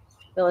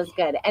feel is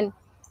good. And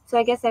so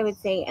I guess I would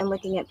say, and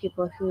looking at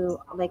people who,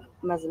 like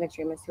Muslim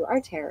extremists who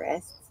are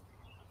terrorists,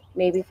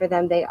 maybe for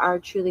them, they are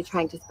truly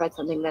trying to spread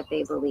something that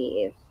they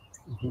believe.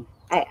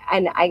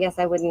 I guess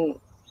I wouldn't,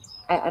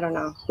 I don't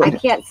know. I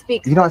can't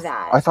speak for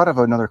that. I thought of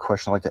another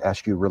question I'd like to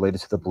ask you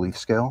related to the belief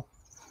scale.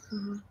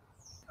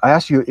 I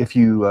asked you if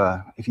you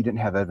didn't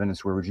have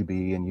evidence, where would you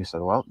be? And you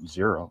said, well,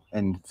 0.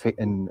 And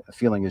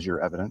feeling is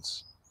your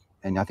evidence.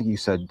 And I think you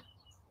said,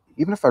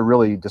 even if I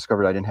really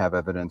discovered I didn't have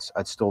evidence,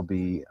 I'd still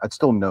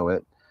know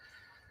it.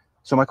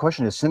 So my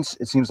question is, since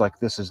it seems like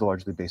this is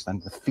largely based on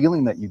the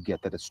feeling that you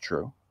get that it's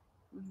true,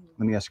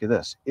 let me ask you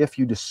this. If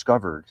you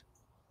discovered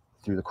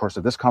through the course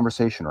of this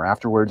conversation or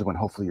afterwards, when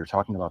hopefully you're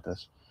talking about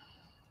this,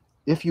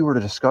 if you were to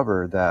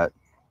discover that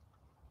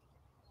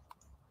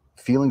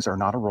feelings are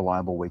not a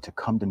reliable way to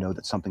come to know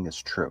that something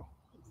is true,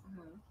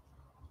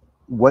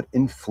 what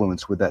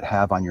influence would that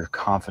have on your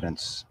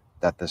confidence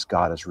that this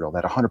God is real,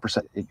 that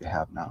 100% you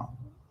have now?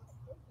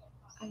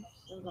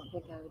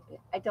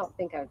 I don't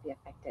think I would be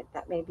affected.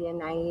 That may be a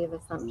naive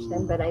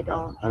assumption, but I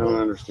don't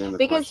understand the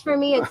because question. For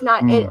me, it's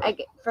not.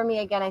 For me,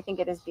 again, I think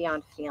it is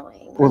beyond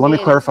feeling. Well, let me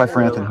clarify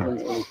for Anthony here.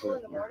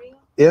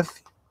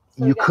 If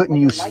you couldn't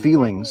use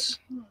feelings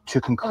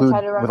to conclude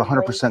with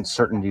 100%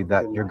 certainty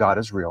that your God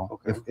is real,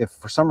 if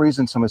for some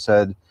reason someone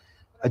said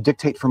a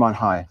dictate from on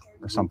high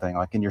or something,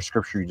 like in your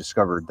scripture you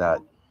discovered that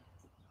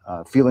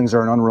feelings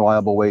are an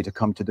unreliable way to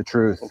come to the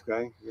truth.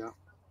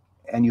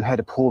 And you had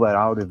to pull that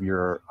out of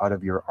your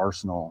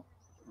arsenal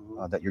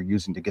that you're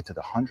using to get to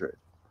the 100.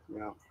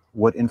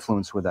 What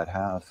influence would that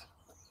have?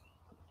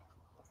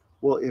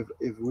 Well, if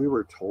we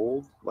were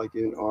told, like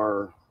if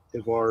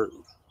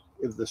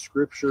the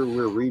scripture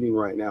we're reading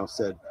right now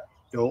said,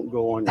 don't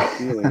go on your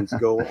feelings,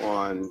 go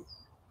on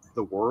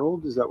the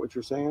world, is that what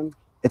you're saying?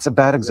 It's a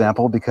bad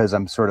example because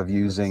I'm sort of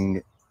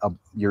using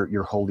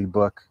your holy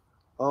book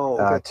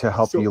to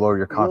help you lower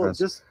your confidence.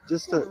 No,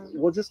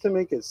 just to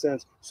make it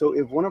sense. So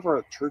if one of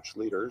our church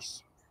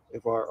leaders,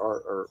 if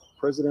our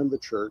president of the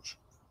church,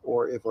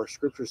 or if our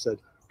scripture said,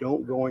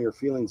 don't go on your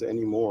feelings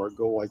anymore,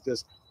 go like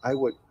this, I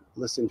would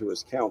listen to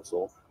his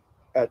counsel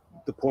at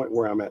the point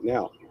where I'm at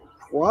now.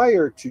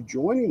 Prior to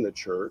joining the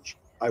church,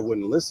 I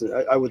wouldn't listen.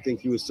 I would think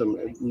he was some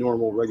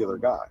normal, regular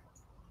guy.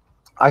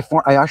 I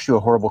asked you a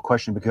horrible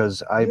question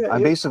because I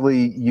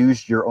basically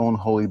used your own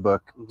holy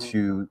book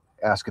to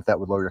ask if that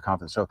would lower your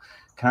confidence. So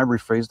can I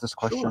rephrase this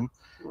question?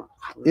 Sure.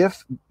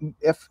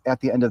 If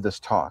at the end of this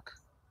talk,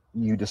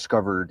 you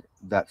discovered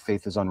that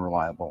faith is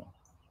unreliable,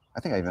 I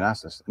think I even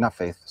asked this, not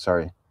faith,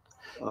 sorry.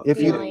 If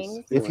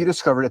you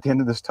discovered at the end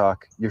of this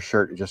talk, your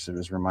shirt just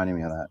was reminding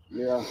me of that.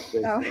 Yeah.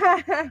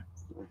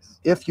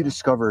 If you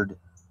discovered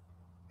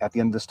at the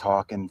end of this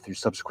talk and through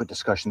subsequent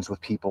discussions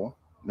with people,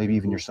 maybe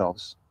even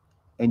yourselves,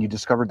 and you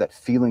discovered that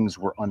feelings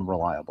were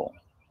unreliable,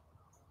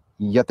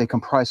 yet they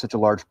comprise such a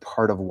large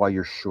part of why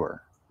you're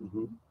sure,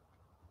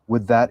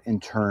 would that in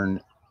turn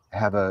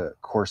have a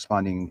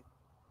corresponding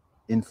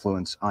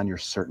influence on your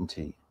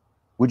certainty?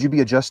 Would you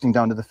be adjusting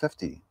down to the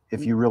 50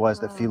 if you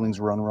realized that feelings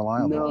were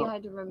unreliable? If you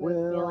had to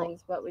remove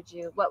feelings, what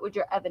would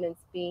your evidence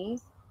be?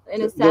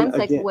 In a sense,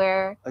 like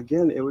where?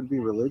 Again, it would be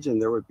religion.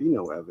 There would be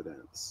no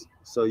evidence.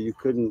 So you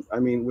couldn't, I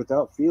mean,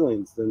 without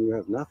feelings, then you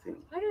have nothing.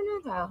 I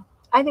don't know though.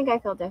 I think I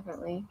feel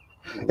differently.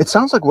 It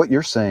sounds like what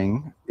you're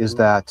saying is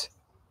that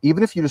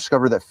even if you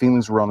discover that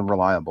feelings were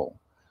unreliable,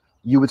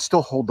 you would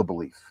still hold the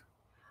belief.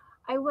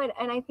 I would,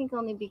 and I think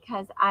only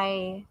because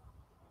I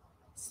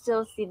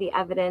still see the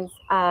evidence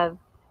of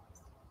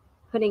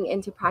putting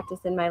into practice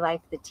in my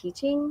life the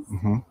teachings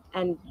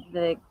and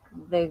the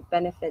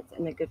benefits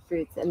and the good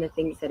fruits and the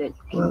things that it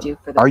can do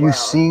for the world. Are you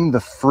seeing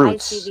the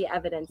fruits? I see the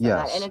evidence of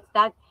that, and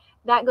it's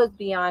that goes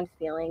beyond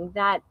feeling.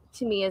 That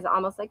to me is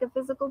almost like a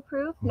physical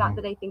proof. Not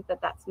that I think that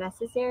that's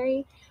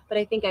necessary, but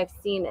I think I've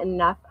seen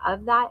enough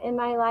of that in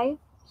my life.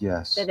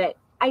 Yes. That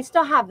I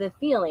still have the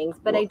feelings,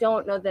 but I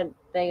don't know that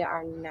they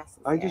are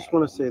necessary. I just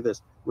want to say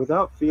this: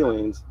 without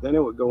feelings, then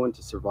it would go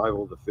into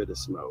survival of the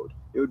fittest mode.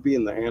 It would be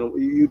in the animal.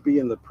 You'd be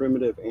in the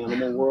primitive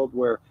animal world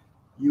where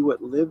you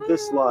would live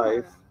this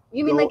life.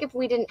 You mean like if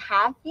we didn't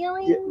have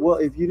feelings? Yeah, well,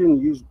 if you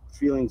didn't use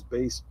feelings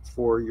based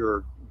for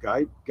your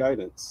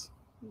guidance,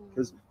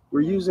 because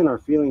we're using our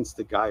feelings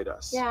to guide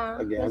us. Yeah.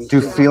 Again,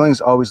 do feelings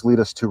always lead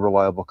us to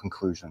reliable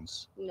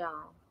conclusions? No.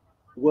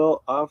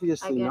 Well,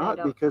 obviously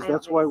not, because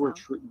that's why we're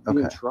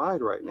being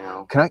tried right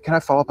now. Can I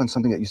follow up on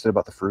something that you said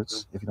about the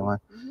fruits, if you don't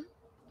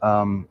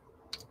mind?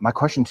 My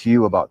question to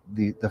you about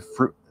the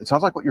fruit, it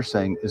sounds like what you're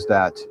saying is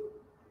that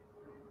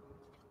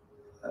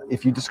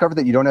if you discover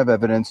that you don't have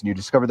evidence and you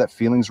discover that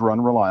feelings were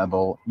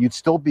unreliable, you'd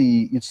still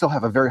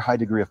have a very high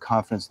degree of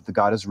confidence that the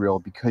God is real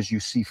because you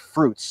see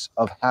fruits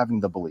of having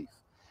the belief.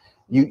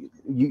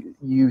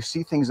 You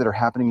see things that are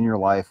happening in your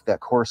life that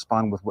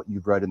correspond with what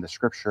you've read in the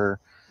scripture.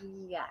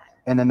 Yeah.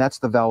 And then that's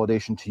the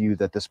validation to you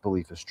that this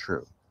belief is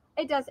true.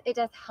 It does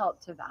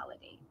help to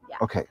validate. Yeah.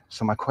 Okay.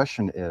 So my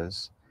question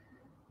is,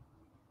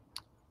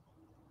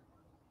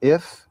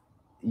 if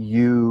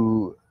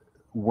you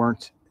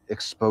weren't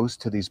exposed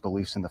to these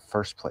beliefs in the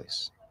first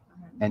place,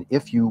 and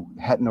if you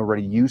hadn't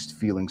already used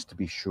feelings to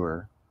be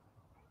sure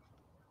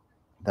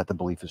that the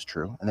belief is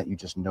true and that you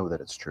just know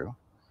that it's true,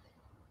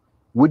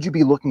 would you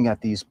be looking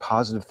at these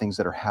positive things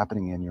that are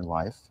happening in your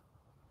life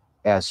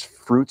as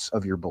fruits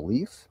of your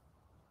belief,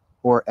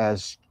 or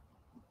as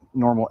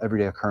normal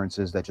everyday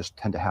occurrences that just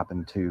tend to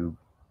happen to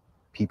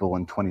people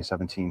in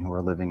 2017 who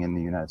are living in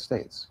the United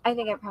States? I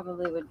think I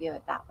probably would view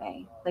it that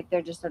way. Like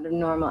they're just sort of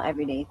normal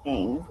everyday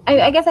things.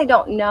 I guess I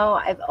don't know.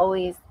 I've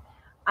always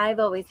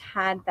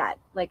had that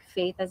like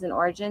faith as an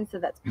origin. So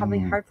that's probably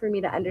hard for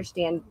me to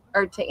understand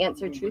or to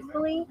answer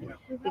truthfully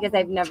because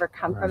I've never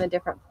come from a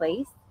different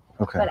place.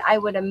 Okay. But I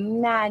would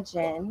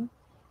imagine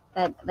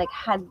that like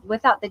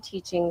without the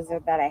teachings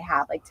that I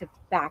have, like to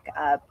back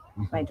up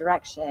my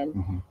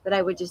direction, that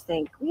I would just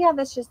think, yeah,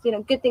 that's just,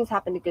 good things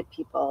happen to good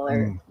people,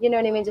 or you know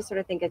what I mean? Just sort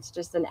of think it's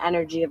just an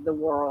energy of the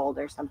world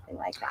or something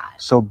like that.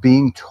 So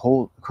being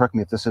told, correct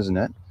me if this isn't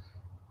it,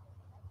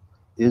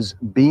 is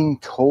being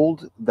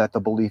told that the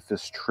belief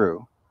is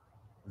true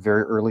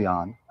very early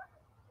on,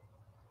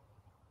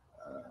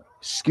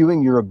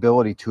 skewing your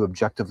ability to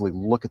objectively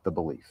look at the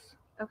belief?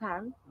 Okay.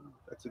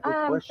 That's a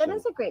good question. That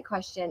is a great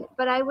question.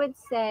 But I would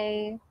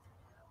say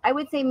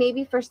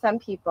maybe for some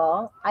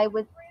people, I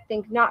would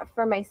think not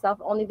for myself,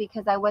 only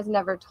because I wasn't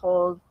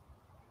told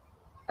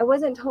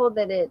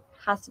that it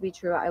has to be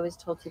true. I was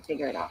told to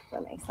figure it out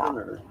for myself.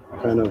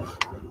 Kind of.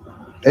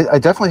 I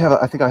definitely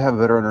I think I have a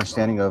better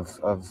understanding of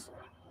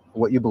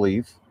what you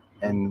believe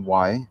and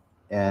why,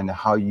 and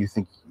how you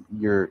think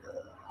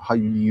how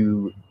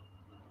you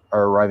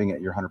are arriving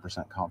at your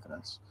 100%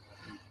 confidence.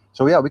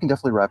 So yeah, we can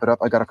definitely wrap it up.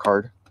 I got a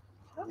card.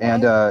 Okay.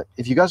 And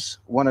if you guys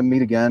want to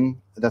meet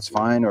again, that's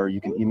fine, or you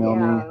can email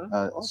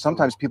me.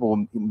 Sometimes people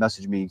will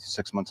message me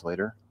 6 months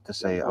later to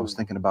say, I was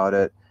thinking about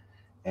it,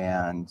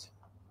 and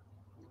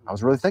I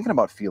was really thinking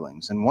about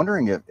feelings and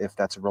wondering if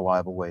that's a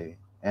reliable way.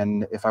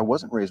 And if I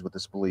wasn't raised with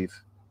this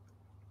belief,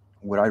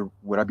 would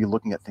I be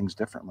looking at things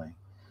differently?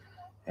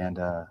 And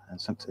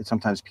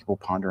sometimes people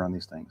ponder on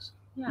these things.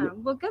 Yeah.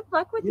 Well, good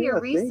luck with your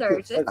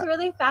research. It's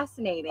really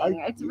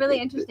fascinating. It's really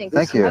interesting.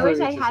 Thank you. I wish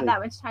I had that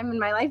much time in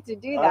my life to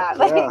do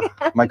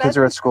that. My kids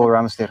are at school, or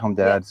I'm a stay-at-home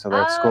dad, so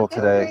they're at school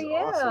today. For you.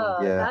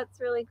 Awesome. Yeah. That's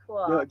really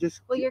cool.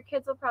 Well, your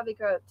kids will probably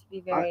grow up to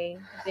be very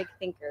big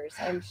thinkers,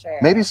 I'm sure.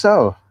 Maybe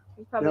so.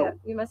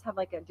 You must have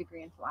like a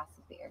degree in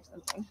philosophy or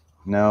something.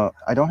 No,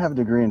 I don't have a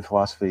degree in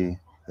philosophy.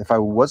 If I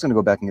was going to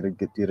go back and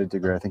get a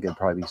degree, I think it'd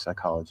probably be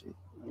psychology.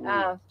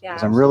 Oh, yeah.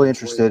 Because I'm really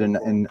interested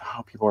in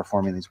how people are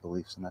forming these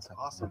beliefs and that type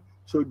of thing.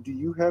 So do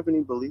you have any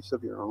beliefs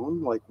of your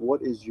own? Like,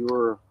 what is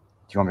your...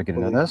 Do you want me to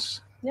get into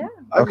this? Yeah.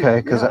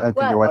 Okay, because I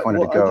think your wife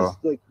wanted to go.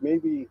 Just, like,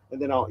 maybe,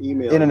 and then I'll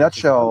email. In a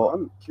nutshell,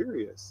 I'm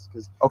curious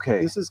because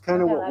okay, this is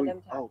kind of Okay, what let we.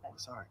 them talk Oh, then.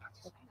 sorry.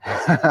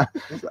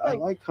 I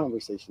like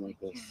conversation like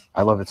this.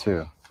 I love it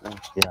too.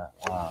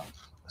 Yeah.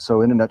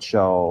 So in a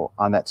nutshell,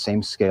 on that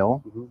same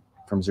scale,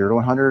 from 0 to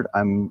 100,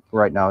 I'm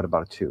right now at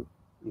about a 2.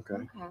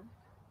 Okay.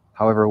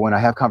 However, when I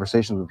have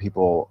conversations with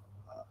people,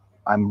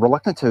 I'm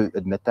reluctant to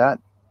admit that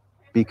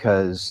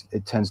because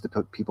it tends to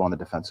put people on the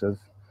defensive,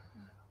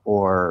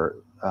 or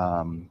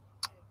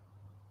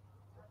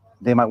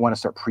they might want to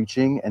start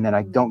preaching, and then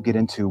I don't get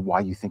into why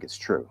you think it's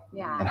true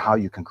and how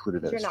you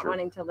concluded that You're it's not true.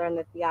 wanting to learn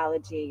the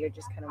theology. You're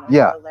just kind of wanting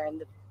to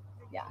learn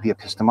the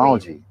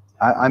epistemology.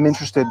 I'm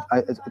interested.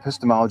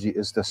 Epistemology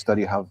is the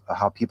study of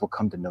how people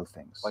come to know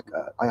things. Like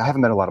I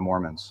haven't met a lot of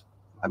Mormons.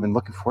 I've been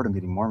looking forward to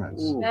meeting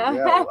Mormons. Ooh,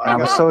 and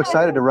I'm so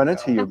excited to run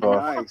into you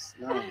both.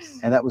 Nice.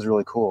 And that was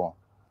really cool.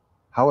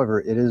 However,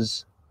 it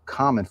is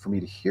common for me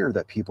to hear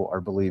that people are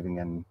believing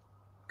in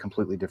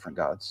completely different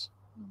gods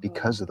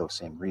because of those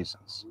same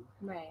reasons.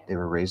 Right. They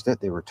were raised it,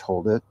 they were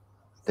told it,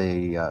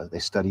 they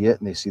study it,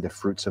 and they see the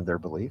fruits of their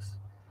belief.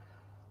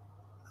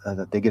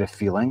 That they get a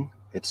feeling.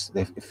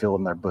 They feel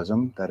in their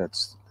bosom that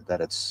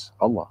it's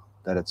Allah,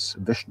 that it's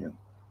Vishnu,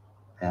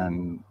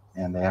 and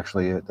they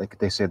actually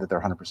they say that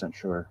they're 100%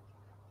 sure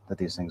that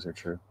these things are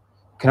true.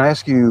 Can I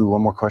ask you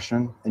one more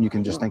question? And you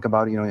can just think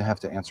about it. You don't have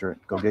to answer it.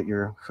 Go get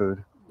your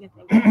food.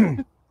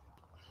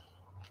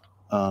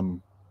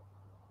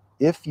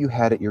 If you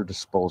had at your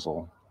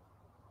disposal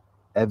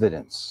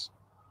evidence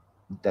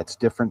that's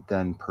different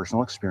than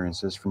personal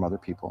experiences from other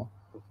people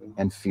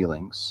and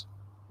feelings,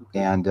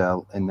 and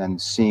then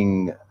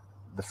seeing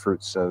the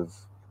fruits of,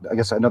 I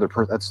guess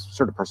that's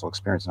sort of personal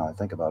experience now I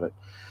think about it.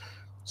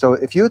 So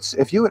if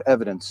you had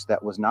evidence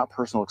that was not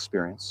personal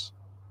experience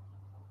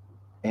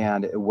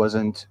and it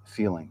wasn't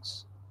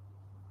feelings,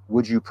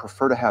 would you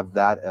prefer to have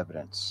that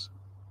evidence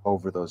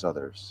over those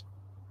others?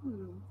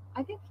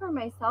 I think for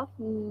myself,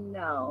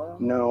 no.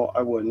 No,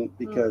 I wouldn't,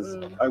 because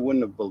I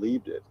wouldn't have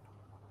believed it.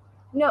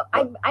 No,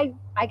 I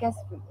guess,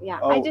 yeah.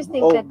 Oh, I just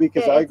think that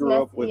because I grew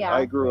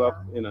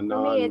up in a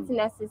non. For me, it's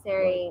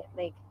necessary.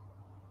 Like,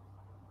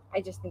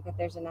 I just think that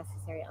there's a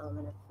necessary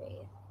element of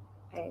faith.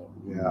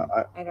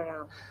 I don't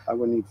know. I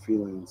would need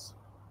feelings,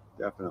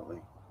 definitely.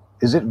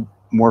 Is it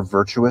more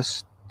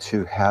virtuous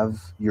to have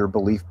your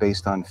belief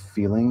based on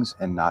feelings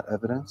and not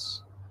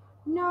evidence?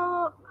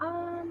 No,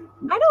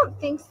 I don't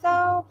think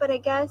so. But I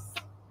guess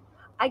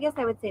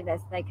I would say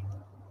this. Like,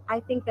 I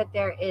think that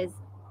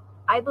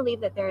I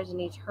believe that there is an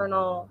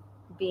eternal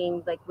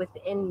being, like,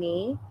 within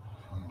me,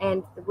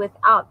 and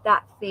without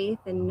that faith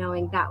and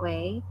knowing that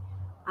way,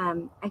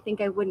 I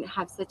think I wouldn't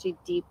have such a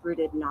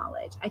deep-rooted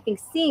knowledge. I think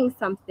seeing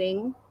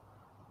something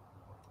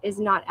is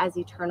not as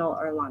eternal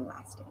or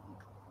long-lasting.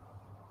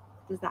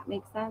 Does that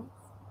make sense?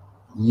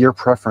 Your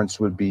preference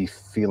would be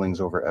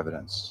feelings over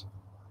evidence.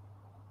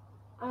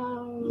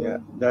 Yeah,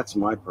 that's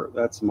my. I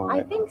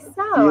think so.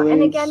 Feelings,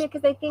 and again,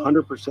 because I think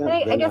 100%.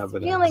 I guess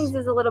evidence. feelings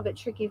is a little bit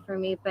tricky for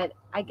me, but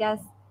I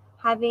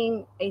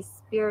having a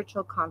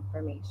spiritual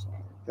confirmation.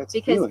 That's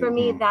because feeling. For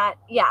me that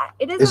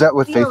it is. Is that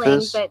what feeling,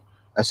 faith is? But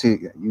I see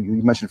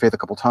you mentioned faith a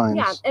couple times.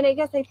 yeah, and I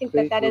guess I think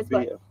faith that is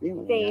what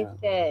feeling, faith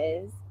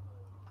is.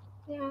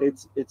 Yeah.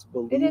 It's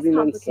believing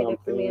in something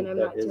for me, and I'm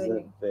that not doing isn't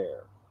it.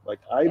 there. Like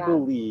I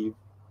believe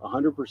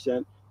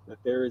 100% that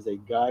there is a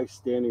guy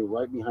standing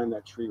right behind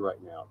that tree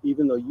right now,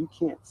 even though you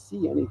can't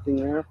see anything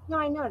there. No,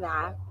 I know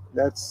that.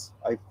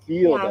 I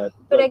feel that.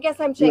 But I guess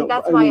I'm saying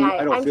that's why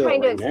I'm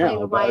trying to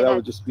explain why that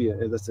would just be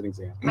that's an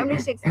example. I'm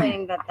just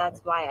explaining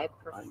that's why I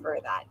prefer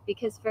that,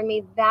 because for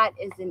me that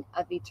isn't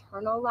of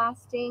eternal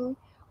lasting,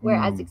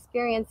 whereas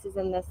experiences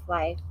in this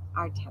life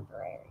are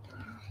temporary.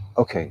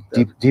 Okay,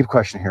 deep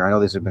question here. I know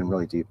these have been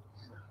really deep.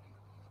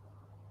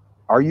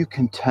 Are you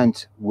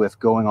content with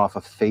going off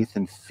of faith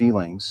and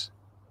feelings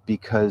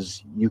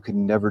because you could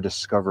never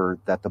discover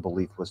that the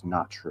belief was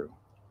not true?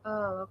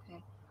 Oh,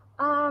 okay.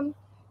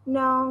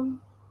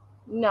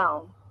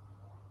 No.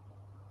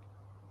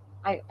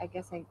 I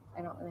guess I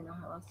don't really know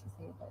how else to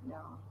say it, but no.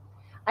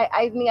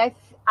 I mean,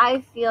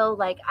 I feel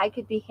like I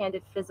could be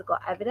handed physical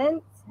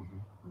evidence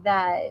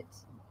that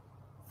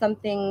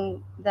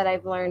something that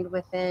I've learned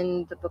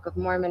within the Book of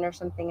Mormon or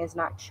something is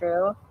not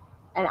true,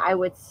 and I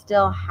would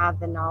still have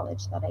the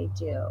knowledge that I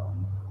do.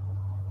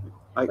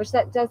 Which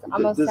that does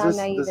almost sound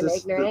naive and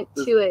ignorant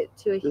to a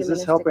humanistic Does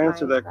this help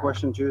answer mind, that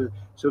question too?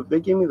 So if they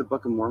gave me the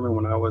Book of Mormon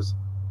when I was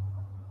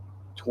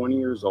 20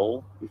 years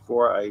old,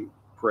 before I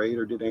prayed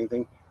or did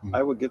anything,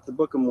 I would get the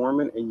Book of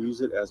Mormon and use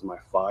it as my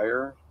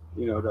fire,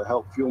 to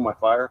help fuel my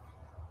fire.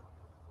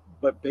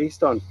 But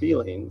based on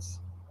feelings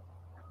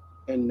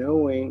and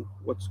knowing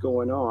what's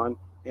going on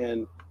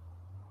and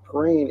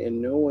praying and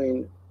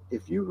knowing,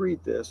 if you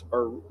read this,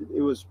 or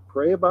it was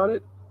pray about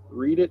it,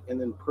 read it, and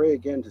then pray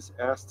again to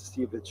ask to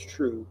see if it's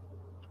true.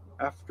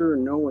 After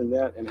knowing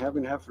that and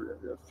having a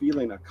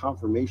feeling, a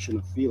confirmation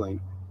of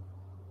feeling,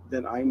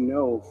 then I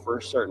know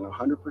for certain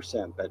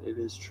 100% that it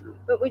is true.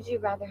 But would you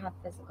rather have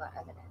physical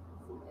evidence?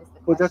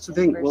 Well, that's the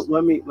thing. Well,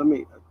 let me.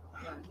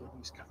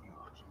 He's cutting you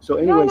off. So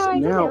anyways,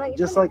 no, now,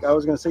 just like I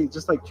was going to say,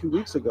 just like 2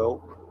 weeks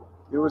ago,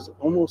 there was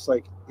almost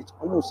like, it's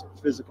almost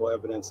physical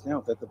evidence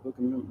now that the Book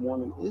of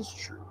Mormon is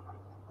true.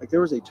 Like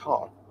there was a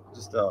talk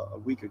just a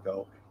week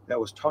ago that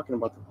was talking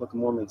about the Book of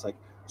Mormon. It's like,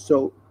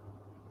 so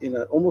in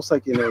a, almost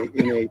like in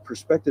a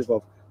perspective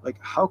of like,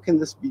 how can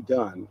this be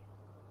done?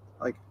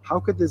 Like, how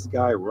could this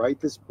guy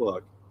write this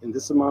book in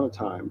this amount of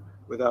time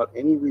without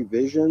any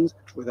revisions,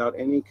 without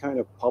any kind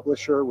of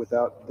publisher,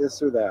 without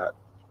this or that,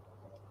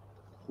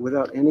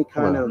 without any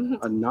kind of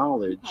a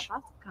knowledge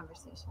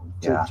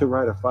to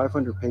write a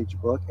 500-page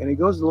book? And it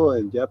goes a little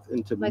in depth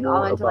into like more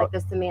all into about like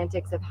the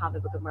semantics of how the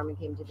Book of Mormon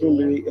came to be.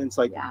 And it's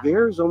like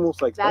there's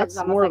almost like that's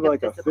almost more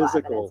like of like a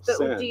physical sense.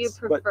 But sense. do you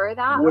But prefer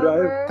that would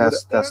over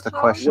that's the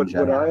question,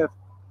 Jen.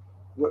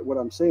 What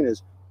I'm saying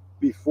is,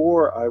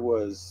 before I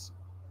was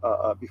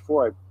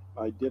before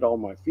I did all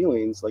my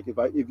feelings, like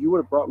if you would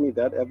have brought me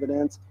that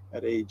evidence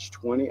at age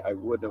 20, I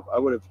would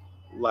have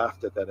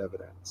laughed at that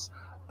evidence.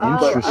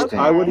 Interesting. But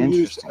I would have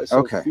used, so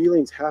okay.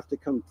 Feelings have to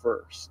come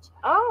first.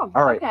 Oh,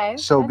 all right. Okay.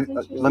 So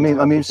let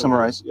me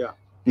summarize. Yeah.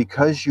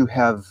 Because you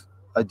have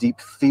a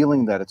deep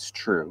feeling that it's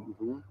true,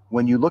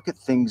 when you look at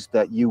things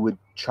that you would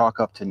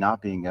chalk up to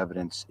not being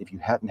evidence, if you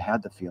hadn't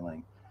had the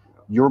feeling,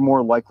 you're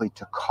more likely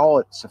to call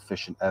it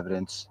sufficient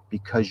evidence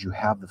because you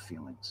have the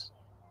feelings.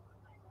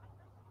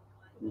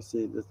 Let me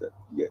see this.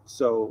 Yeah.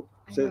 So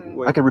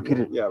wait, I can repeat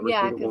it. Yeah.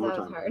 Repeat it one more that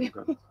was time.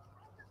 hard.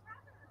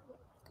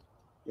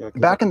 Okay.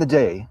 Back in the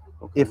day,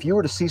 if you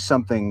were to see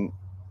something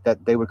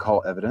that they would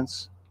call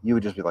evidence, you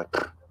would just be like,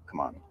 come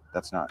on,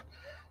 that's not.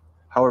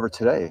 However,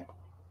 today,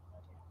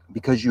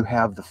 because you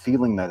have the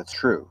feeling that it's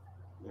true,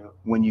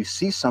 when you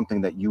see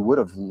something that you would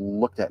have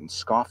looked at and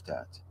scoffed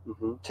at,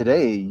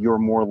 today you're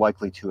more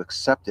likely to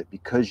accept it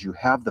because you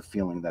have the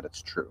feeling that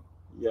it's true.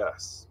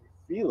 Yes.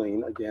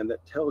 Feeling, again,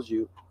 that tells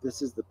you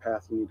this is the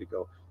path you need to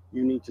go.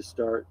 You need to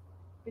start.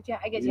 But yeah,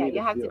 I guess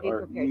you have to be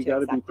prepared you to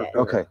gotta accept be it.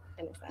 prepared.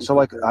 Okay. So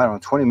like, I don't know,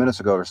 20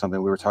 minutes ago or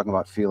something, we were talking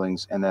about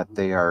feelings and that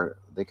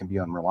they can be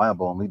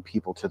unreliable and lead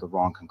people to the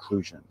wrong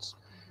conclusions.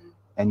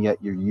 And yet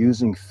you're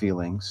using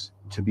feelings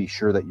to be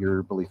sure that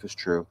your belief is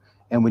true.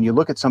 And when you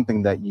look at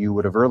something that you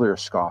would have earlier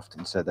scoffed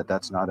and said that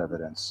that's not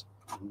evidence,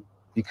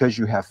 because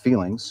you have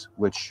feelings,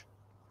 which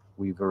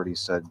we've already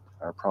said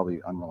are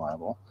probably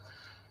unreliable,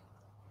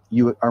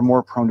 you are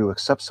more prone to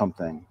accept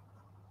something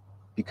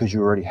because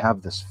you already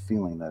have this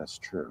feeling that it's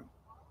true.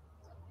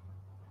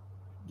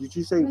 Did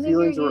you say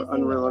feelings were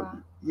unreliable?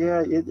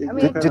 Yeah.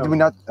 Did we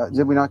not conclude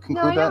that?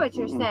 No, I know what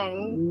you're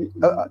saying.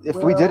 If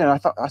we didn't,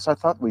 I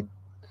thought we,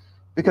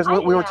 because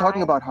we were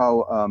talking about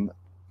how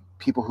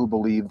people who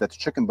believe that's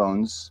chicken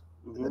bones,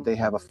 that they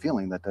have a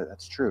feeling that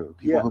that's true.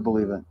 People who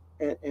believe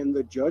it. And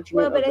the judgment.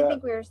 Well, but I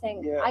think we were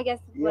saying, I guess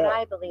what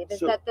I believe is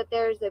that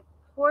there's a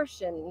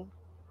portion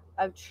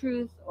of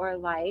truth or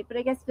light, but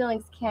I guess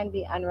feelings can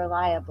be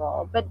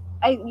unreliable. But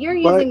you're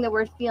using the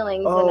word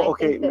feelings. Oh, and I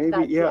okay, think that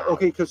maybe,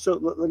 okay. Because so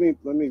let me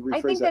rephrase that.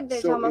 I think that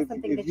there's almost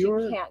something that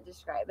you can't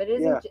describe. It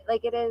isn't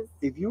like it is.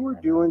 If you were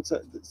doing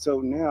so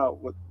now,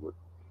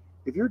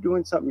 if you're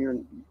doing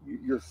something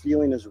your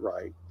feeling is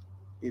right,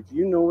 if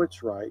you know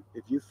it's right,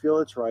 if you feel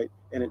it's right,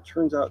 and it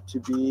turns out to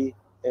be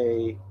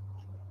a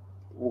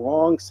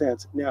wrong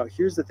sense. Now,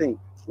 here's the thing: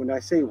 when I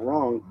say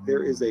wrong,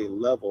 there is a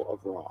level of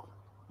wrong.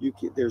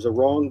 There's a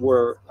wrong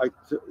where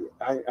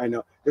I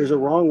know there's a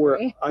wrong where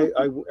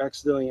I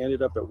accidentally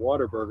ended up at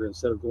Whataburger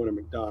instead of going to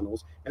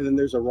McDonald's, and then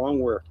there's a wrong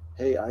where,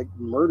 hey, I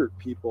murdered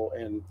people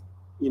and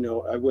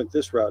I went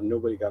this route and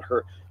nobody got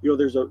hurt.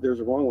 There's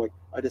a wrong way.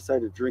 I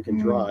decided to drink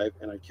and drive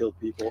and I killed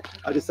people.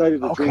 I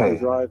decided to drink and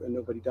drive and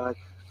nobody died.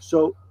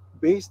 So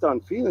based on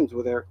feelings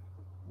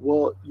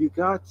well, you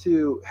got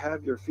to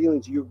have your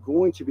feelings. You're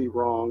going to be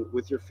wrong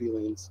with your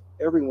feelings.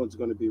 Everyone's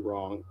going to be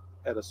wrong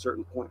at a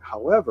certain point.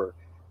 However,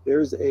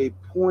 there's a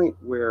point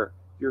where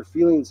your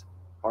feelings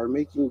are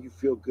making you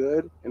feel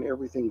good and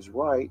everything's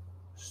right.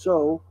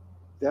 So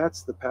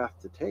that's the path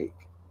to take.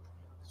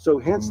 So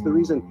hence the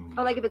reason.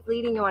 Oh, like if it's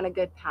leading you on a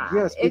good path.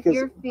 Yes, if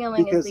your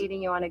feeling is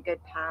leading you on a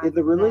good path. In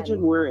the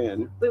religion we're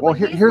in. Well,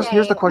 here's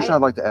the question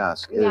I'd like to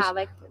ask. Here's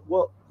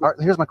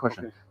my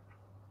question. Okay.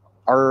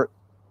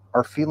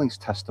 Are feelings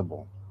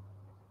testable?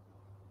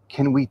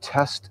 Can we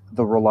test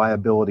the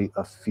reliability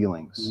of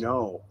feelings?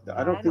 No,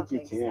 I don't think you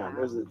can.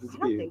 So. This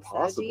would be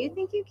impossible. So. Do you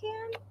think you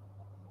can?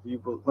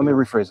 Let me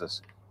rephrase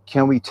this.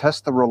 Can we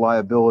test the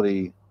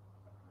reliability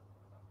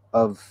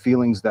of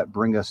feelings that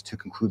bring us to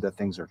conclude that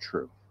things are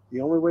true?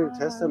 The only way to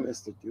test them is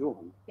to do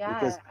them.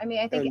 Yeah, I mean,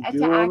 I think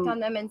to act on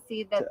them and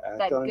see that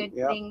good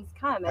things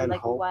come and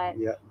like hope, what.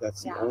 Yeah,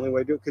 that's the only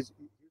way to do it. Because.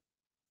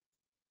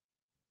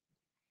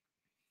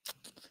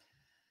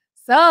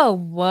 So,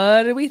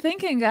 what are we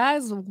thinking,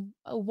 guys?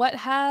 What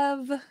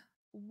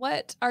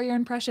are your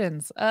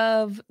impressions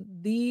of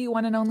the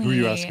one and only Who are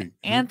you asking?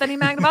 Anthony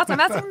Magnabosco? I'm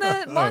asking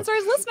the Mormon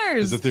Stories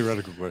listeners. It's a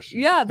theoretical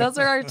question. Yeah, those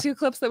are our two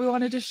clips that we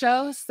wanted to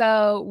show.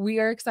 So we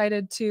are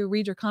excited to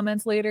read your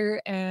comments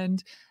later,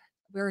 and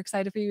we're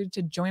excited for you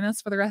to join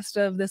us for the rest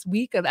of this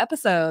week of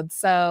episodes.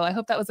 So I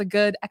hope that was a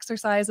good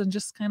exercise and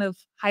just kind of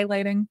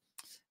highlighting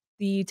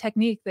the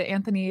technique that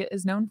Anthony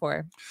is known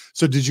for.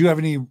 So did you have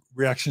any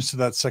reactions to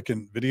that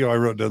second video? I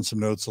wrote down some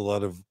notes. A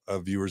lot of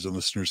viewers and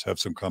listeners have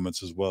some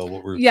comments as well.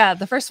 What were? Yeah,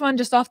 the first one,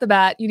 just off the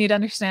bat, you need to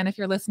understand if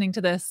you're listening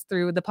to this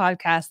through the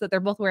podcast that they're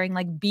both wearing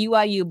like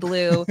BYU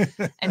blue,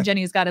 and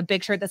Jenny's got a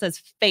big shirt that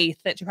says faith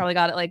that she probably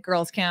got at like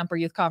girls camp or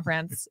youth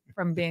conference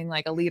from being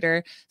like a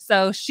leader.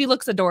 So she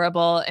looks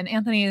adorable, and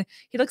Anthony,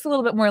 he looks a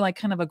little bit more like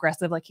kind of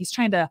aggressive, like he's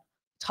trying to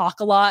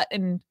talk a lot.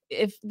 And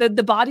if the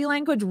body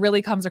language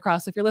really comes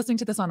across, if you're listening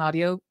to this on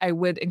audio, I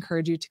would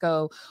encourage you to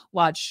go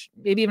watch,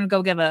 maybe even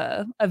go give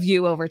a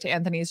view over to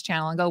Anthony's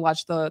channel and go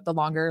watch the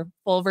longer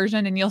full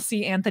version, and you'll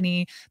see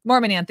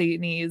Mormon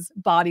Anthony's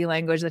body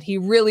language, that he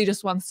really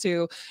just wants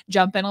to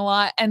jump in a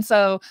lot. And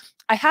so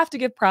I have to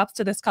give props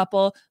to this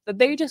couple that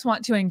they just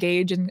want to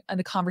engage in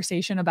a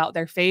conversation about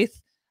their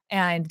faith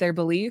and their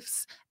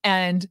beliefs.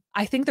 And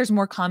I think there's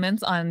more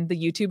comments on the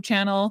YouTube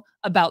channel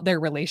about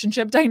their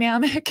relationship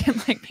dynamic and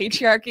like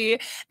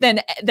patriarchy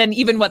than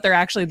even what they're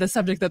actually the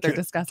subject that they're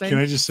discussing. Can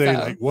I just say,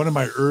 like, one of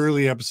my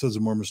early episodes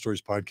of Mormon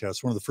Stories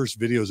podcast, one of the first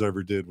videos I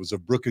ever did was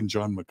of Brooke and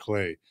John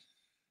McClay.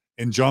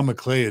 And John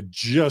McClay had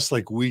just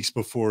like weeks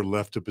before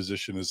left a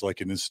position as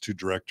like an institute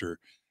director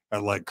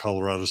at like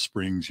Colorado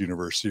Springs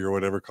University or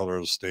whatever,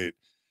 Colorado State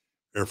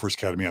Air Force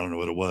Academy. I don't know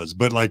what it was,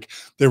 but like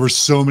there were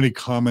so many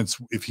comments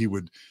if he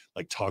would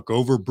like talk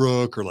over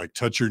Brooke or like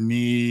touch her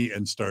knee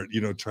and start,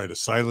 try to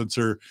silence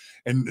her.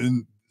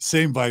 And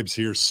same vibes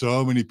here.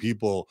 So many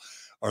people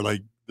are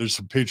like, there's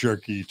some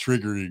patriarchy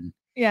triggering.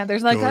 Yeah,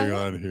 there's like going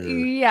on here.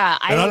 Yeah.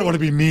 And I don't want to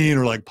be mean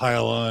or like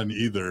pile on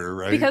either,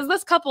 right? Because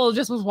this couple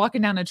just was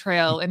walking down a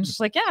trail and just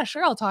like, yeah,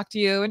 sure, I'll talk to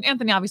you. And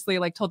Anthony obviously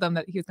like told them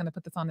that he was going to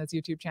put this on his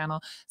YouTube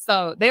channel.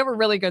 So they were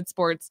really good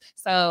sports.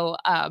 So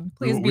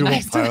please be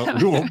nice to them.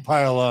 We won't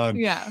pile on.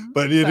 Yeah.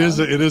 But it is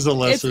a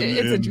lesson.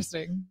 It's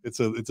interesting. It's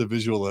a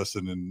visual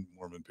lesson in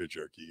Mormon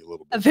patriarchy a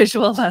little bit. A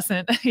visual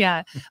lesson.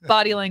 Yeah.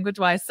 Body language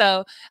wise.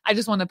 So I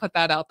just want to put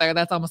that out there.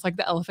 That's almost like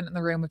the elephant in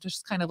the room, which is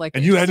just kind of like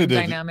and you edited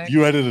dynamic.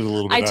 You edited a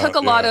little bit. I took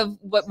a lot of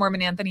what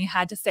Mormon Anthony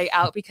had to say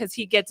out because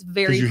he gets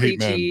very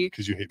preachy.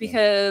 Because you hate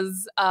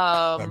because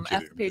F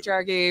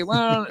patriarchy.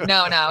 Well,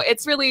 no.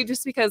 It's really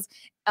just because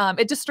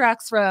it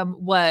distracts from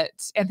what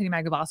Anthony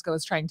Magnabosco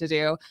is trying to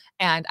do.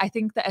 And I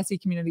think the SE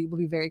community will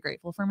be very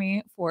grateful for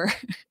me for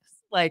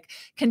like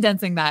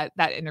condensing that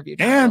interview.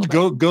 And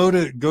go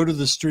to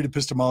the Street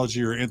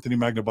Epistemology or Anthony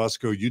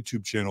Magnabosco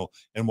YouTube channel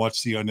and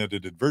watch the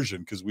unedited version,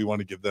 because we want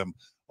to give them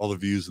all the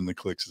views and the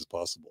clicks as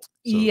possible.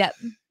 So yep.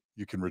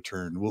 You can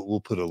return.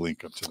 We'll put a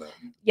link up to that.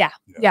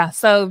 Yeah.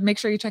 So make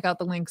sure you check out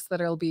the links that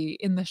will be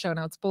in the show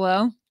notes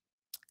below.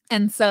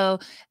 And so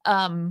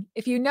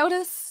if you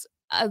notice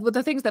with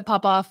the things that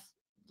pop off,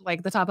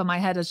 like the top of my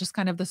head is just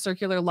kind of the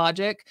circular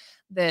logic,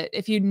 that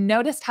if you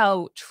noticed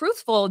how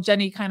truthful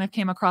Jenny kind of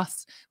came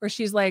across, where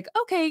she's like,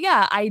 okay,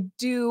 yeah, I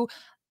do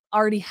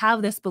already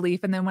have this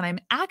belief. And then when I'm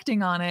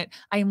acting on it,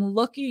 I'm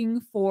looking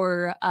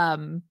for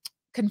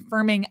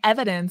confirming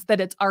evidence that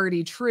it's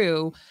already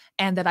true.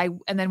 And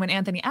then when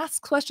Anthony asks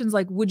questions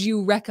like, would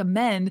you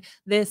recommend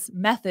this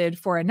method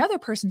for another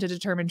person to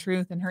determine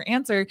truth? And her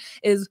answer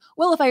is,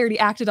 well, if I already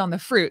acted on the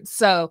fruit.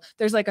 So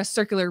there's like a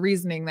circular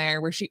reasoning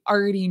there where she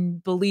already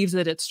believes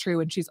that it's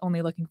true. And she's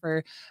only looking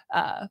for,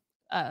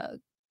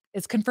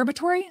 is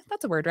confirmatory?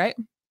 That's a word, right?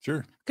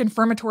 Sure.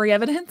 Confirmatory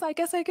evidence, I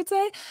guess I could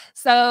say.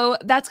 So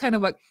that's kind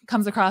of what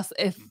comes across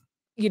if,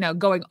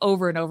 going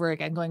over and over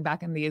again, going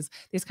back in these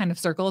kind of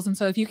circles. And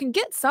so if you can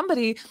get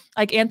somebody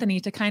like Anthony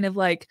to kind of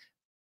like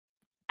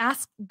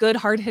ask good,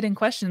 hard-hitting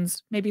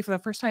questions, maybe for the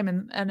first time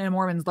in a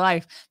Mormon's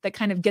life, that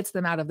kind of gets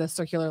them out of this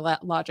circular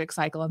logic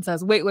cycle and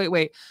says,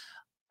 wait,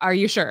 are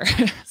you sure?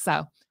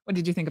 So what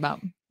did you think about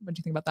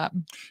that?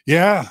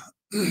 Yeah.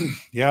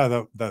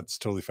 Yeah, that's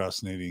totally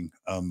fascinating.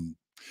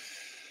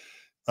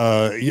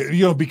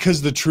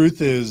 Because the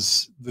truth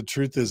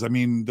is, I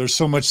mean, there's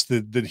so much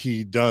that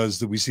he does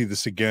that we see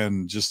this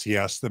again. Just he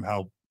asks them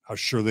how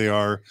sure they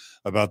are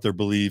about their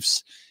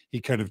beliefs. He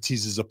kind of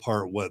teases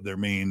apart what the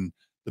main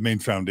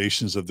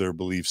foundations of their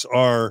beliefs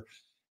are.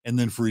 And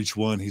then for each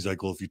one, he's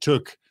like, well, if you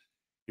took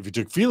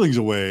feelings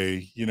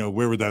away,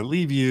 where would that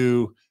leave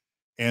you?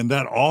 And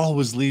that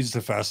always leads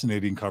to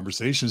fascinating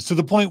conversations, to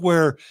the point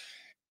where,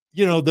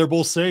 they're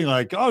both saying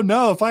like, oh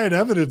no, if I had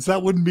evidence,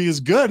 that wouldn't be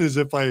as good as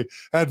if I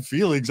had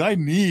feelings. I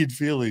need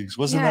feelings.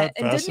 Wasn't that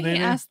fascinating? Didn't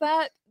he ask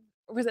that?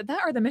 Was it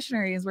that or the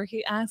missionaries where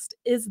he asked,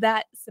 is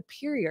that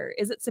superior?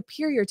 Is it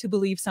superior to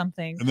believe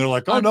something? And they're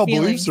like, oh no,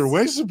 beliefs are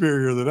way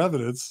superior than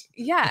evidence.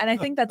 Yeah. And I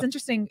think that's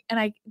interesting.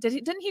 And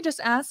didn't he just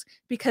ask,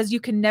 because you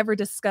can never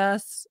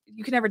discover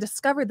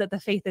that the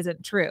faith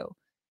isn't true.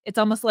 It's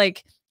almost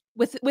like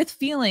with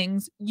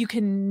feelings, you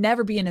can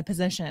never be in a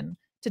position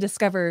to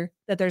discover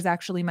that there's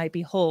actually might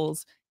be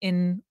holes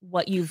in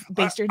what you've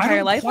based your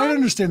entire life on. I don't quite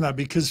understand that,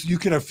 because you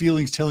could have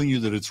feelings telling you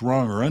that it's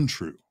wrong or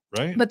untrue,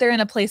 right? But they're in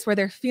a place where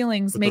their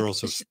feelings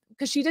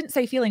because she didn't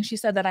say feelings, she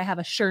said that I have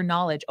a sure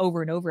knowledge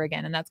over and over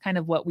again. And that's kind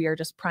of what we are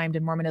just primed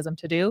in Mormonism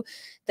to do,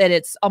 that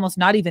it's almost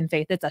not even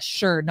faith. It's a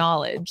sure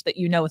knowledge that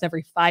you know with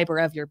every fiber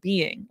of your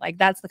being. Like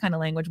that's the kind of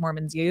language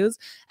Mormons use.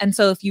 And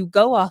so if you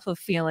go off of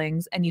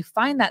feelings and you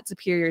find that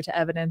superior to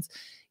evidence,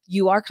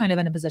 you are kind of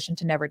in a position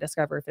to never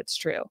discover if it's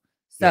true.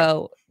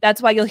 So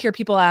that's why you'll hear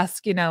people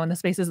ask, you know, in the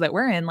spaces that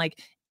we're in, like,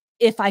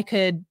 if I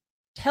could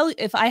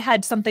if I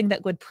had something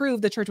that would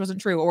prove the church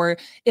wasn't true, or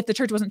if the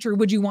church wasn't true,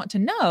 would you want to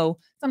know?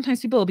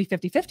 Sometimes people will be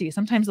 50-50.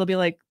 Sometimes they'll be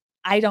like,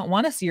 I don't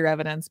want to see your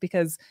evidence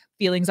because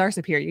feelings are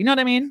superior. You know what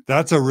I mean?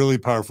 That's a really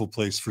powerful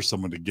place for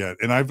someone to get.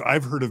 And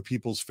I've heard of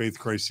people's faith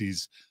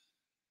crises,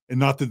 and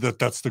not that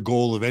that's the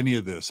goal of any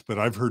of this, but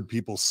I've heard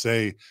people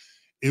say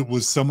it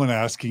was someone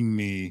asking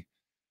me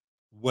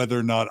whether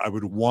or not I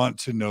would want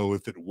to know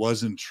if it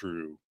wasn't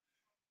true.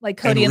 Like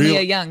Cody and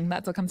Leah Young,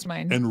 that's what comes to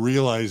mind. And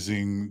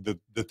realizing that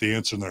the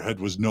answer in their head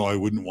was no, I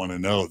wouldn't want to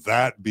know.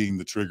 That being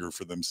the trigger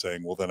for them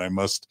saying, well, then I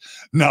must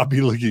not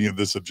be looking at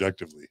this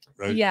objectively,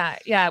 right?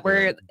 Yeah.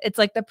 Where it's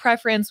like the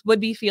preference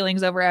would be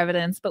feelings over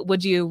evidence, but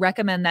would you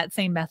recommend that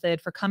same method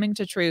for coming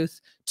to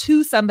truth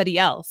to somebody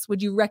else?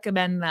 Would you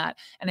recommend that?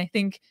 And I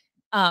think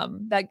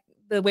that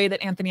the way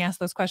that Anthony asked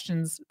those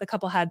questions, the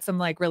couple had some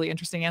like really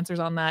interesting answers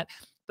on that.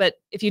 But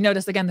if you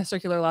notice, again, the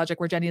circular logic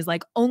where Jenny is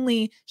like,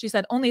 she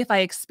said, only if I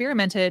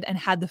experimented and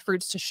had the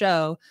fruits to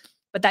show.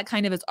 But that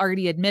kind of is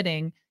already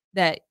admitting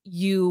that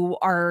you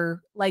are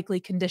likely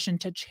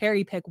conditioned to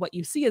cherry pick what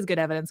you see as good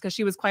evidence. Because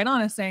she was quite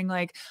honest saying,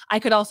 like, I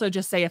could also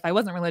just say, if I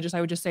wasn't religious, I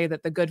would just say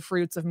that the good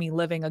fruits of me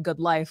living a good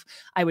life,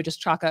 I would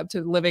just chalk up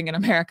to living in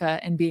America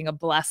and being a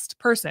blessed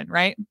person.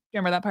 Right? Do you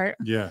remember that part?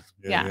 Yeah.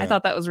 I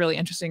thought that was really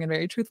interesting and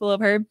very truthful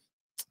of her.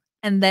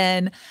 And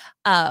then,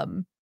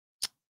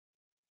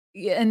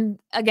 and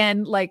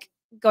again, like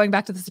going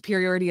back to the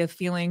superiority of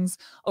feelings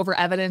over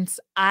evidence,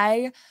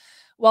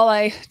 while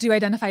I do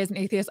identify as an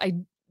atheist, I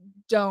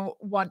don't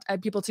want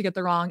people to get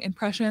the wrong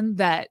impression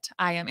that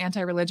I am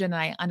anti-religion,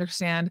 and I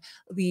understand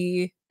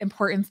the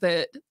importance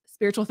that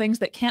spiritual things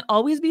that can't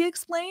always be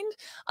explained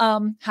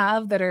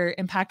have, that are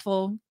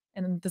impactful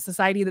in the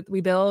society that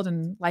we build,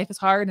 and life is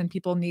hard and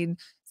people need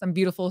some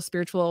beautiful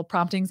spiritual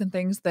promptings and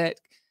things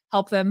that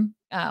help them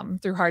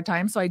through hard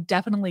times. So I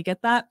definitely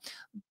get that.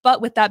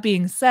 But with that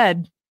being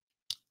said,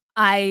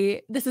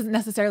 this isn't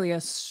necessarily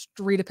a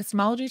street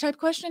epistemology type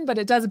question, but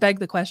it does beg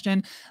the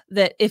question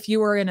that if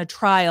you were in a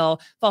trial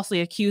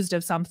falsely accused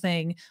of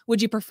something,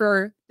 would you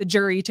prefer the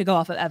jury to go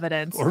off of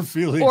evidence or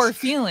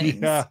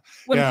feelings?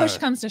 When push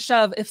comes to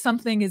shove, if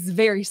something is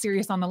very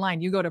serious on the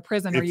line, you go to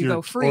prison or you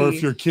go free. Or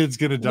if your kid's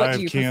going to die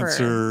of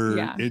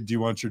cancer, do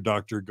you want your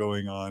doctor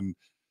going on,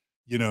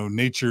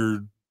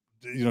 Nature,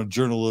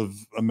 Journal of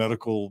a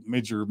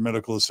major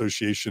medical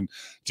association?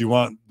 Do you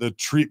want the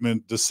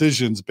treatment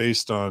decisions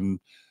based on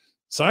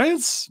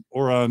science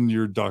or on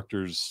your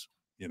doctor's,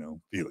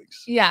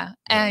 feelings?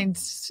 And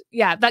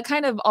that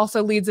kind of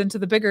also leads into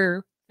the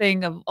bigger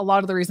thing of a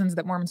lot of the reasons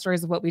that Mormon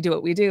Stories of what we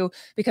do,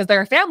 because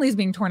there are families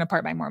being torn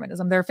apart by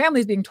Mormonism. There are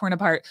families being torn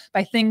apart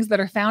by things that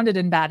are founded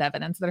in bad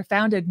evidence, that are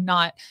founded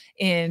not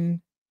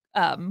in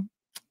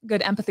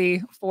good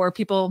empathy for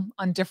people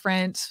on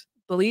different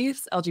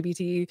beliefs,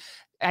 LGBT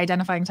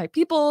identifying type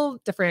people,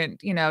 different,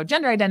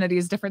 gender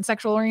identities, different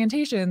sexual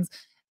orientations,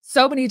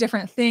 so many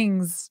different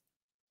things.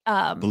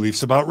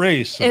 Beliefs about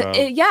race, the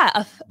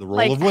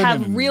role of women,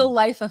 have real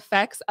life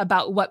effects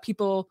about what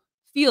people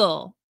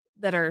feel,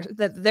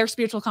 that their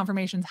spiritual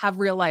confirmations have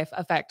real life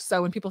effect.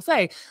 So when people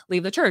say,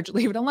 leave the church,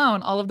 leave it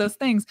alone, all of those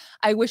things,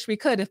 I wish we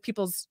could, if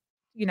people's,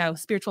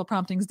 spiritual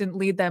promptings didn't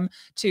lead them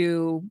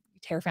to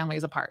tear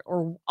families apart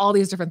or all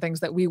these different things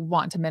that we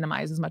want to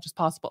minimize as much as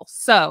possible.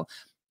 So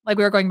like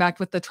we were going back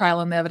with the trial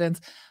and the evidence,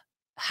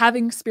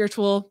 having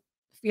spiritual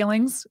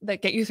feelings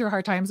that get you through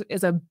hard times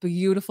is a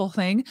beautiful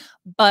thing.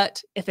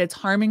 But if it's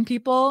harming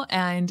people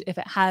and if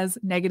it has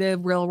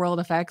negative real world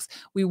effects,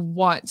 we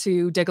want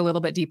to dig a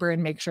little bit deeper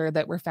and make sure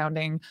that we're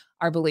founding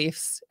our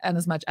beliefs and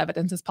as much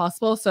evidence as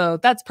possible. So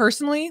that's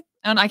personally,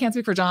 and I can't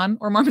speak for John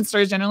or Mormon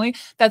Stories generally,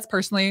 that's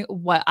personally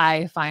what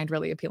I find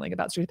really appealing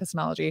about street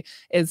epistemology,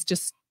 is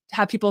just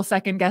have people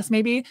second guess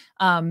maybe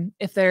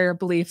if their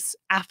beliefs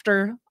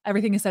after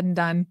everything is said and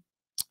done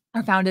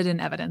are founded in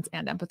evidence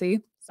and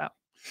empathy. So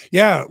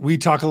yeah, we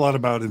talk a lot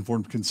about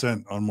informed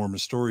consent on Mormon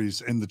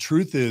Stories, and the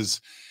truth is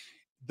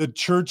the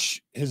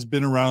church has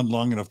been around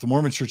long enough, the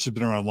Mormon church has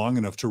been around long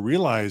enough to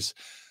realize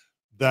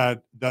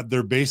that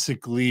they're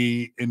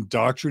basically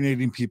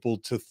indoctrinating people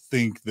to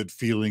think that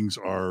feelings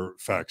are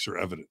facts or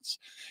evidence.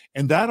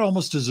 And that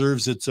almost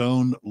deserves its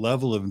own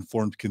level of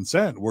informed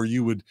consent, where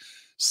you would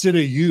sit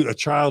a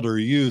child or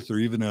a youth or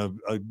even a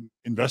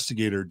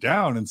investigator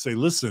down and say,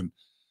 listen,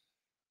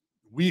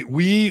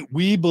 we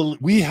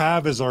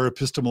have as our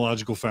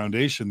epistemological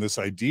foundation this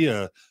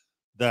idea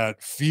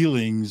that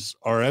feelings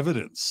are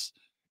evidence,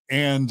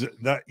 and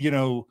that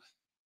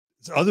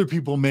other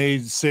people may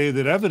say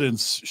that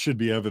evidence should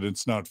be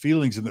evidence, not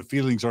feelings, and that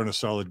feelings aren't a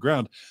solid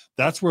ground.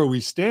 That's where we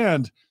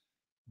stand.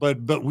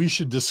 but we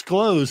should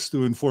disclose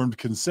through informed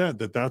consent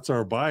that that's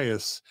our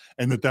bias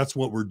and that that's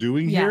what we're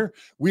doing here.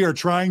 We are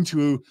trying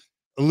to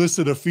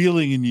elicit a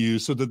feeling in you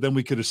so that then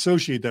we could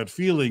associate that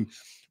feeling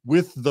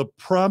with the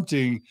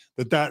prompting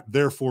that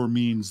therefore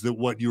means that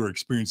what you're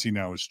experiencing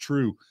now is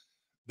true.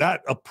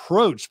 That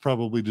approach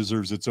probably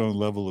deserves its own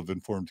level of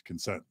informed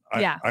consent.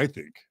 I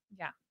think.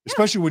 Yeah.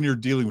 Especially when you're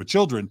dealing with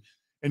children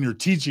and you're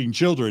teaching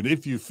children.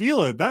 If you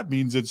feel it, that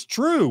means it's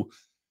true.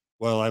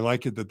 Well, I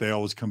like it that they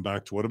always come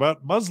back to what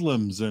about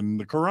Muslims and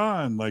the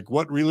Quran? Like,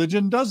 what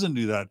religion doesn't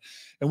do that?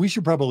 And we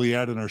should probably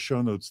add in our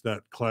show notes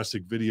that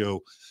classic video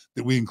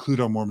that we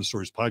include on Mormon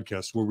Stories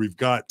podcast, where we've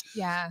got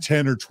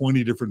 10 or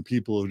 20 different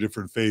people of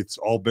different faiths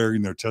all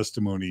bearing their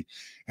testimony.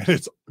 And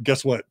it's,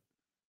 guess what?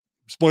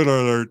 Spoiler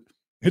alert,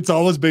 it's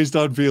always based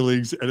on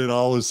feelings, and it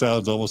always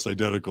sounds almost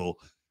identical,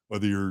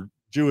 whether you're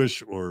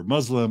Jewish or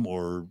Muslim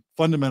or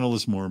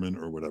fundamentalist Mormon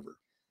or whatever,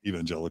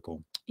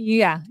 evangelical.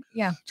 Yeah.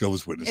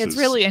 Jehovah's Witnesses. It's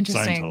really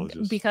interesting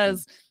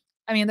because,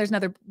 I mean, there's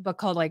another book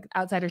called like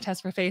Outsider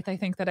Test for Faith, I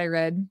think, that I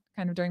read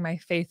kind of during my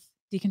faith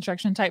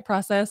deconstruction type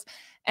process.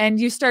 And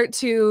you start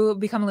to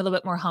become a little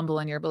bit more humble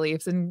in your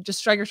beliefs and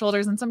just shrug your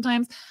shoulders. And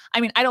sometimes,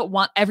 I mean, I don't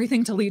want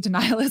everything to lead to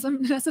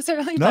nihilism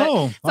necessarily,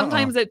 but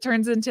sometimes it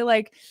turns into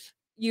like,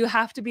 you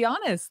have to be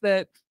honest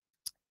that,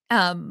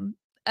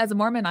 as a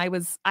Mormon,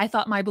 I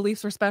thought my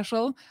beliefs were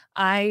special.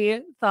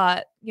 I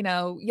thought, you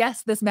know,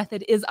 yes, this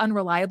method is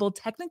unreliable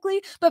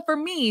technically, but for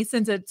me,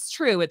 since it's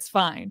true, it's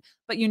fine.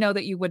 But you know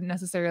that you wouldn't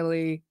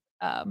necessarily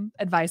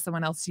advise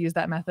someone else to use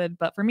that method.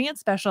 But for me, it's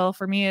special.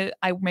 For me,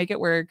 I make it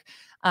work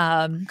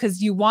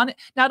because you want it.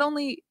 Not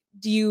only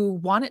do you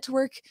want it to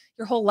work,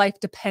 your whole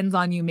life depends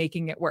on you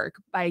making it work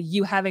by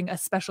you having a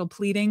special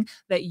pleading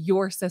that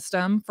your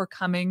system for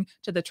coming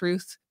to the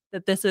truth,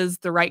 that this is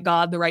the right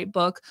God, the right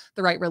book,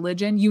 the right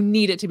religion. You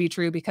need it to be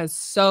true because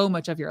so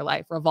much of your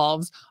life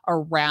revolves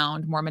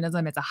around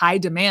Mormonism. It's a high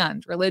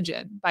demand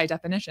religion by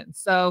definition.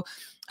 So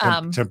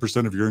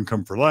 10% of your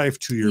income for life,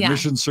 2-year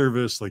mission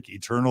service, like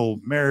eternal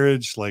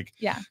marriage, like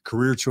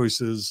career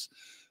choices,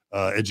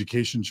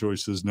 education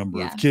choices,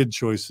 number of kid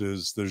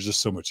choices. There's just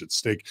so much at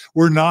stake.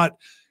 We're not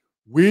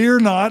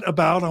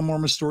about on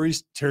Mormon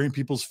Stories tearing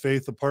people's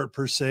faith apart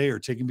per se or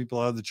taking people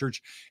out of the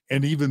church.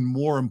 And even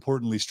more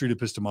importantly, Street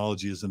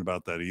Epistemology isn't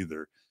about that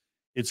either.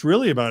 It's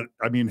really about,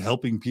 I mean,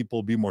 helping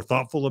people be more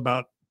thoughtful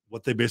about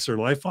what they base their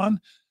life on,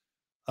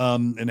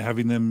 and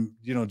having them,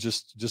 you know,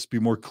 just be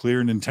more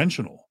clear and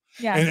intentional.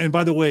 Yeah. And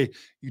by the way,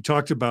 you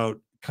talked about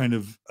kind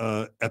of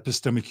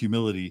epistemic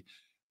humility.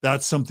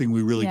 That's something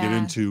we really get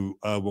into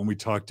when we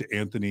talk to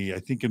Anthony, I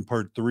think in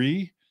part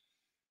 3.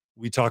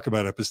 We talk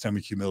about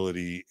epistemic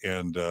humility,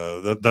 and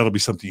that'll be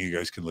something you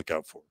guys can look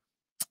out for.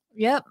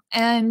 Yep.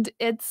 And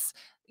it's,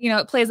 you know,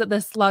 it plays at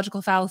this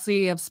logical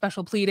fallacy of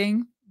special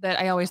pleading that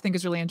I always think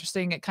is really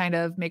interesting. It kind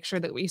of makes sure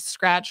that we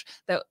scratch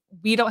that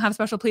we don't have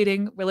special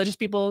pleading. Religious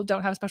people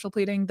don't have special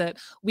pleading, that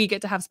we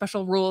get to have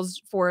special rules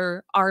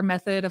for our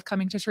method of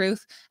coming to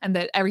truth, and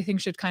that everything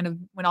should kind of,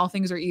 when all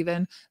things are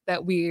even,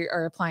 that we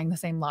are applying the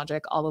same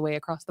logic all the way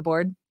across the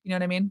board. You know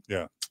what I mean?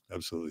 Yeah.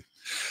 Absolutely.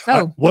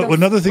 So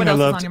another thing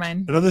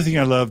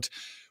I loved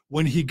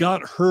when he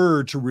got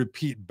her to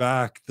repeat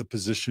back the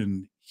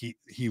position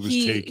he was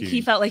taking.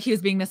 He felt like he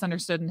was being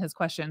misunderstood in his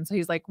question. So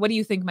he's like, what do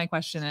you think my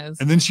question is?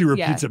 And then she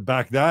repeats it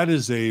back. That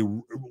is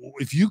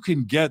if you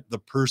can get the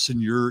person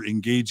you're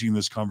engaging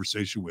this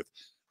conversation with,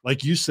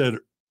 like you said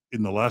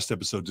in the last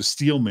episode, to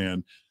steel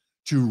man,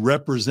 to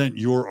represent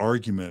your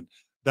argument,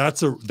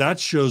 that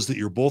shows that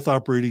you're both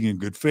operating in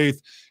good faith,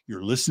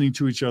 you're listening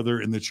to each other,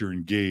 and that you're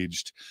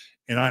engaged.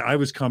 And I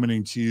was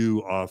commenting to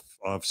you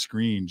off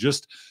screen,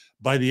 just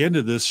by the end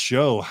of this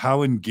show,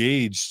 how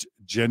engaged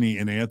Jenny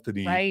and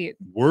Anthony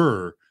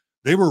were.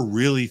 They were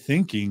really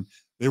thinking,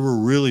 they were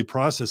really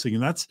processing.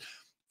 And that's,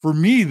 for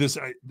me, this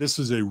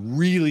is a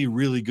really,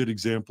 really good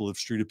example of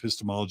street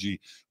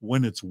epistemology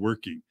when it's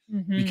working,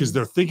 because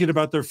they're thinking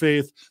about their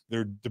faith,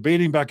 they're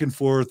debating back and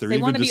forth, they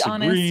even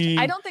disagreeing.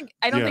 I don't think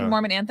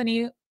Mormon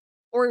Anthony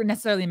or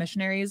necessarily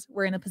missionaries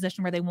were in a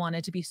position where they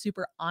wanted to be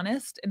super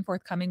honest and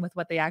forthcoming with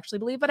what they actually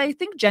believe. But I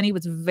think Jenny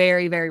was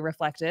very, very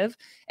reflective,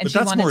 and she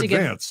wanted to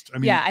advanced.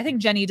 I think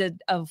Jenny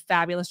did a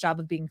fabulous job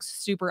of being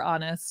super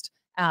honest,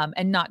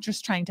 and not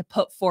just trying to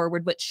put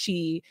forward what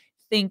she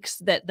thinks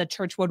that the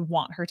church would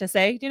want her to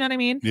say. Do you know what I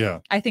mean? Yeah.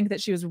 I think that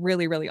she was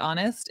really, really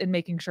honest in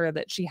making sure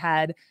that she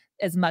had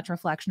as much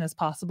reflection as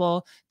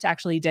possible to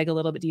actually dig a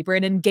little bit deeper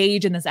and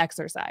engage in this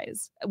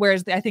exercise.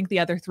 Whereas I think the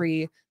other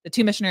 3, the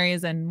 2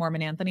 missionaries and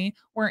Mormon Anthony,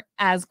 weren't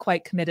as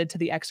quite committed to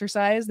the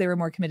exercise. They were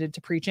more committed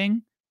to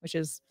preaching, which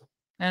is,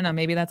 I don't know,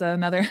 maybe that's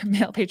another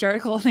male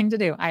patriarchal thing to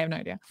do. I have no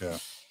idea. Yeah.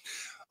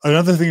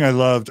 Another thing I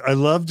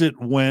loved it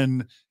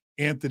when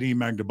Anthony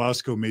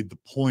Magnabosco made the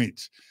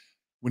point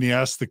when he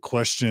asked the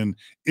question,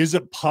 is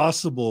it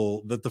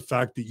possible that the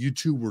fact that you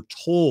two were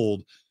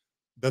told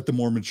that the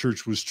Mormon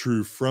church was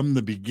true from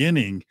the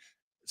beginning,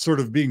 sort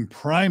of being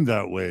primed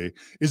that way,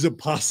 is it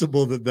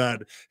possible that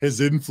that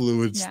has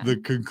influenced the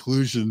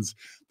conclusions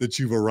that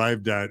you've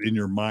arrived at in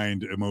your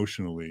mind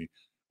emotionally?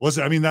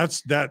 I mean,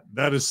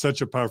 that is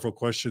such a powerful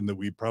question that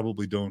we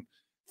probably don't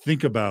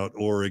think about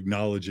or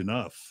acknowledge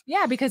enough.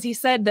 Yeah, because he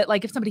said that,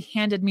 like, if somebody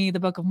handed me the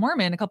Book of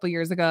Mormon a couple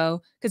years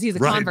ago, because he's a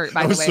Right. convert,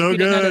 by That the was way. so if you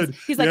didn't good.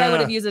 notice, he's like, I would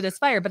Yeah. have used it as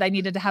fire, but I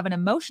needed to have an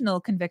emotional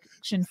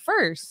conviction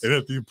first.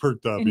 And you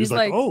perked up. And He's he's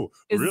like, like, oh,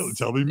 really?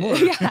 Tell me more.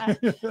 Yeah.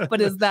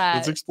 But is that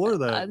Let's explore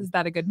that. is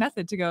that a good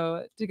method to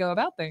go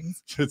about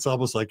things? It's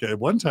almost like at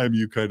one time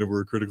you kind of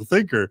were a critical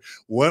thinker.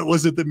 What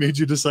was it that made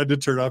you decide to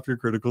turn off your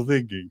critical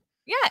thinking?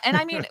 Yeah, and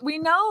I mean, we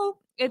know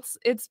it's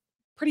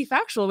pretty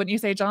factual when you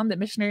say, John, that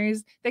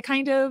missionaries, they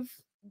kind of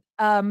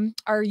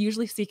are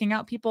usually seeking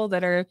out people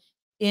that are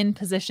in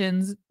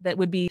positions that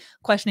would be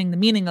questioning the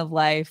meaning of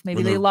life.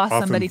 Maybe they lost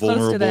somebody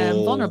close to them,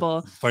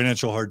 vulnerable,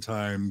 financial hard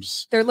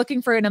times. They're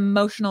looking for an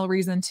emotional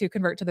reason to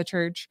convert to the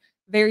church.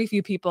 Very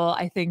few people,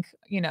 I think,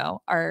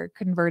 are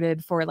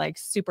converted for like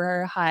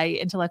super high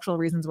intellectual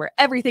reasons where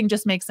everything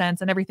just makes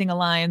sense and everything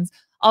aligns,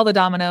 all the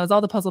dominoes,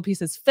 all the puzzle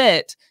pieces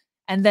fit,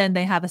 and then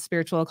they have a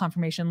spiritual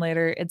confirmation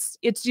later.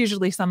 It's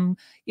usually some,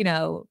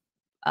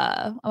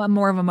 a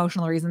more of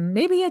emotional reason.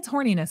 Maybe it's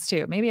horniness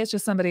too. Maybe it's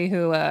just somebody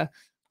who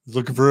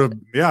looking for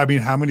I mean,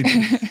 how many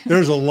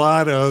there's a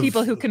lot of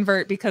people who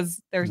convert because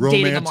they're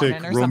dating a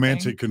Mormon or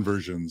romantic something.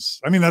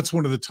 Conversions. I mean, that's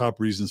one of the top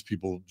reasons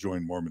people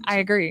join Mormonism. I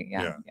agree.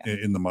 Yeah.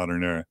 In the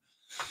modern era.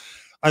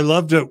 I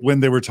loved it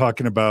when they were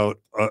talking about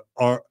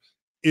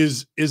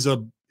is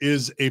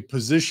a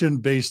position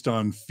based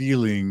on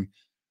feeling.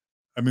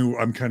 I mean,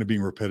 I'm kind of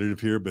being repetitive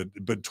here,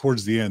 but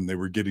towards the end, they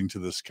were getting to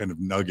this kind of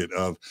nugget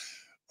of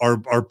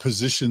are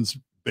positions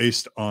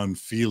based on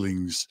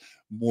feelings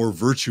more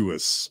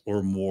virtuous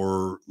or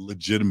more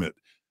legitimate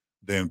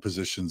than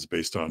positions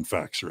based on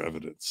facts or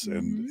evidence.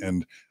 Mm-hmm.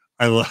 And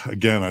I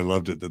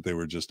loved it that they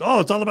were just,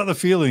 it's all about the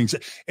feelings.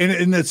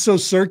 And it's so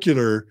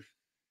circular,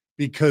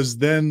 because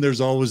then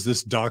there's always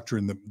this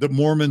doctrine that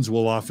Mormons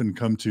will often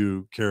come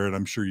to, Carah, and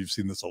I'm sure you've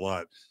seen this a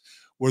lot,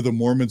 where the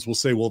Mormons will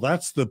say, well,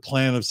 that's the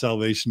plan of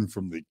salvation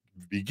from the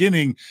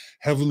beginning.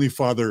 Heavenly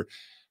Father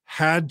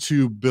had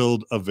to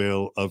build a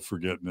veil of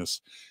forgiveness.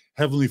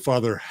 Heavenly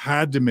Father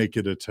had to make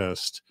it a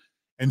test.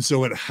 And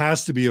so it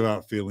has to be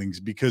about feelings,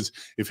 because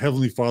if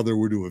Heavenly Father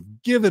were to have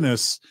given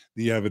us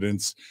the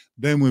evidence,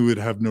 then we would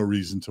have no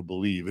reason to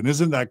believe. And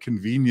isn't that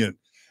convenient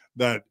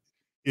that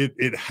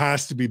it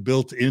has to be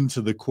built into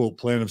the quote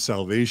plan of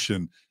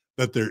salvation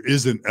that there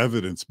isn't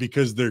evidence,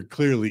 because there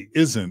clearly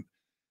isn't.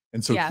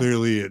 And so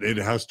clearly it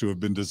has to have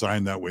been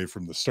designed that way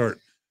from the start.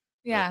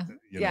 Yeah.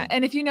 Yeah.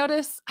 And if you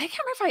notice, I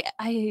can't remember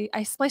if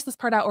I spliced this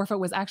part out or if it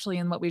was actually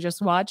in what we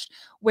just watched,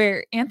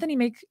 where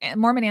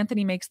Mormon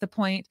Anthony makes the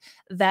point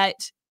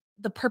that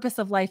the purpose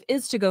of life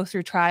is to go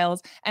through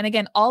trials. And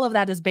again, all of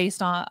that is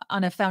based on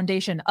a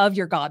foundation of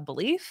your God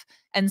belief.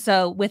 And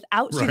so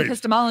without Street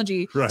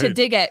Epistemology to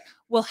dig at,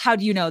 well, how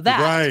do you know that?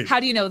 Right. How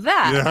do you know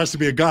that? There has to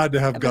be a God to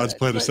have God's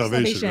plan of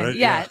salvation, right?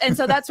 Yeah. And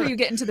so that's where you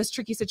get into this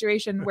tricky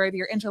situation where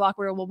your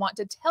interlocutor will want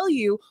to tell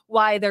you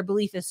why their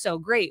belief is so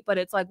great. But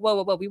it's like,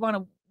 whoa, we want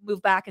to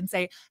move back and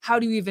say, how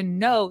do you even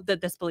know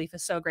that this belief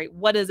is so great?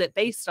 What is it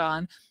based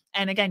on?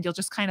 And again, you'll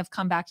just kind of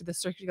come back to the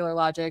circular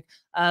logic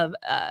of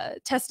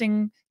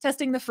testing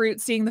the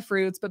fruits, seeing the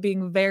fruits, but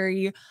being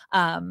very,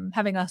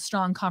 having a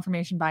strong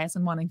confirmation bias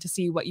and wanting to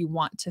see what you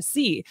want to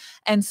see.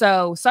 And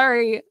so,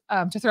 sorry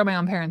to throw my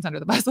own parents under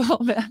the bus a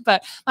little bit,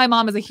 but my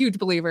mom is a huge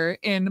believer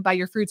in by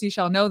your fruits you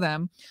shall know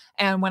them.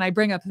 And when I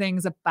bring up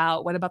things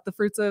about what about the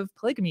fruits of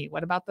polygamy?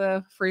 What about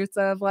the fruits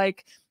of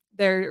like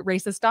their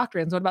racist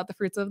doctrines? What about the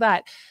fruits of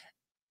that?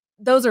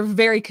 Those are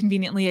very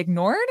conveniently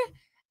ignored.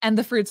 And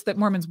the fruits that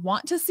Mormons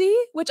want to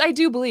see, which I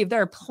do believe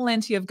there are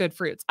plenty of good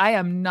fruits. I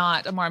am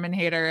not a Mormon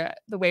hater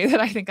the way that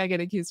I think I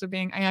get accused of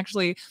being. I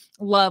actually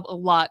love a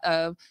lot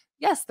of,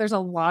 there's a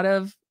lot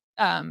of,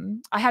 I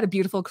had a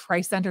beautiful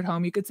Christ-centered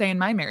home, you could say, in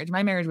my marriage.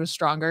 My marriage was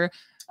stronger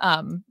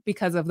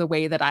because of the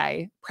way that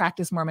I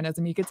practice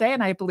Mormonism, you could say.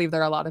 And I believe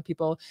there are a lot of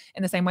people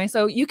in the same way.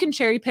 So you can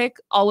cherry pick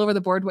all over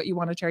the board what you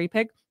want to cherry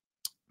pick.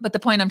 But the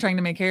point I'm trying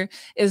to make here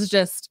is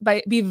just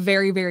be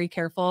very, very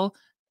careful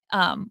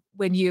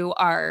when you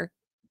are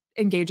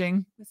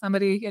engaging with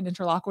somebody, an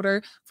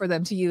interlocutor, for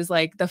them to use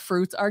like the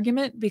fruits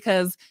argument,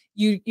 because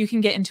you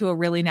can get into a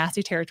really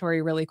nasty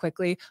territory really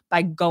quickly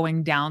by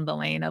going down the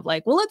lane of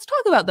like, well, let's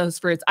talk about those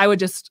fruits. I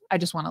just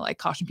want to like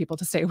caution people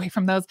to stay away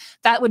from those.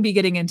 That would be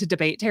getting into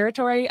debate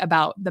territory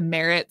about the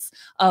merits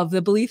of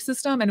the belief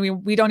system.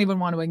 And we don't even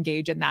want to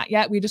engage in that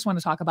yet. We just want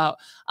to talk about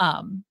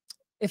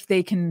if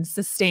they can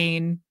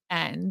sustain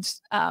and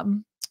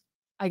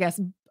I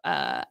guess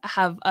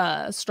have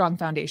a strong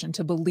foundation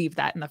to believe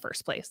that in the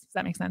first place. Does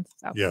that make sense?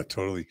 So. Yeah,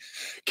 totally.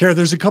 Carah,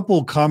 there's a couple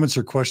of comments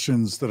or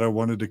questions that I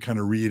wanted to kind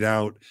of read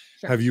out,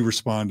 have you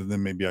respond, and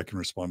then maybe I can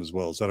respond as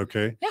well. Is that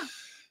okay? Yeah.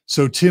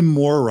 So Tim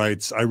Moore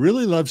writes, I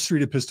really love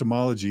Street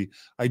Epistemology.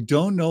 I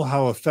don't know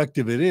how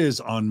effective it is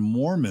on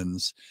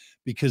Mormons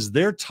because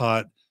they're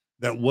taught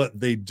that what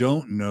they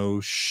don't know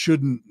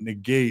shouldn't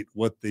negate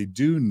what they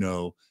do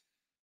know,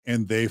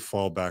 and they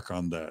fall back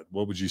on that.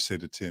 What would you say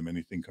to Tim?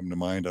 Anything come to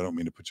mind? I don't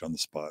mean to put you on the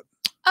spot.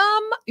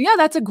 Yeah,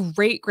 that's a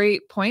great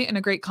point and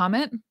a great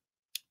comment.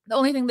 The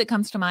only thing that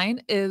comes to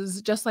mind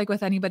is just like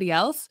with anybody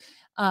else,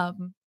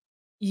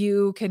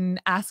 you can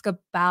ask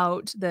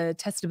about the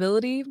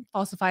testability,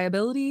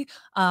 falsifiability.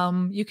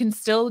 You can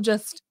still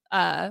just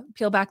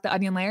peel back the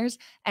onion layers.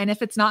 And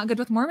if it's not good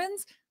with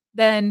Mormons,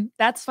 then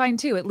that's fine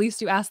too. At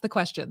least you ask the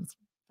questions.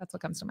 That's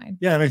what comes to mind.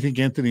 Yeah, and I think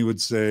Anthony would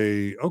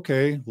say,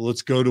 okay, well,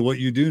 let's go to what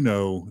you do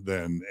know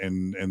then,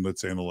 and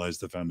let's analyze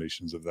the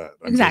foundations of that.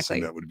 I'm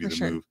guessing that would be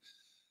the move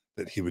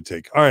that he would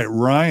take. All right,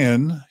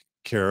 Ryan,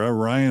 Carah,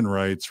 Ryan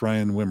writes,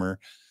 Ryan Wimmer,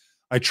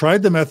 I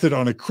tried the method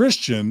on a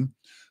Christian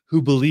who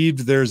believed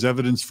there's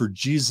evidence for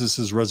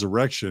Jesus's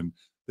resurrection,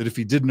 that if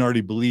he didn't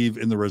already believe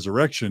in the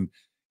resurrection,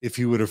 if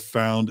he would have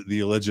found the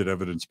alleged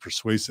evidence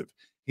persuasive.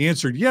 He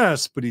answered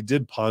yes, but he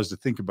did pause to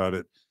think about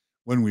it.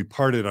 When we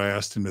parted, I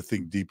asked him to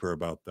think deeper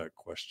about that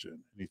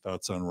question. Any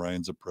thoughts on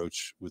Ryan's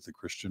approach with the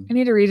Christian? I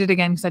need to read it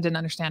again because I didn't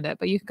understand it,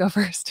 but you can go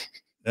first.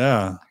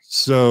 Yeah.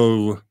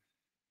 So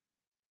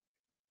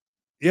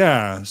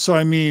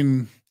I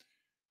mean,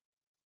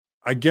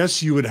 I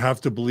guess you would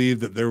have to believe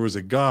that there was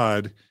a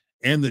God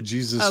and that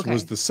Jesus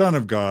was the Son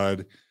of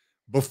God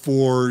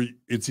before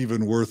it's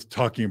even worth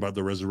talking about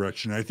the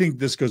resurrection. I think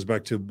this goes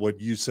back to what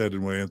you said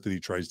and what Anthony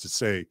tries to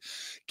say.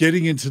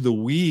 Getting into the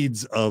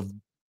weeds of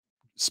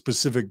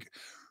specific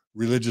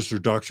religious or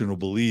doctrinal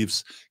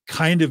beliefs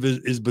kind of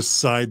is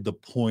beside the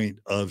point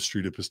of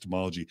street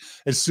epistemology.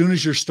 As soon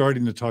as you're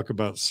starting to talk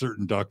about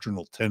certain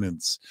doctrinal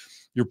tenets,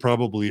 you're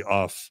probably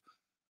off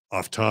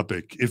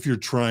topic. If you're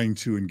trying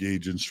to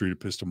engage in street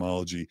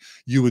epistemology,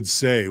 you would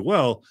say,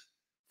 well,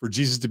 for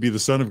Jesus to be the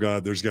Son of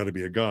God, there's got to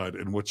be a God.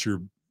 And what's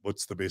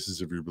the basis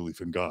of your belief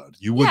in God?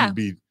 You wouldn't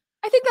be.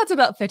 I think that's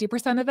about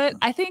 50% of it.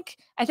 I think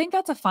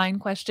that's a fine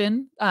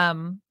question.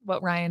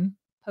 What Ryan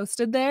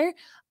posted there,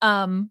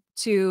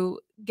 to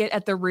get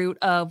at the root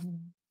of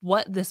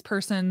what this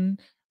person's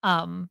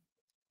highest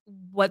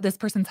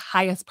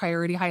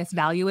priority, highest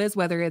value is,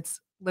 whether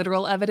it's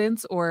literal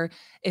evidence or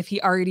if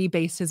he already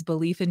based his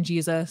belief in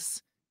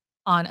Jesus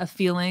on a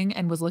feeling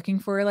and was looking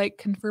for like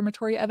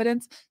confirmatory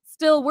evidence.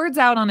 Still, words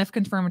out on if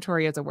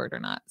confirmatory is a word or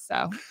not.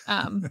 So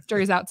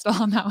jury's out still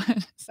on that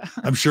one. So.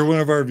 I'm sure one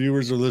of our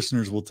viewers or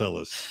listeners will tell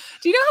us.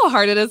 Do you know how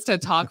hard it is to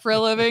talk for a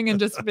living and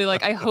just be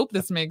like, I hope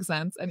this makes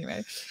sense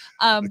anyway.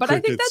 But I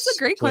think that's a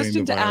great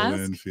question to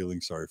ask. Feeling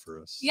sorry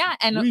for us. Yeah.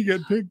 And we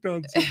get picked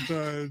on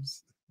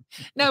sometimes.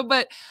 No,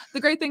 but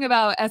the great thing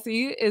about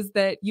SE is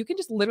that you can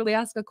just literally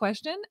ask a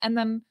question and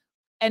then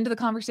end the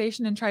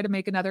conversation and try to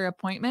make another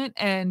appointment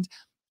and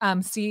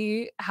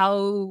see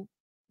how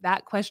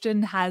that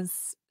question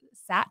has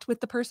sat with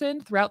the person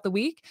throughout the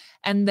week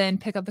and then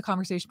pick up the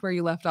conversation where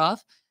you left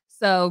off.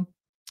 So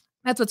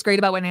that's what's great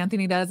about what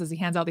Anthony does is he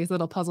hands out these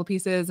little puzzle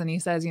pieces and he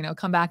says,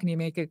 come back and you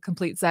make a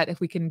complete set if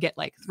we can get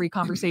like 3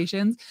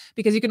 conversations,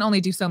 because you can only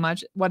do so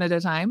much one at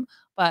a time.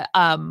 But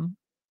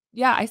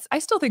yeah, I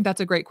still think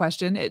that's a great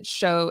question. It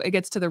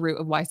gets to the root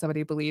of why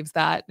somebody believes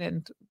that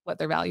and what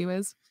their value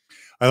is.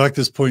 I like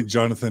this point.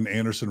 Jonathan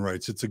Anderson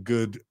writes, it's a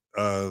good,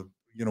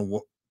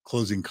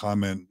 closing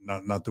comment,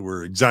 not that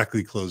we're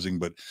exactly closing,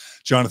 but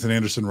Jonathan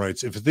Anderson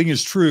writes, if a thing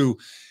is true,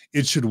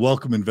 it should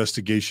welcome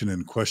investigation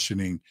and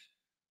questioning,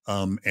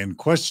 and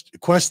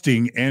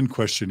questing and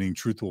questioning.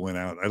 Truth will win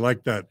out. I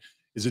like that.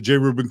 Is it J.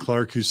 Reuben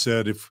Clark who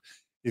said, if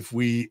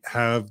we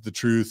have the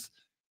truth,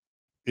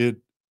 it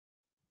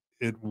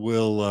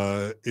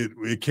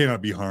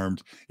cannot be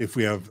harmed. If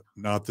we have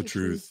not the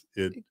truth,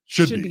 it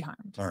should be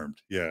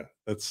harmed. Yeah.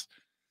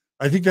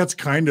 I think that's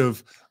kind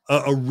of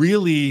a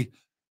really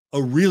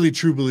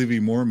true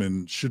believing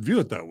Mormon should view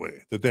it that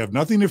way, that they have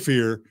nothing to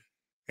fear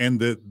and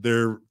that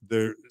they're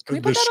Can we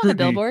put that on the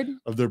billboard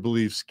of their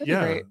beliefs.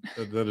 That'd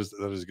that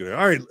is good.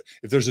 All right.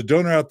 If there's a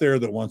donor out there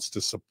that wants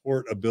to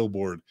support a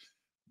billboard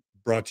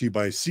brought to you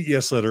by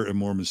CES Letter and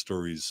Mormon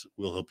Stories,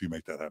 we'll help you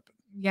make that happen.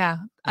 Yeah.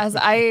 As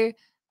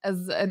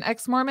an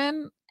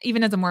ex-Mormon,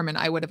 even as a Mormon,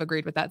 I would have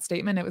agreed with that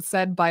statement. It was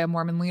said by a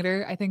Mormon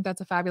leader. I think that's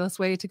a fabulous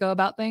way to go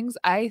about things.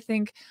 I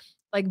think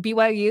like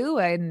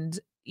BYU and,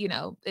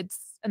 it's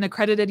an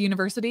accredited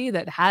university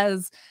that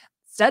has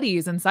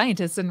studies and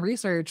scientists and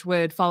research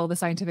would follow the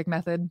scientific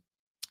method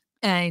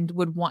and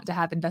would want to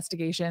have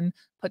investigation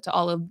put to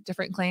all of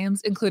different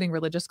claims, including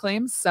religious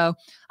claims. So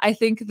I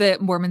think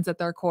that Mormons at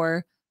their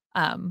core,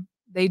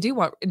 they do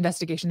want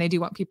investigation. They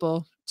do want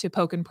people to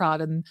poke and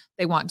prod, and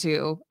they want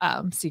to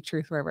seek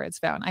truth wherever it's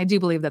found. I do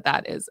believe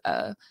that is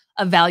a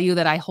value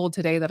that I hold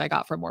today that I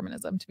got from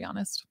Mormonism, to be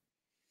honest.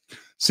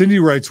 Cindy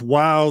writes,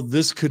 wow,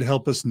 this could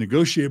help us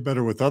negotiate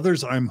better with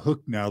others. I'm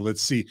hooked now.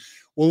 Let's see.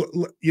 Well,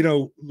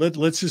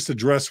 let's just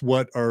address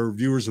what our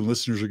viewers and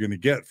listeners are going to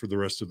get for the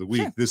rest of the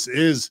week. Sure. This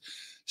is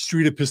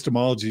Street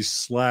Epistemology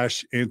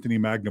 / Anthony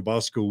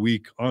Magnabosco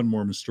week on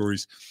Mormon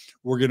Stories.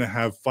 We're going to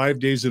have 5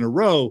 days in a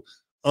row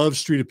of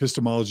Street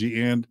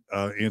Epistemology and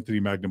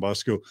Anthony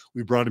Magnabosco.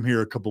 We brought him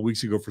here a couple of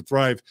weeks ago for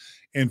Thrive.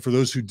 And for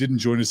those who didn't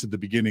join us at the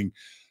beginning,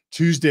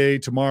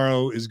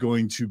 tomorrow is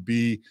going to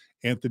be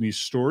Anthony's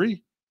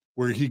story.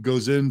 where he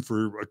goes in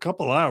for a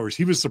couple hours.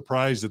 He was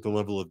surprised at the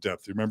level of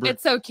depth. You remember?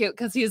 It's so cute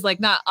because he's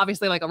like not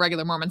obviously like a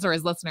regular Mormon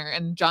Stories listener,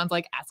 and John's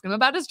like asking him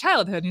about his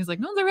childhood. And he's like,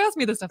 no one's ever asked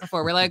me this stuff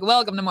before. We're like,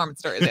 welcome to Mormon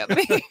Stories,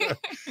 Anthony.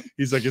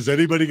 He's like, is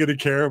anybody going to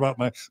care about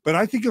my? But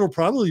I think it'll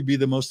probably be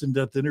the most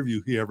in-depth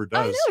interview he ever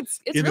does. I know it's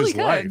in really his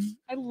good. life.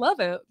 I love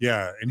it.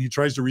 Yeah, and he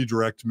tries to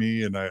redirect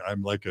me, and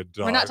I'm like a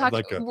dog. We're not talking.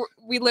 Like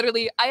we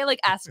literally, I like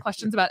asked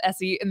questions about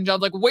Essie, and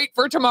John's like, wait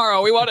for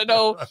tomorrow. We want to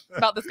know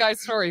about this guy's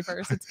story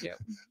first. It's cute.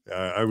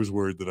 I was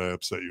worried that I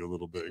upset you a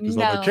little bit because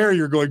No. I'm like, Carrie,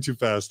 you're going too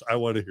fast. I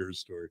want to hear his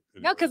story.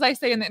 Anyway. No, because I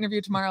say in the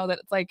interview tomorrow that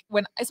it's like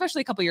when,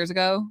 especially a couple years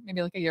ago,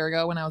 maybe like a year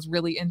ago, when I was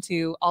really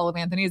into all of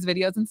Anthony's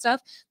videos and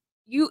stuff,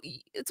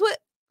 it's what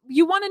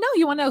you want to know.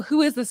 You want to know,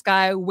 who is this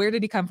guy? Where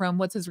did he come from?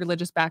 What's his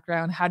religious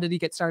background? How did he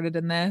get started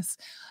in this?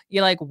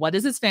 You're like, what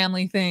does his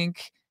family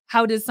think?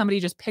 How does somebody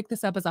just pick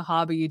this up as a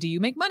hobby? Do you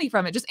make money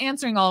from it? Just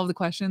answering all of the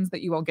questions that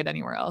you won't get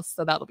anywhere else.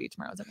 So that'll be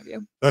tomorrow's interview.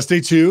 That's day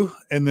 2.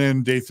 And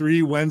then day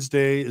 3,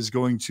 Wednesday, is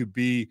going to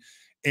be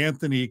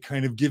Anthony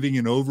kind of giving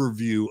an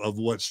overview of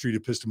what street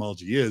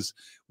epistemology is.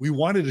 We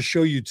wanted to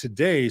show you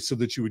today so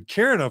that you would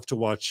care enough to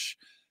watch,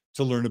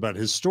 to learn about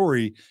his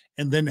story,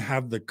 and then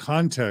have the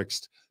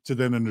context to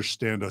then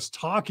understand us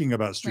talking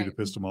about street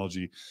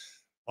epistemology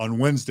on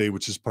Wednesday,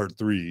 which is part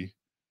 3.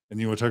 And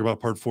you want to talk about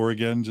part 4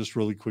 again, just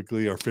really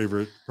quickly? Our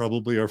favorite,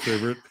 probably our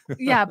favorite.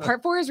 Yeah,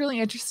 part 4 is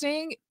really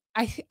interesting.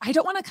 I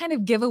don't want to kind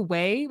of give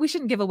away. We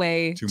shouldn't give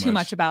away too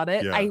much about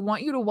it. Yeah. I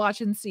want you to watch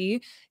and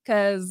see,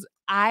 because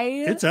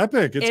it's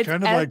epic. It's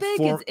kind of epic.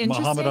 like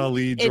Muhammad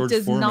Ali, George It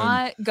does Foreman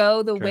not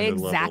go the way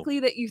level. exactly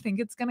that you think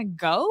it's going to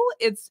go.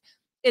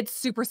 It's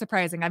super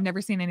surprising. I've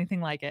never seen anything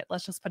like it.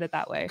 Let's just put it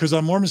that way. Because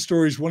on Mormon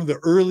Stories, one of the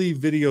early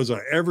videos I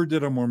ever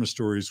did on Mormon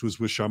Stories was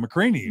with Sean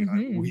McCraney.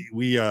 Mm-hmm.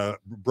 We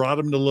brought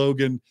him to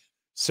Logan,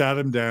 sat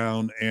him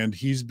down, and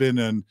he's been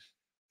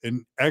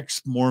an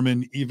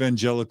ex-Mormon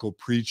evangelical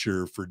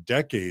preacher for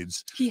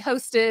decades. He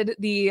hosted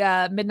the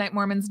Midnight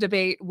Mormons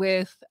debate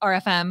with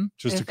RFM.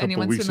 Just if a couple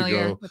anyone's weeks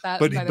familiar ago. with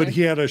that, But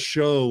he had a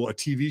show, a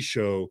TV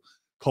show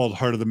called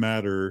Heart of the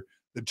Matter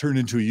that turned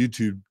into a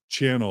YouTube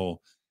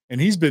channel. And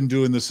he's been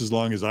doing this as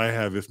long as I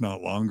have, if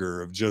not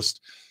longer, of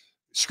just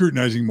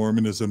scrutinizing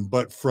Mormonism,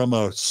 but from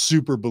a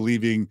super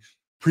believing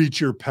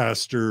preacher,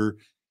 pastor,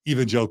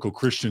 evangelical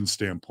Christian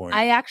standpoint.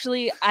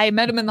 I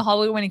met him in the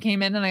hallway when he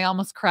came in, and I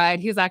almost cried.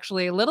 He's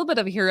actually a little bit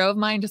of a hero of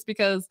mine, just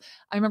because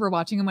I remember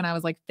watching him when I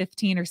was like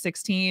 15 or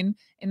 16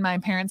 in my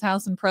parents'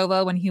 house in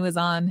Provo, when he was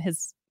on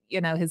his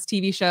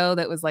TV show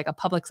that was like a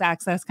public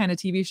access kind of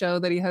TV show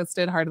that he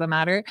hosted, Heart of the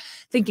Matter,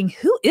 thinking,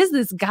 who is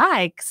this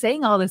guy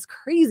saying all this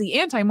crazy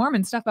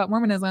anti-Mormon stuff about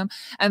Mormonism?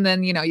 And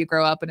then, you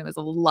grow up and it was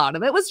a lot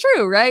of it was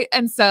true, right?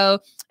 And so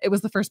it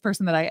was the first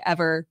person that I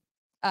ever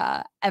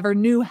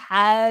knew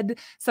had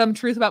some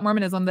truth about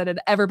Mormonism that had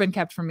ever been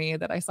kept from me,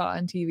 that I saw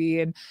on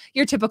TV. And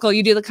you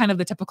do the kind of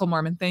the typical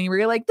Mormon thing where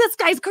you're like, this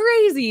guy's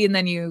crazy. And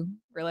then you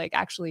were like,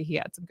 actually, he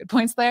had some good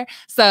points there.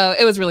 So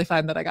it was really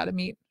fun that I got to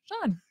meet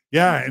Sean.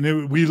 Yeah.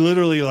 And we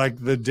literally,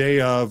 like the day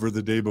of or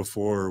the day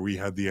before, we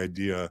had the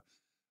idea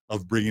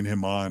of bringing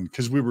him on,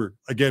 because we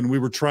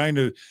were trying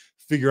to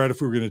figure out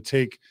if we were going to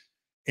take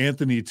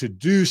Anthony to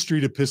do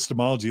street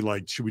epistemology.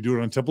 Like, should we do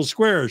it on Temple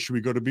Square? Should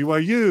we go to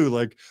BYU?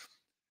 Like,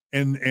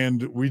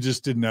 and we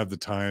just didn't have the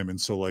time.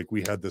 And so like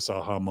we had this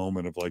aha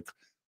moment of like,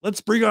 let's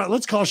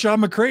call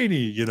Sean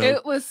McCraney,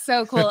 It was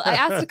so cool. I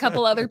asked a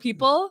couple other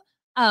people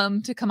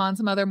to come on,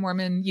 some other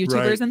Mormon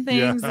YouTubers and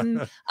things.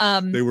 Yeah.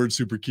 And they weren't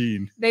super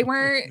keen. They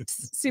weren't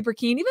super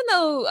keen, even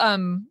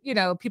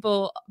though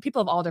people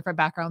of all different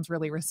backgrounds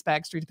really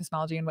respect street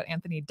epistemology and what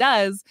Anthony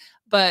does.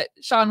 But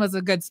Sean was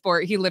a good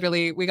sport. He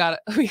literally, we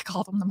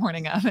called him the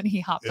morning of, and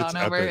he hopped on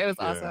over. Epic. It was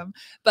awesome.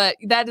 But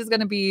that is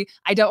going to be,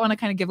 I don't want to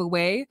kind of give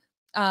away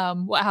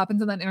what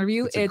happens in that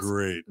interview. It's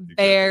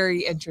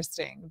very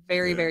interesting,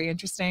 very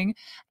interesting.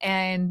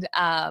 And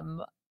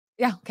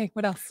yeah, okay,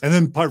 what else? And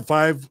then part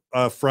 5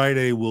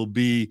 Friday will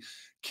be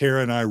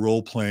Carah and I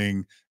role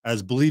playing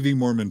as believing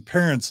Mormon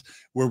parents,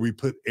 where we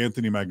put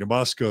Anthony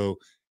Magnabosco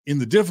in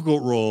the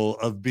difficult role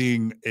of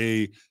being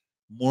a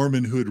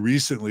Mormon who had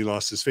recently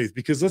lost his faith.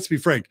 Because let's be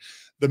frank,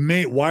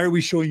 why are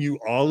we showing you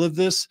all of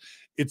this?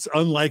 It's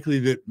unlikely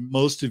that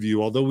most of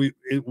you, although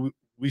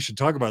we should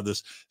talk about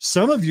this,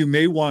 some of you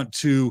may want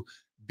to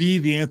be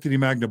the Anthony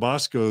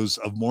Magnaboscos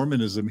of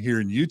Mormonism here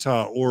in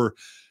Utah or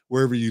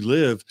wherever you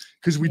live,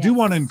 because we do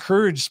want to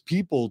encourage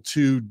people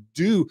to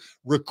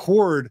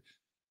record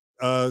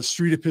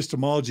street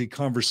epistemology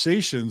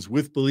conversations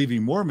with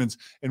believing Mormons.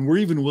 And we're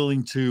even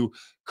willing to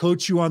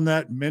coach you on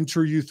that,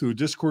 mentor you through a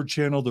Discord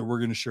channel that we're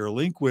going to share a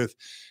link with.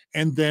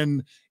 And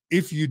then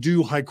if you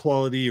do high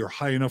quality or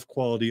high enough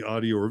quality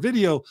audio or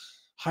video,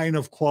 high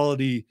enough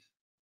quality,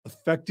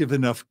 effective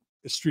enough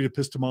street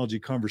epistemology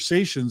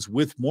conversations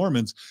with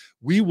Mormons,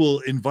 we will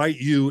invite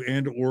you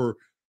and or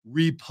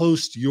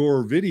repost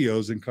your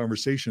videos and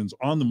conversations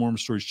on the Mormon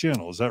Stories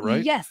channel. Is that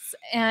right? Yes.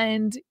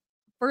 And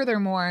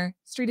furthermore,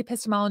 Street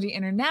Epistemology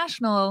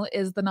International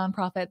is the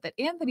nonprofit that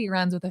Anthony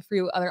runs with a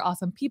few other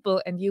awesome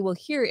people. And you will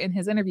hear in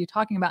his interview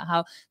talking about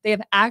how they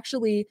have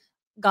actually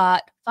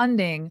got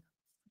funding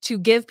to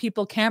give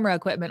people camera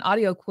equipment,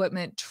 audio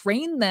equipment,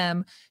 train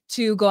them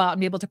to go out and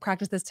be able to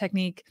practice this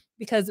technique,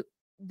 because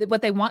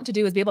what they want to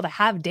do is be able to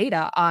have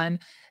data on,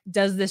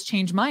 does this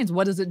change minds?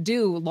 What does it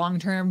do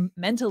long-term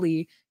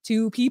mentally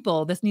to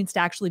people? This needs to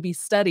actually be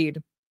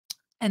studied.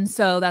 And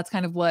so that's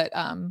kind of what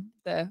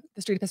the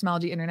Street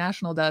Epistemology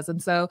International does.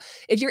 And so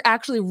if you're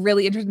actually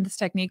really interested in this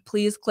technique,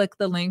 please click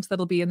the links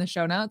that'll be in the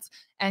show notes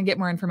and get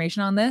more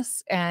information on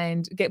this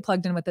and get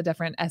plugged in with the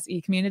different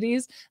SE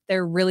communities.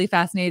 They're really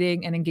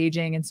fascinating and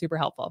engaging and super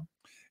helpful.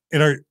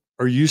 And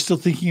are you still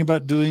thinking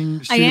about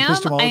doing Street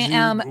Epistemology? I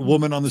am.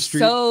 Woman on the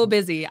Street? So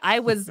busy. I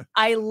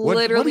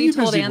literally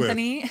told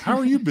Anthony. How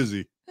are you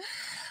busy?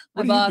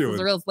 My boss is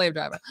a real slave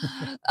driver.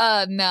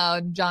 No,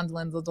 John's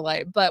Lynn's a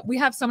delight. But we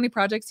have so many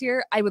projects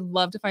here. I would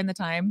love to find the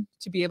time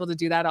to be able to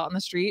do that out on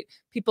the street.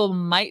 People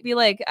might be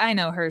like, I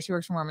know her. She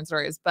works for Mormon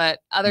Stories. But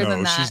other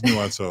than that. She's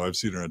nuanced. So I've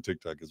seen her on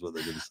TikTok is what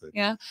they're going to say.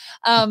 Yeah.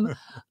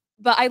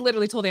 But I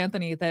literally told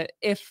Anthony that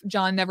if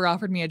John never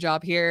offered me a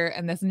job here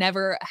and this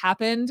never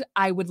happened,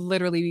 I would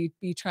literally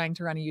be trying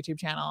to run a YouTube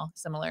channel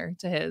similar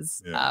to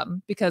his,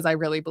 because I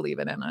really believe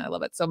in it and I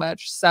love it so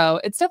much.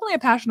 So it's definitely a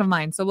passion of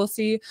mine. So we'll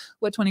see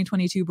what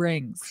 2022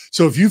 brings.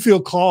 So if you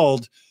feel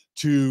called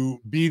to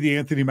be the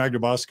Anthony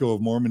Magnabosco of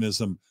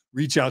Mormonism,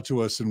 reach out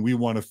to us and we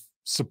want to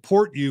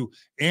support you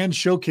and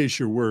showcase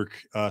your work.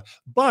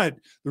 But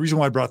the reason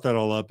why I brought that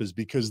all up is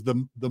because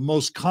the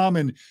most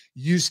common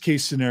use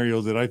case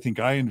scenario that I think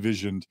I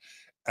envisioned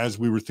as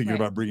we were thinking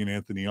about bringing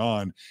Anthony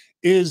on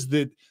is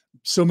that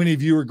so many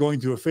of you are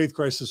going through a faith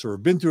crisis or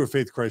have been through a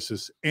faith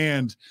crisis,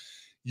 and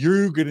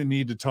you're going to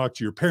need to talk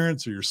to your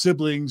parents or your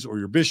siblings or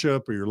your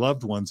bishop or your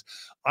loved ones.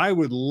 I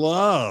would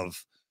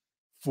love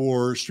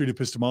for Street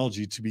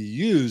Epistemology to be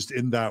used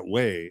in that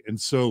way. And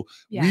so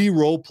we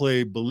role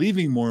play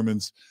believing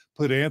Mormons,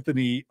 put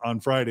Anthony on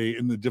Friday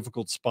in the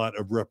difficult spot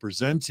of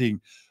representing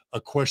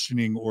a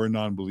questioning or a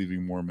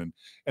non-believing Mormon.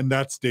 And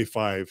that's day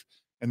 5.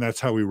 And that's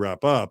how we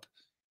wrap up.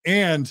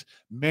 And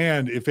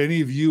man, if any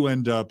of you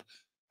end up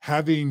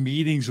having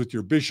meetings with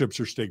your bishops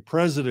or stake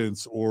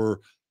presidents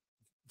or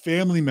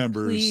family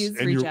members, please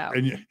reach out.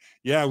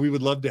 Yeah, we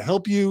would love to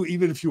help you.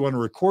 Even if you want to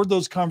record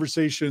those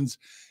conversations,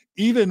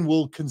 even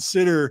we'll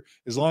consider,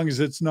 as long as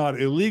it's not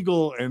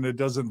illegal and it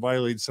doesn't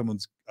violate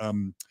someone's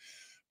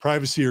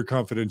privacy or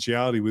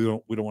confidentiality,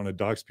 we don't want to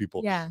dox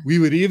people. Yeah. We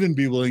would even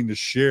be willing to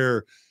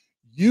share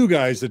you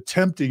guys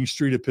attempting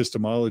Street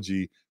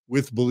Epistemology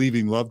with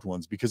believing loved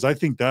ones, because I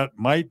think that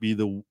might be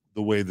the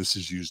way this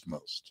is used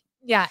most.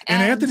 Yeah.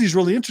 And Anthony's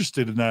really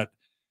interested in that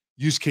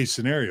use case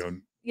scenario.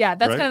 Yeah,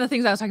 that's kind of the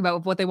things I was talking about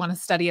with what they want to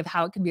study of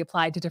how it can be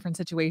applied to different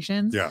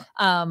situations.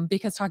 Yeah.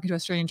 Because talking to a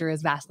stranger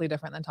is vastly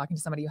different than talking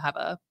to somebody you have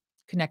a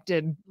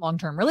connected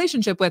long-term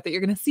relationship with that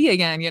you're going to see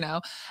again, you know?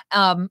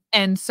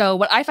 And so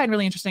what I find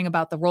really interesting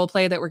about the role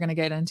play that we're going to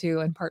get into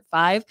in part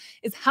 5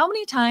 is, how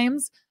many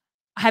times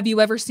have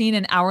you ever seen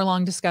an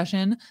hour-long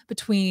discussion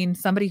between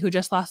somebody who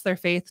just lost their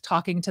faith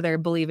talking to their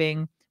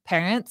believing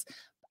parents?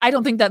 I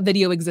don't think that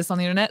video exists on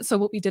the internet. So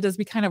what we did is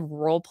we kind of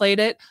role played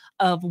it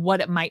of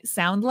what it might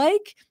sound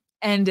like.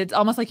 And it's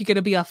almost like you're going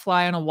to be a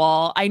fly on a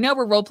wall. I know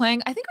we're role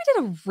playing. I think we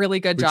did a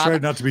really good job. We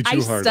tried not to be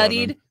too hard on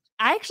them.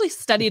 I actually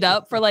studied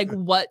up for like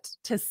what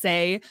to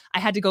say. I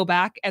had to go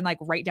back and like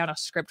write down a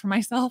script for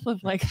myself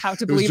of like how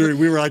to believe.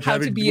 We were like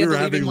having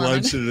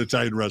lunch at an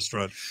Italian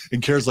restaurant,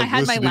 and Carah's like, I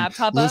had my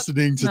laptop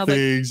listening to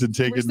things and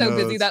taking notes. We're so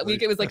busy that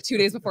week. It was like 2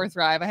 days before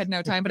Thrive. I had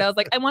no time, but I was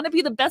like, I want to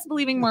be the best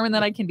believing Mormon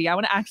that I can be. I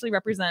want to actually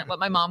represent what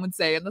my mom would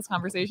say in this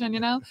conversation,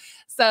 you know?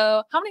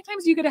 So how many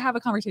times do you get to have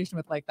a conversation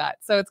with like that?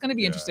 So it's going to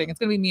be interesting. It's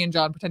going to be me and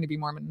John pretending to be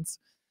Mormons.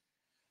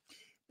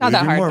 Not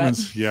that hard,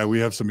 Mormons. but Yeah, we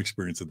have some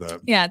experience at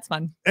that. Yeah, it's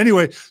fun.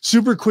 Anyway,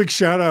 super quick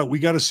shout out. We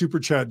got a super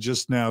chat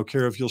just now.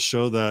 Carah, if you'll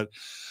show that.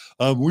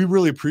 We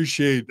really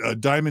appreciate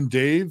Diamond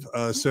Dave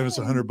sent us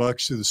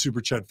 $100 through the super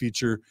chat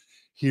feature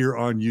here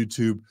on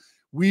YouTube.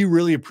 We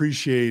really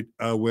appreciate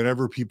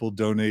whenever people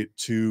donate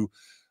to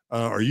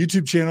our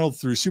YouTube channel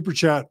through super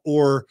chat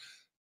or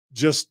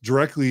just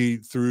directly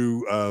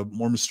through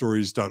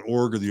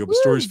mormonstories.org or the Open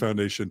Stories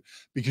Foundation,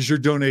 because your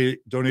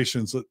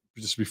donations,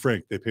 just to be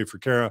frank, they pay for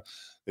Carah,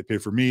 they pay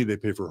for me, they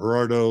pay for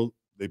Gerardo,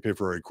 they pay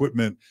for our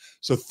equipment.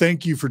 So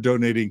thank you for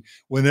donating.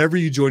 Whenever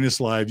you join us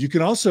live, you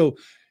can also,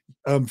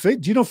 do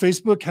you know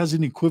Facebook has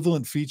an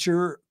equivalent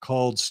feature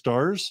called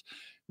Stars,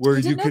 where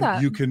you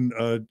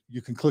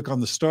can click on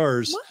the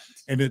stars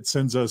and it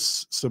sends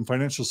us some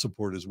financial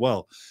support as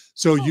well.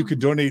 So you can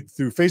donate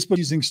through Facebook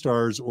using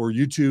Stars or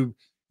YouTube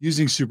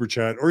using Super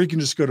Chat, or you can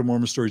just go to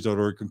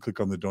mormonstories.org and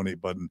click on the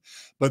donate button.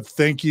 But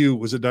thank you.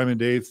 Was it Diamond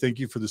Dave? Thank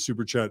you for the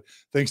Super Chat.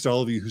 Thanks to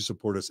all of you who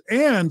support us.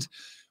 And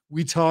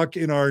we talk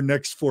in our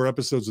next 4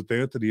 episodes with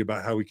Anthony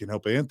about how we can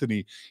help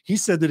Anthony. He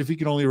said that if he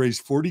can only raise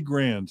 40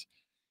 grand,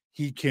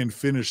 he can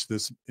finish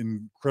this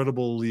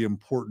incredibly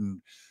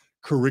important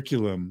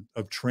curriculum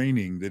of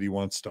training that he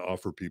wants to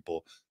offer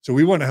people. So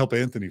we want to help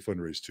Anthony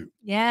fundraise too.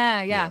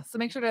 Yeah. So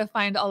make sure to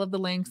find all of the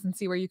links and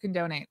see where you can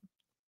donate.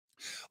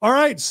 All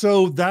right.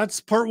 So that's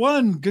part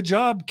one. Good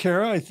job,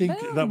 Carah. I think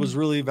Boom. that was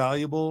really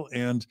valuable.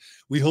 And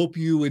we hope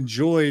you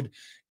enjoyed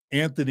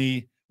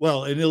Anthony.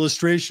 Well, an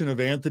illustration of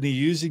Anthony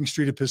using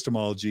street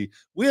epistemology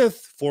with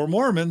 4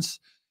 Mormons.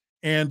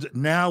 And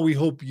now we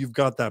hope you've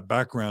got that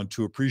background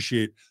to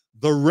appreciate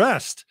the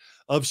rest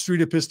of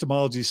Street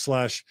Epistemology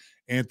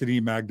 /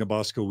 Anthony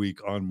Magnabosco Week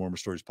on Mormon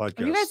Stories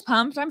podcast. Are you guys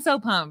pumped? I'm so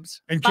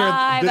pumped. And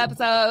Carah, 5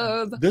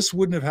 episodes. This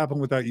wouldn't have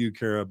happened without you,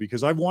 Carah,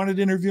 because I've wanted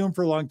to interview him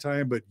for a long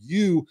time, but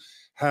you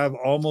have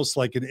almost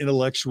like an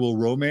intellectual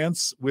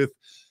romance with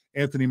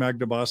Anthony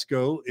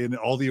Magnabosco in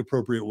all the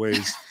appropriate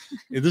ways.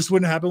 This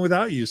wouldn't happen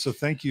without you. So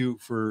thank you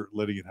for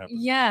letting it happen.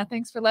 Yeah,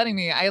 thanks for letting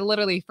me. I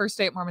literally, first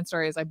day at Mormon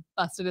Stories, I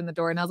busted in the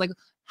door and I was like,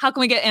 how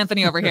can we get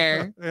Anthony over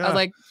here? Yeah. I was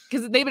like,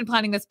 because they've been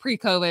planning this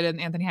pre-COVID and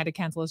Anthony had to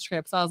cancel his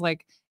trip. So I was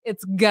like,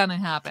 it's gonna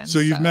happen. So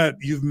you've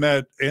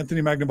met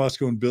Anthony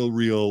Magnabosco and Bill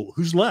Reel.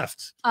 Who's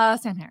left?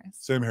 Sam Harris.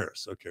 Sam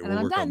Harris. Okay, And we'll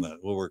then work I'm on done. that.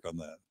 We'll work on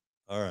that.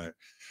 All right.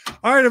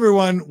 All right,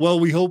 everyone. Well,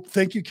 we hope.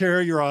 Thank you,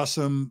 Carah. You're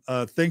awesome.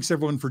 Thanks,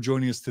 everyone, for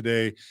joining us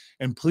today.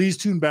 And please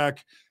tune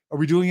back. Are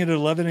we doing it at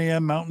 11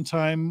 a.m. Mountain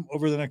Time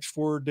over the next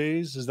 4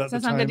 days? Is that Does the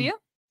that sound time? good to you?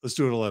 Let's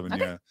do it at 11.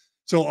 Okay. Yeah.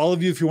 So all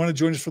of you, if you want to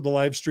join us for the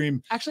live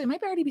stream, Actually, it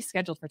might already be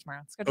scheduled for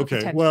tomorrow. It's scheduled for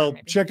okay. 10 Well, tomorrow,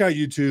 maybe. check out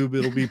YouTube.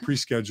 It'll be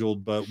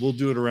pre-scheduled, but we'll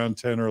do it around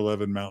 10 or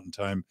 11 Mountain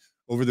Time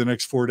over the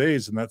next 4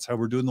 days. And that's how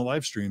we're doing the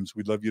live streams.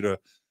 We'd love you to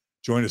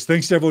join us.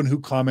 Thanks to everyone who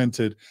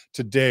commented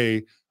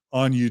today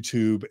on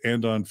YouTube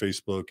and on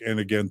Facebook. And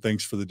again,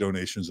 thanks for the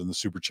donations and the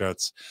super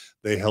chats.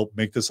 They help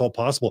make this all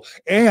possible.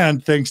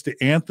 And thanks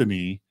to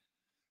Anthony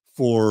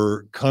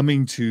for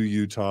coming to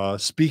Utah,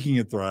 speaking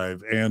at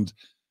Thrive, and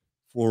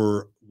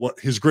for what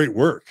his great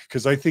work,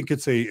 because I think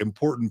it's a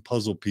important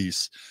puzzle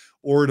piece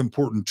or an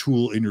important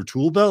tool in your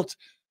tool belt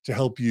to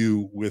help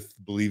you with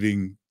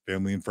believing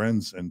family and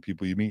friends and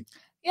people you meet.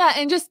 Yeah,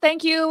 and just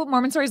thank you,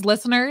 Mormon Stories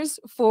listeners,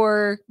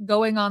 for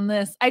going on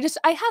this. I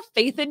have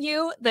faith in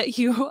you that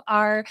you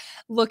are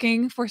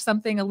looking for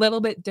something a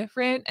little bit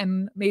different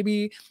and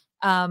maybe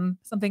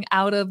something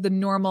out of the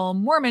normal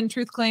Mormon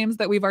truth claims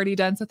that we've already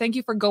done. So thank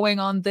you for going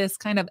on this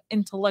kind of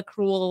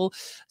intellectual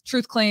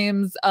truth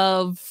claims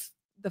of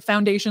the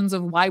foundations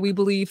of why we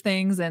believe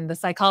things and the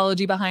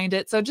psychology behind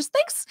it. So just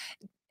thanks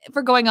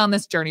for going on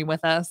this journey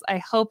with us. I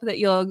hope that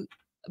you'll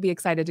be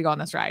excited to go on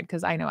this ride,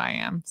 because I know I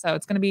am. So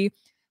it's going to be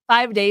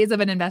 5 days of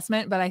an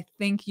investment, but I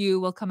think you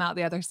will come out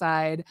the other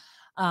side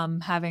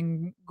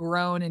having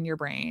grown in your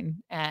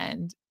brain,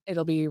 and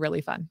it'll be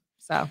really fun.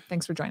 So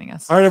thanks for joining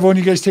us. All right, everyone,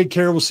 you guys take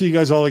care. We'll see you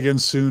guys all again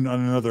soon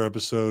on another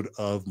episode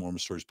of Mormon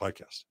Stories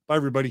Podcast. Bye,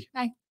 everybody.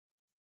 Bye.